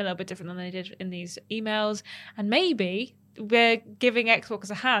seem a little bit different than they did in these emails. And maybe we're giving Xbox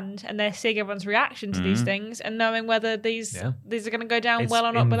a hand, and they're seeing everyone's reaction to these things and knowing whether these are going to go down well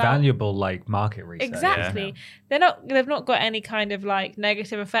or not. Invaluable market research. Exactly. Yeah. They've not got any kind of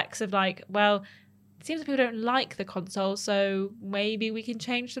negative effects of well, it seems like people don't like the console, so maybe we can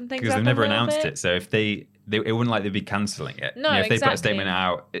change some things. Because they've never announced it, so if it wouldn't they'd be cancelling it. No, if they put a statement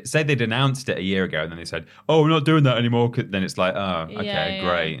out, say they'd announced it a year ago, and then they said, "Oh, we're not doing that anymore," then it's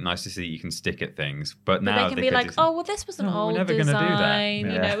great, nice to see that you can stick at things. But now they can be "Oh, well, this was an old never design.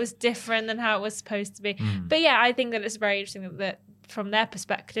 Gonna do that. It was different than how it was supposed to be." But yeah, I think that it's very interesting that from their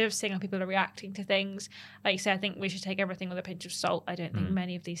perspective, seeing how people are reacting to things. Like you say, I think we should take everything with a pinch of salt. I don't think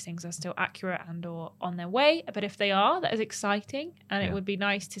many of these things are still accurate and or on their way. But if they are, that is exciting. And it would be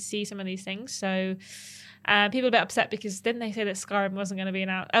nice to see some of these things. So people are a bit upset because didn't they say that Skyrim wasn't going to be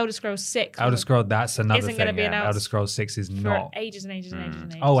announced? Elder Scrolls 6. Elder Scrolls, that's another isn't thing. Going to be announced Elder Scrolls 6 is not. For ages and ages and ages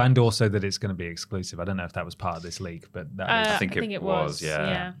and ages. Oh, and also that it's going to be exclusive. I don't know if that was part of this leak, but I think it was.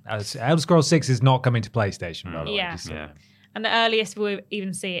 Yeah. Elder Scrolls 6 is not coming to PlayStation, by the way. Yeah. And the earliest we'll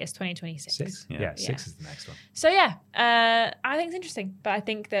even see it is 2026. 6? Yeah, 6 is the next one. So yeah, I think it's interesting, but I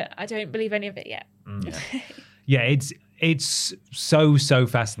think that I don't believe any of it yet. Yeah, it's so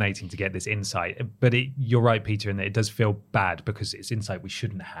fascinating to get this insight. But you're right, Peter, in that it does feel bad because it's insight we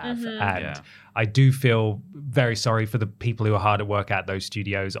shouldn't have. And I do feel very sorry for the people who are hard at work at those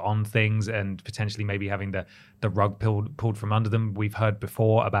studios on things and potentially maybe having the rug pulled from under them. We've heard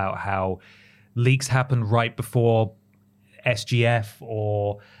before about how leaks happen right before SGF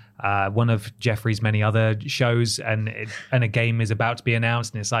or one of Jeffrey's many other shows, and a game is about to be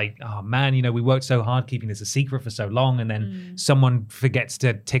announced, and it's oh man, we worked so hard keeping this a secret for so long, and then someone forgets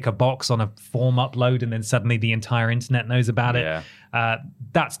to tick a box on a form upload, and then suddenly the entire internet knows about it.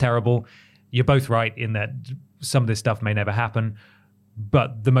 That's terrible. You're both right in that some of this stuff may never happen,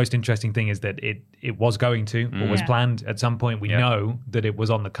 but the most interesting thing is that it was going to or was planned at some point. We know that it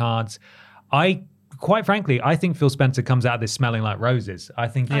was on the cards. Quite frankly, I think Phil Spencer comes out of this smelling like roses. I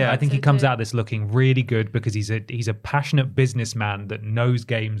think he comes out of this looking really good because he's a passionate businessman that knows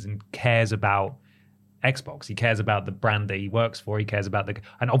games and cares about Xbox. He cares about the brand that he works for. He cares about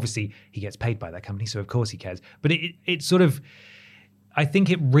and obviously he gets paid by that company, so of course he cares. But it sort of, I think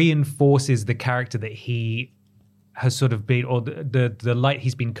it reinforces the character that he has sort of been, or the light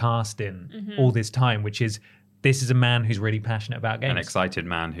he's been cast in all this time, which is this is a man who's really passionate about games. An excited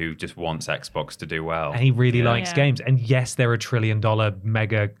man who just wants Xbox to do well. And he really likes games. And yes, they're a $1 trillion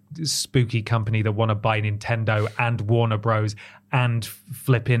mega spooky company that want to buy Nintendo and Warner Bros. And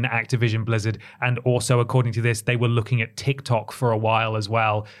flipping Activision Blizzard. And also, according to this, they were looking at TikTok for a while as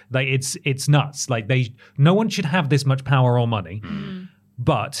well. Like, it's nuts. Like, no one should have this much power or money.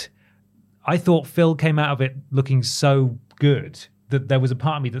 But I thought Phil came out of it looking so good that there was a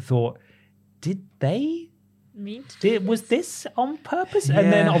part of me that thought, did they? Was this on purpose? Yeah.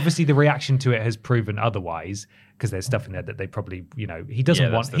 And then obviously the reaction to it has proven otherwise, because there's stuff in there that they probably, he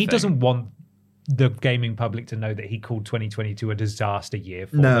doesn't want the gaming public to know that he called 2022 a disaster year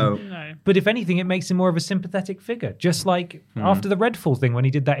for them. No. But if anything, it makes him more of a sympathetic figure. Just like after the Redfall thing, when he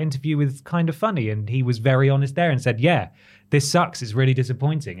did that interview with Kind of Funny, and he was very honest there and said, yeah, this sucks. It's really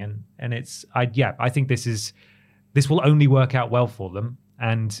disappointing. And I think this will only work out well for them.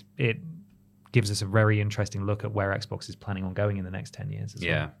 And it gives us a very interesting look at where Xbox is planning on going in the next 10 years as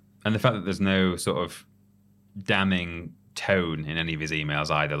well. And the fact that there's no sort of damning tone in any of his emails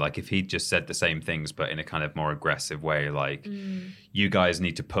either. Like, if he'd just said the same things but in a kind of more aggressive way, like, you guys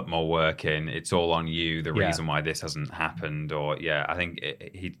need to put more work in, it's all on you, the reason why this hasn't happened, or I think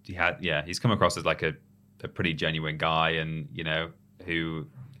he's come across as like a pretty genuine guy, and who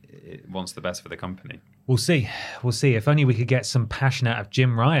wants the best for the company. We'll see. If only we could get some passion out of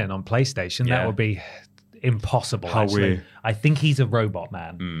Jim Ryan on PlayStation. That would be impossible. Actually, I think he's a robot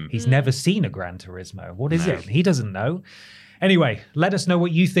man. He's never seen a Gran Turismo. What is it? He doesn't know. Anyway, let us know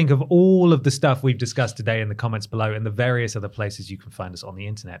what you think of all of the stuff we've discussed today in the comments below, and the various other places you can find us on the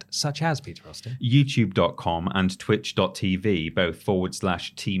internet, such as, Peter Austin, youtube.com and twitch.tv, both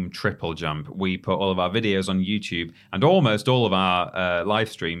 /Team TripleJump. We put all of our videos on YouTube, and almost all of our live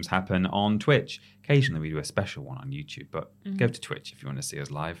streams happen on Twitch. Occasionally we do a special one on YouTube, but go to Twitch if you want to see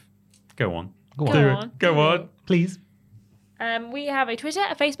us live. Go on. Go on. Please. We have a Twitter,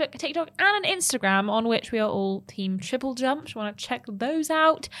 a Facebook, a TikTok, and an Instagram on which we are all Team TripleJump. If you want to check those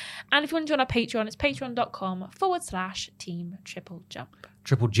out. And if you want to join our Patreon, it's patreon.com/Team TripleJump.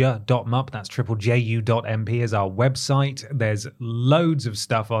 TripleJ.mup, that's triplejU.mp is our website. There's loads of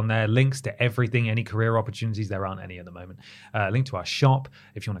stuff on there, links to everything, any career opportunities. There aren't any at the moment. Link to our shop,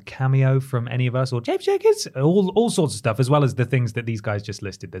 if you want a cameo from any of us, or James Jenkins, all sorts of stuff, as well as the things that these guys just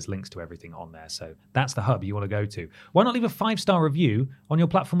listed. There's links to everything on there. So that's the hub you want to go to. Why not leave a 5-star review on your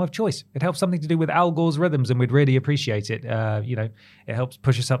platform of choice? It helps something to do with Al Gore's rhythms, and we'd really appreciate it. It helps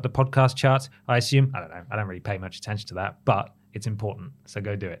push us up the podcast charts, I assume. I don't know. I don't really pay much attention to that, but it's important, so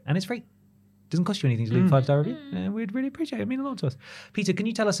go do it. And it's free. It doesn't cost you anything to leave a 5-star review. We'd really appreciate it. It means a lot to us. Peter, can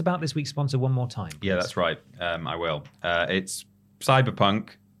you tell us about this week's sponsor one more time, please? Yeah, that's right. I will. It's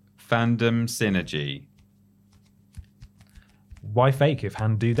Cyberpunk Fandom Synergy. Why fake if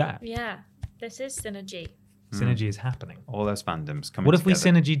hand do that? Yeah, this is synergy. Synergy is happening. All those fandoms coming together. What if we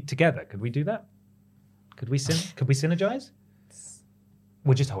synergied together? Could we do that? Could we synergize?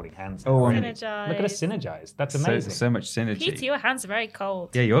 We're just holding hands. Synergize. Look at us synergize. That's amazing. So much synergy. Peter, your hands are very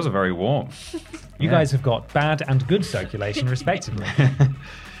cold. Yeah, yours are very warm. You guys have got bad and good circulation, respectively.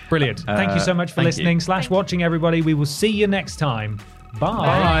 Brilliant. Thank you so much for listening / watching, everybody. We will see you next time.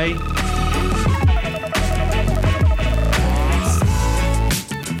 Bye. Bye.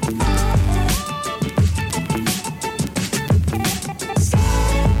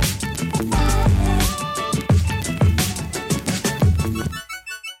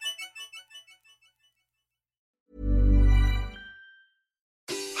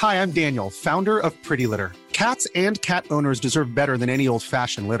 Hi, I'm Daniel, founder of Pretty Litter. Cats and cat owners deserve better than any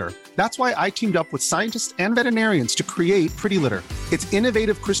old-fashioned litter. That's why I teamed up with scientists and veterinarians to create Pretty Litter. Its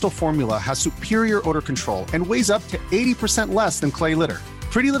innovative crystal formula has superior odor control and weighs up to 80% less than clay litter.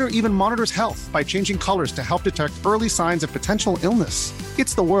 Pretty Litter even monitors health by changing colors to help detect early signs of potential illness.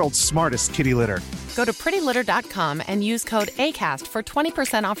 It's the world's smartest kitty litter. Go to prettylitter.com and use code ACAST for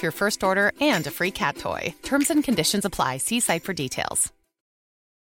 20% off your first order and a free cat toy. Terms and conditions apply. See site for details.